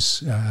mixed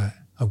ones,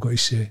 I've got to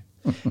say.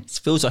 It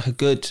feels like a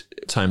good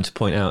time to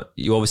point out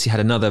you obviously had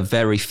another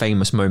very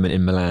famous moment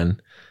in Milan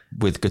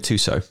with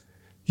Gattuso.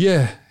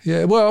 Yeah.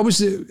 Well, I wouldn't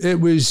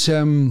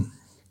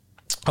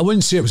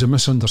say it was a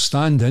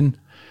misunderstanding.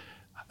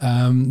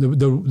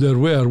 There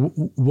were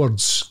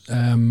words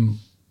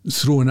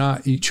thrown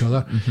at each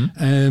other.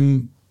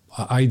 Mm-hmm.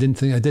 I didn't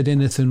think I did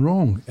anything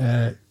wrong.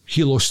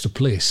 He lost the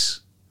place.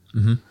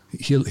 Mm-hmm.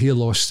 He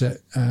lost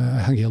it.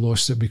 I think he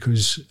lost it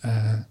because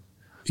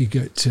he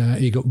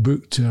got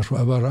booked or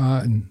whatever,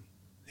 and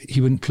he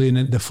wouldn't play in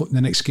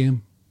the next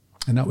game,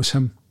 and that was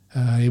him.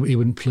 He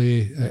wouldn't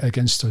play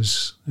against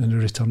us in the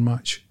return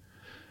match,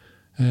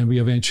 and we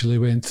eventually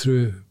went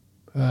through.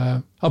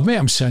 I've met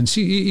him since.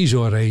 He's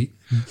all right.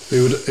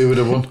 Who would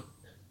have won?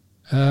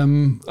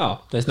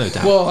 There's no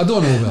doubt. Well, I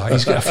don't know that.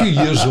 He's got a few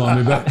years on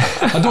me, but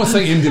I don't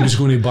think Indy was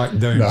going to back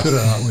down. No. Put it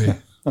that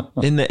way.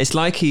 It's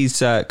like he's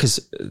because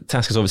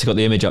Tasker's obviously got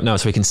the image up now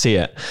so we can see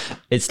it.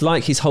 It's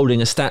like he's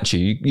holding a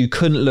statue. You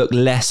couldn't look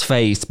less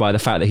fazed by the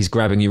fact that he's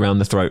grabbing you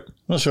round the throat. I'm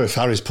not sure if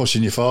Harry's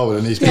pushing you forward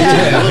and he's pushing you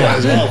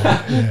as well.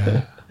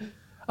 Yeah.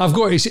 I've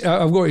got to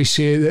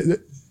say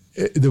that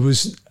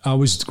I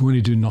was going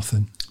to do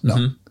nothing.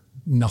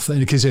 Nothing,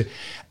 because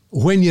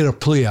when you're a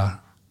player,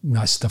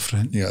 that's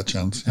different. You got a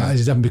chance. Yeah.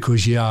 It's different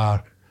because you're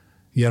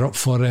up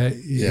for it.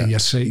 Yeah.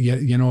 You're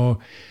you know.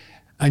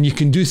 And you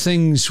can do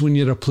things when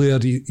you're a player,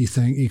 you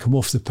think, you come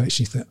off the pitch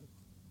and you think,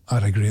 I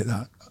regret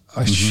that.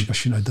 I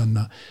shouldn't have done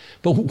that.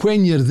 But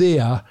when you're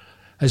there,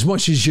 as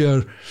much as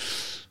you're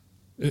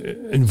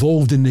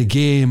involved in the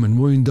game and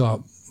wound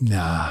up,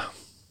 no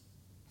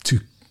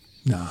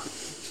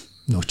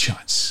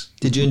chance.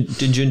 Did you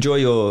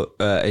enjoy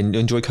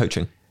enjoy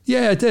coaching?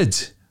 Yeah, I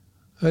did.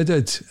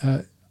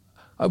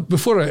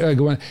 Before I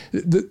go on,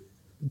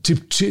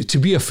 to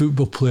be a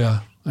football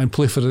player and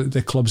play for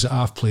the clubs that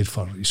I've played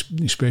for,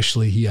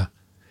 especially here,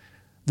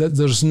 that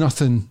there's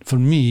nothing for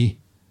me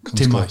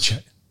to match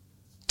it.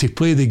 To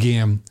play the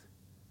game,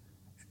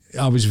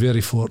 I was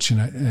very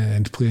fortunate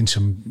in playing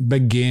some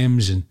big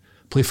games and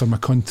play for my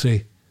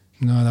country.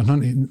 No, they're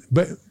not.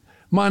 But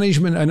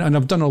management, and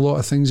I've done a lot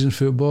of things in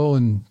football,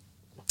 and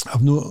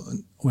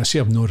when I say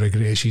I've no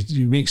regrets,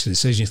 you makes the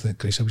decision, you think,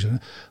 Christ, I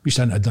wish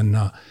I hadn't have done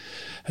that.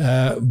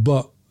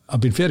 But I've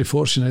been very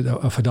fortunate.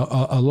 I've had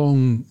a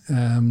long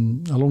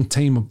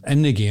time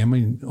in the game. I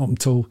mean, up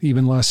until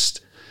even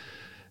last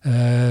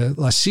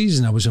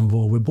season, I was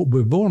involved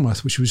with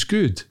Bournemouth, which was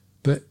good.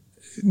 But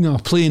no,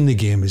 playing the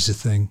game is the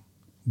thing.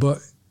 But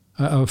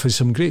I've had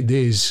some great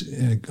days.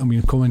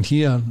 Coming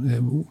here,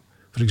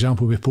 for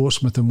example, with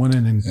Portsmouth and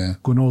winning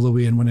and going all the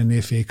way and winning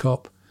the FA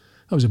Cup.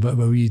 That was a bit of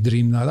a wee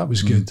dream. That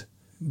was good.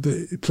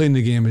 But playing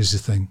the game is the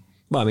thing.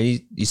 Well, I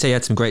mean, you say you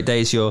had some great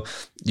days. You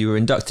were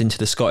inducted into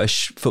the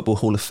Scottish Football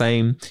Hall of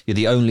Fame. You're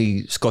the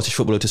only Scottish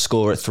footballer to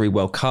score at 3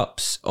 World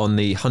Cups. On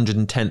the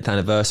 110th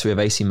anniversary of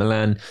AC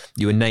Milan,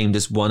 you were named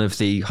as one of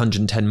the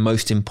 110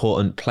 most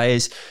important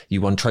players.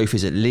 You won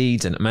trophies at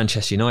Leeds and at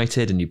Manchester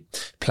United, and you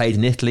played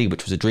in Italy,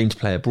 which was a dream to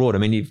play abroad. I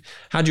mean,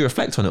 how do you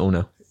reflect on it all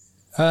now?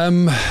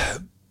 How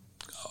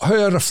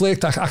I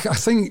reflect, I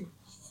think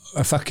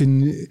if I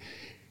can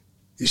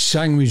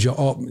sandwich it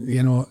up,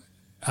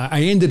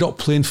 I ended up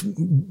playing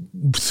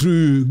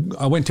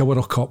I went to a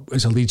World Cup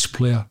as a Leeds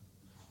player,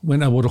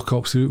 went to a World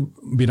Cup through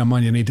being a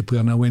Man United player,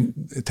 and I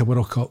went to a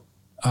World Cup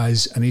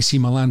as an AC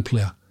Milan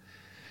player.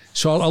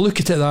 So I look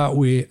at it that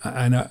way,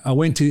 and I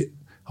went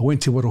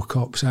to World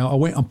Cups. I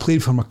went and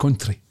played for my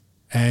country,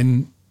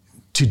 and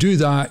to do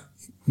that,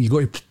 you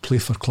got to play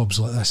for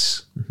clubs like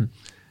this,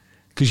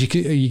 because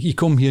you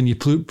come here and you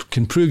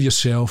can prove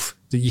yourself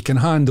that you can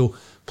handle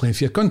playing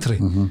for your country,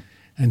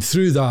 and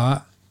through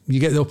that you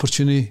get the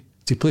opportunity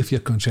to play for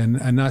your country,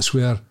 and that's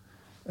where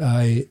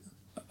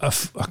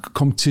I've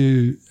come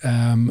to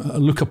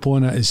look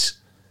upon it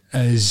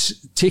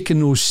as taking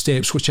those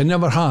steps, which I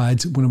never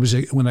had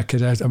when I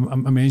could. I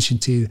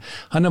mentioned to you,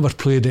 I never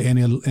played at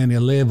any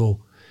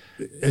level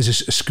as a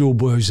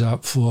schoolboy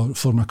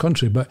for my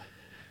country, but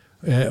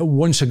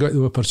once I got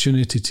the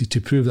opportunity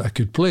to prove that I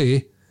could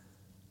play,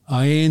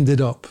 I ended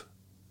up,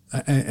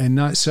 and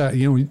that's it.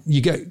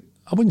 You get.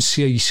 I wouldn't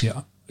say you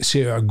set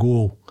a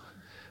goal,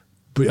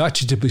 but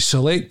actually to be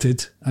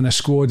selected in a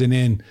squad, and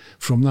then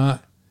from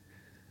that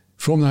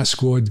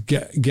squad,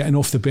 getting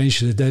off the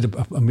bench as I did,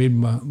 I made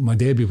my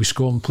debut with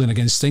Scotland playing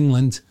against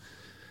England,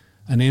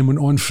 and then went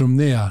on from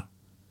there.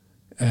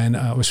 and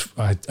I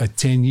had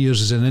 10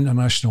 years as an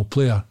international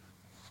player,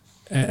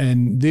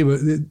 and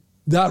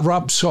that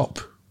wraps up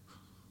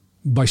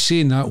by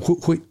saying that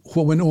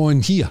what went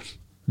on here,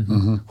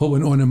 what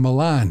went on in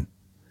Milan.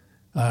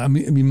 I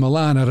mean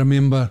Milan. I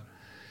remember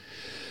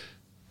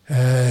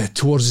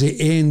towards the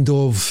end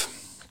of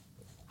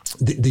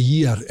the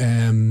year,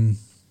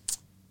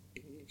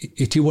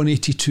 81,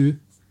 82,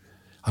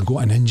 I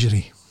got an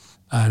injury,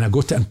 and I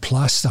got it in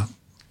plaster,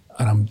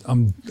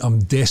 and I'm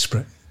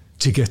desperate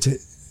to get it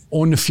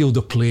on the field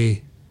of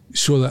play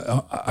so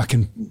that I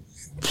can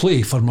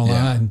play for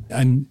Milan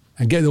and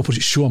get the opportunity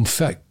to show I'm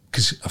fit,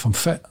 because if I'm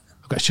fit,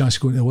 I've got a chance to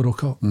go into the World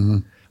Cup.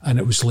 And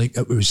it was like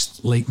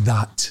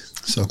that.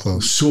 So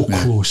close. So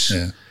close.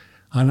 Yeah.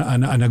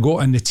 And I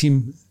got in the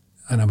team,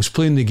 and I was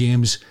playing the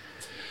games,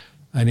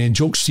 and then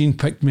Jock Stein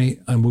picked me,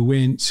 and we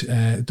went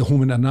to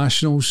home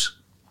internationals,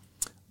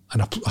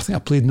 and I think I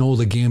played in all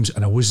the games,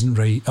 and I wasn't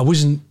right.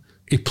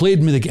 He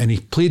played me and he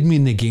played me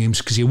in the games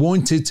because he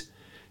wanted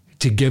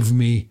to give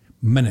me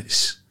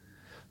minutes,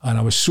 and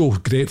I was so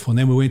grateful. And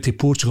then we went to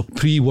Portugal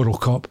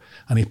pre-World Cup,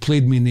 and he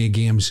played me in the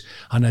games,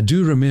 and I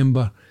do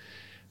remember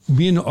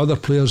me and the other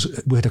players,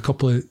 we had a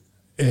couple of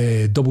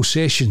double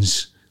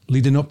sessions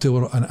leading up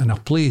to it, and I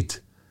played,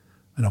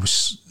 and I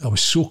was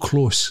so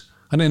close.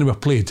 And then we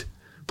played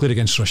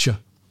against Russia,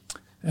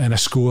 and I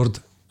scored,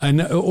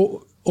 and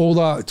all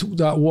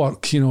that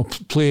work, you know,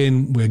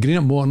 playing with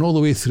Greenock Morton all the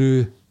way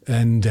through,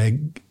 and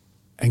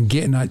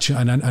getting that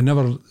chance, and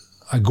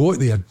I got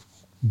there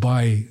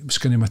by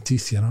skin of my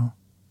teeth, you know.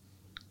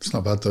 It's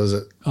not bad though, is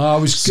it? I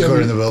was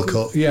scoring the World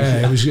Cup.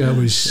 Yeah, it was yeah.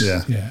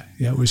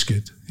 It was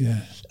good.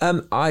 Yeah.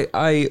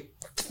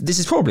 This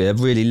is probably a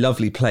really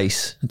lovely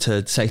place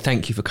to say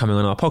thank you for coming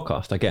on our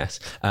podcast, I guess.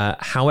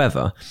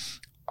 However,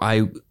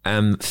 I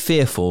am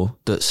fearful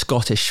that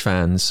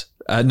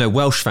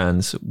Welsh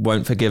fans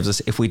won't forgive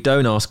us if we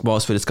don't ask,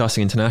 whilst we're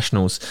discussing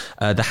internationals,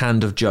 the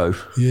hand of Joe.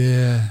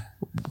 Yeah.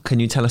 Can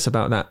you tell us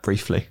about that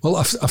briefly? Well,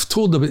 I've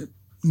told about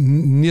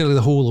nearly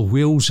the whole of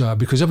Wales,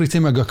 because every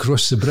time I go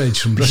across the bridge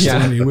from Bristol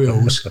into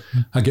Wales,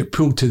 I get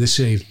pulled to the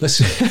side.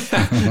 Listen.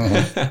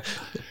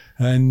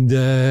 And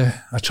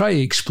I try to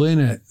explain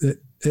it, that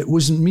it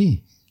wasn't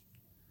me.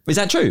 Is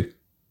that true?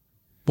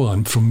 Well,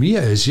 and from me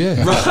it is,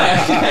 yeah.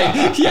 Right,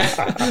 okay,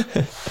 yeah.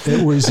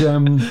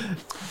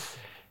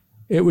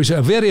 It was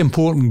a very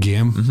important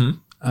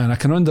game, and I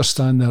can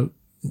understand that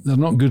they're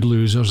not good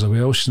losers, the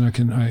Welsh,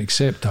 and I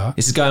accept that.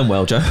 This is going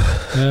well, Joe.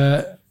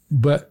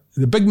 But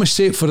the big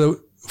mistake for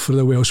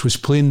the Welsh was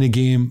playing the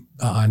game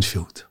at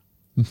Anfield.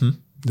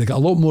 They got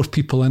a lot more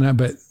people in it,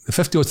 but the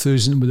 50-odd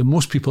thousand, but the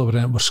most people that were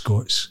in it were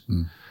Scots.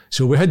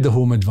 So we had the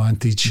home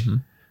advantage.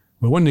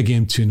 We won the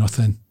game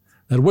 2-0.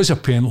 There was a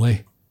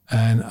penalty,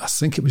 and I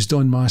think it was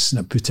Don Masson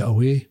that put it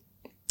away.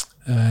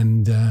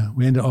 And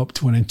we ended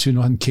up winning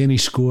 2-0. Kenny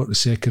scored the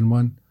second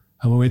one,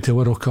 and we went to the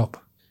World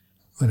Cup.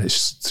 And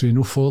it's through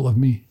no fault of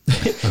me.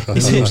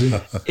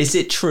 Is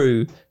it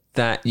true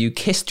that you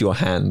kissed your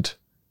hand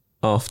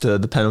after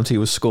the penalty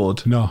was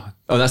scored? No.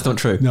 Oh, that's not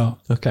true? No.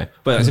 Okay.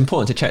 But it's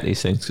important to check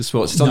these things,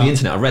 because it's on the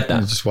internet. I read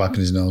that. He's just wiping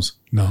his nose.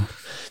 No.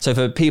 So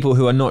for people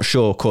who are not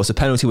sure, of course, a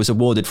penalty was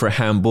awarded for a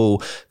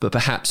handball, but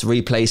perhaps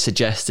replay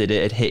suggested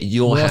it had hit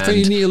your hand. I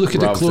think you need to look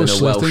at it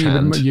closely. I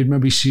think you'd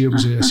maybe see it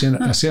was a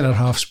centre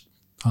half's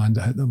hand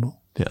that hit the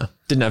ball. Yeah.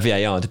 Didn't have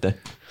VAR, did they?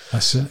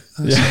 That's it.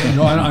 It.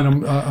 No,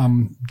 and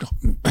I'm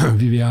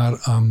VAR.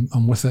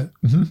 I'm with it.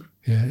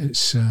 Yeah,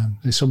 it's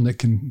something that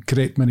can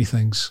correct many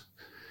things.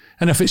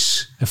 And if it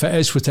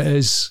is what it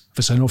is, if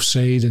it's an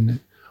offside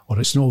or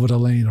it's not over the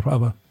line or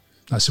whatever,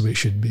 that's the way it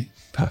should be.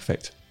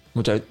 Perfect.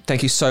 Well, Joe,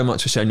 thank you so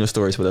much for sharing your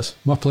stories with us.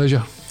 My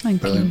pleasure.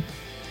 Thank you.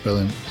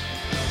 Brilliant.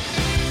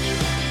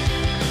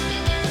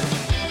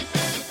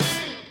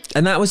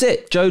 And that was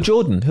it. Joe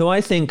Jordan, who I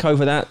think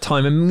over that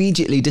time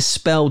immediately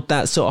dispelled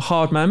that sort of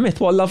hard man myth.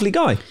 What a lovely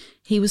guy.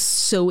 He was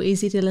so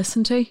easy to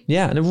listen to.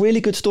 Yeah, and a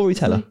really good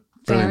storyteller.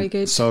 Very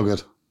good. So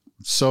good.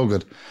 So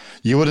good.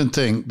 You wouldn't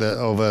think that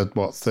over,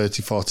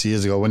 30, 40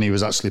 years ago when he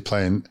was actually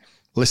playing,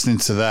 listening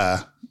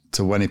to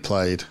when he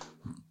played,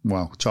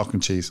 wow, chalk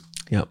and cheese.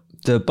 Yeah.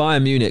 The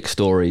Bayern Munich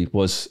story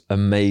was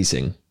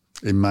amazing.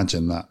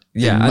 Imagine that.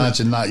 Yeah.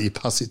 Imagine that. You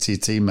pass it to your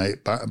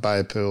teammate by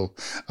a pool.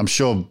 I'm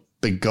sure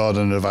Big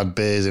Gordon would have had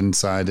beers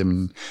inside him.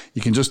 And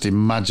you can just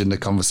imagine the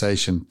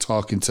conversation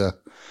talking to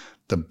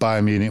the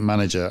Bayern Munich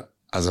manager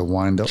as a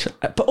wind-up.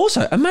 But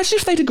also, imagine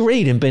if they'd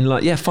agreed and been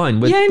like, yeah, fine,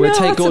 we'll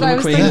take Gordon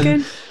McQueen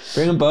and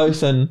bring them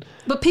both.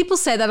 But people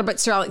say that about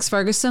Sir Alex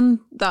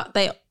Ferguson, that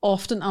they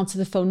often answer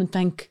the phone and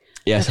think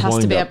it has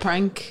to be a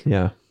prank.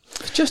 Yeah.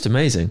 It's just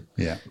amazing.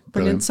 Yeah.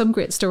 Brilliant. Some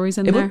great stories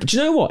in there. Do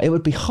you know what? It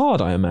would be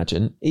hard, I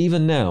imagine,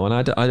 even now, and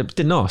I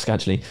didn't ask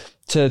actually,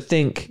 to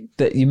think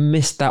that you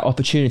missed that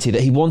opportunity,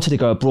 that he wanted to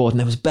go abroad and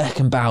there was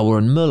Beckenbauer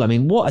and Müller. I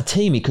mean, what a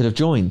team he could have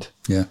joined.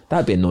 Yeah.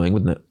 That'd be annoying,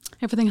 wouldn't it?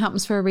 Everything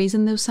happens for a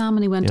reason though, Sam,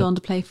 and he went on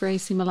to play for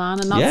AC Milan.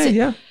 And that's it.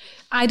 Yeah.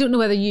 I don't know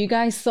whether you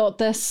guys thought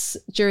this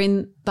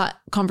during that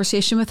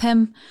conversation with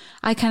him.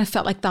 I kind of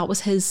felt like that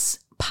was his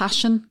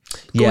passion.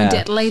 Going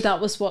to Italy,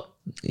 that was what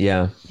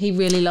he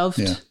really loved.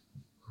 Yeah.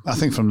 I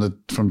think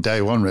from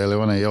day one, really,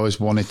 when he always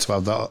wanted to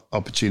have that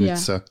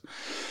opportunity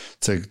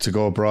to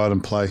go abroad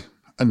and play.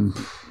 And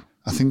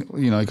I think,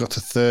 he got to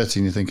 30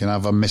 and you're thinking,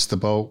 have I missed the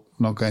boat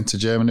not going to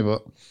Germany?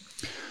 But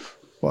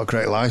what a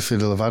great life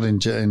he'll have had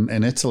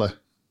in Italy.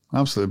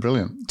 Absolutely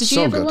brilliant. Did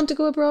you ever want to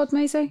go abroad,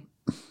 Maisie?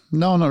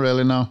 No, not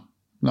really, no.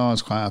 No, I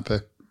was quite happy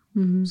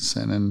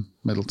sitting in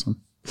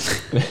Middleton.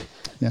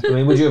 Yeah. I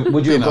mean, would you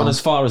have gone as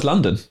far as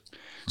London?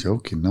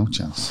 Joking, no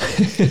chance.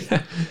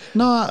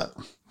 No,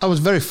 I was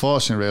very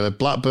fortunate, really.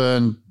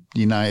 Blackburn,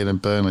 United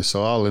and Burnley,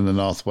 so all in the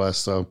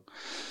Northwest, so...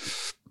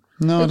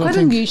 No, I don't quite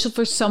think... unusual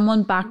for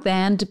someone back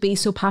then to be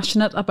so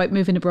passionate about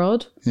moving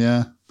abroad.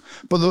 Yeah.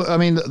 But,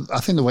 I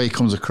think the way he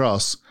comes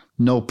across,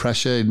 no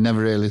pressure, he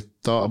never really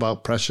thought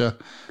about pressure.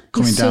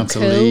 Coming down to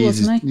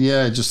Leeds. Wasn't he?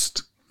 Yeah,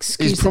 just...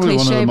 He's probably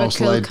one of the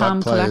most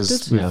laid-back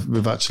players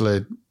we've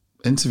actually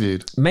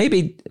interviewed.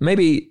 Maybe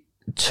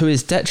to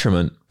his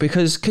detriment,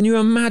 because can you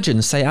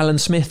imagine, say, Alan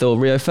Smith or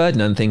Rio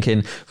Ferdinand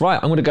thinking, right,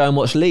 I'm going to go and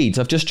watch Leeds.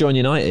 I've just joined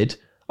United.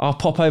 I'll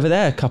pop over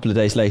there a couple of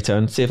days later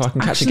and see if I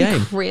can catch a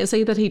game.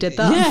 Crazy that he did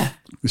that. Yeah.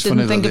 It's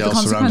funny that they all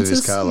surrounded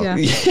his car. Yeah.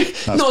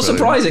 Not brilliant.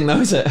 surprising though,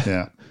 is it?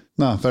 Yeah.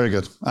 No, very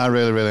good. I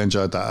really, really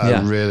enjoyed that.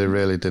 I really,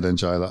 really did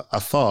enjoy that. I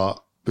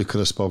thought we could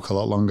have spoke a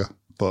lot longer,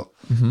 but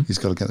he's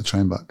got to get the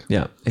train back.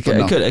 Yeah.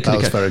 That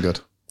was very good.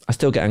 I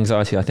still get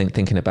anxiety, I think,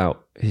 thinking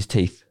about his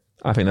teeth.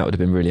 I think that would have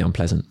been really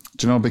unpleasant.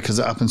 Do you know, because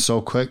it happened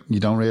so quick, you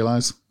don't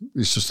realise.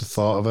 It's just the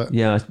thought of it.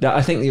 Yeah,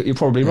 I think you're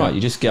probably right.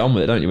 You just get on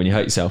with it, don't you, when you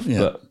hate yourself? Yeah.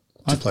 But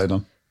I played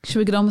on. Should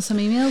we get on with some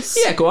emails?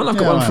 Yeah, go on. I've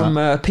got one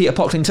from Peter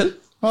Pocklington.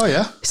 Oh,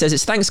 yeah. He says,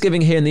 it's Thanksgiving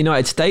here in the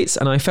United States,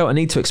 and I felt a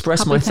need to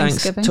express my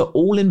thanks to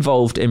all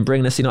involved in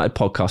bringing us the United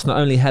podcast. Not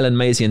only Helen,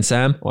 Maisie and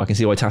Sam, I can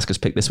see why Tasker's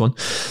picked this one.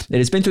 It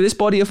has been through this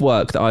body of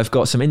work that I've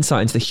got some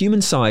insight into the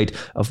human side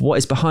of what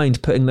is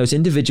behind putting those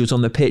individuals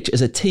on the pitch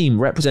as a team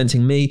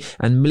representing me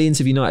and millions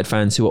of United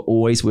fans who are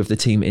always with the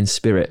team in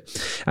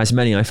spirit. As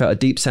many, I felt a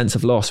deep sense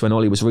of loss when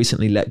Ollie was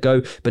recently let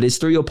go, but it's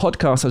through your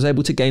podcast I was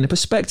able to gain a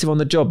perspective on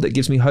the job that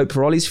gives me hope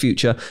for Ollie's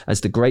future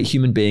as the great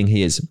human being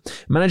he is.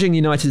 Managing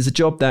United is a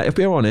job that, if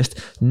we are honest,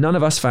 none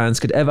of us fans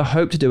could ever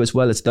hope to do as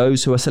well as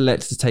those who are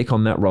selected to take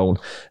on that role.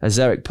 As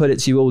Eric put it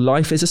to you all,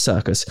 life is a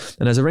circus,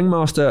 and as a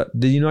ringmaster,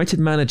 the United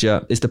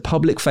manager is the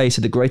public face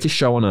of the greatest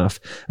show on earth.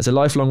 As a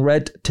lifelong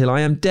Red till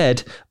I am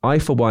dead, I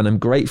for one am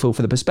grateful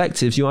for the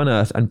perspectives you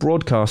unearth and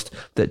broadcast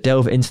that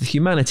delve into the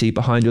humanity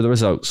behind all the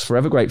results.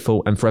 Forever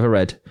grateful and forever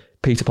Red.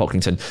 Peter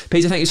Pocklington.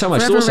 Peter, thank you so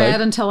much. Forever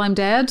Red until I'm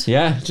dead.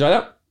 Yeah, did you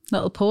like that?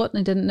 Little poet, and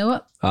I didn't know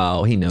it.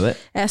 Oh, he knew it.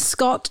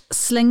 Scott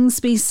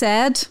Slingsby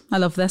said, I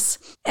love this.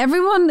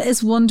 Everyone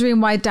is wondering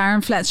why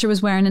Darren Fletcher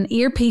was wearing an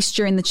earpiece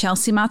during the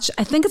Chelsea match.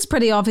 I think it's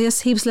pretty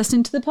obvious he was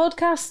listening to the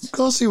podcast. Of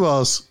course he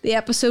was. The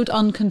episode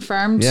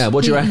Unconfirmed. Yeah,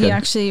 what do you reckon? He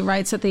actually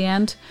writes at the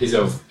end. His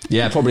own.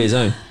 Yeah, probably his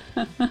own.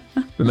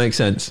 It makes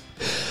sense.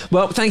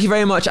 Well, thank you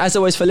very much as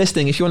always for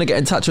listening. If you want to get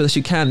in touch with us,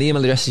 you can. The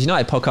email address is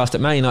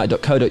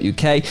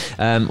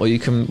unitedpodcast@manunited.co.uk, or you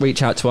can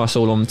reach out to us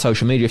all on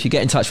social media. If you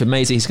get in touch with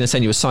Maisie, he's going to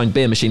send you a signed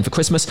beer machine for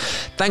Christmas.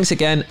 Thanks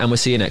again, and we'll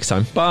see you next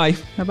time. Bye.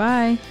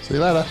 Bye-bye. See you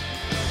later.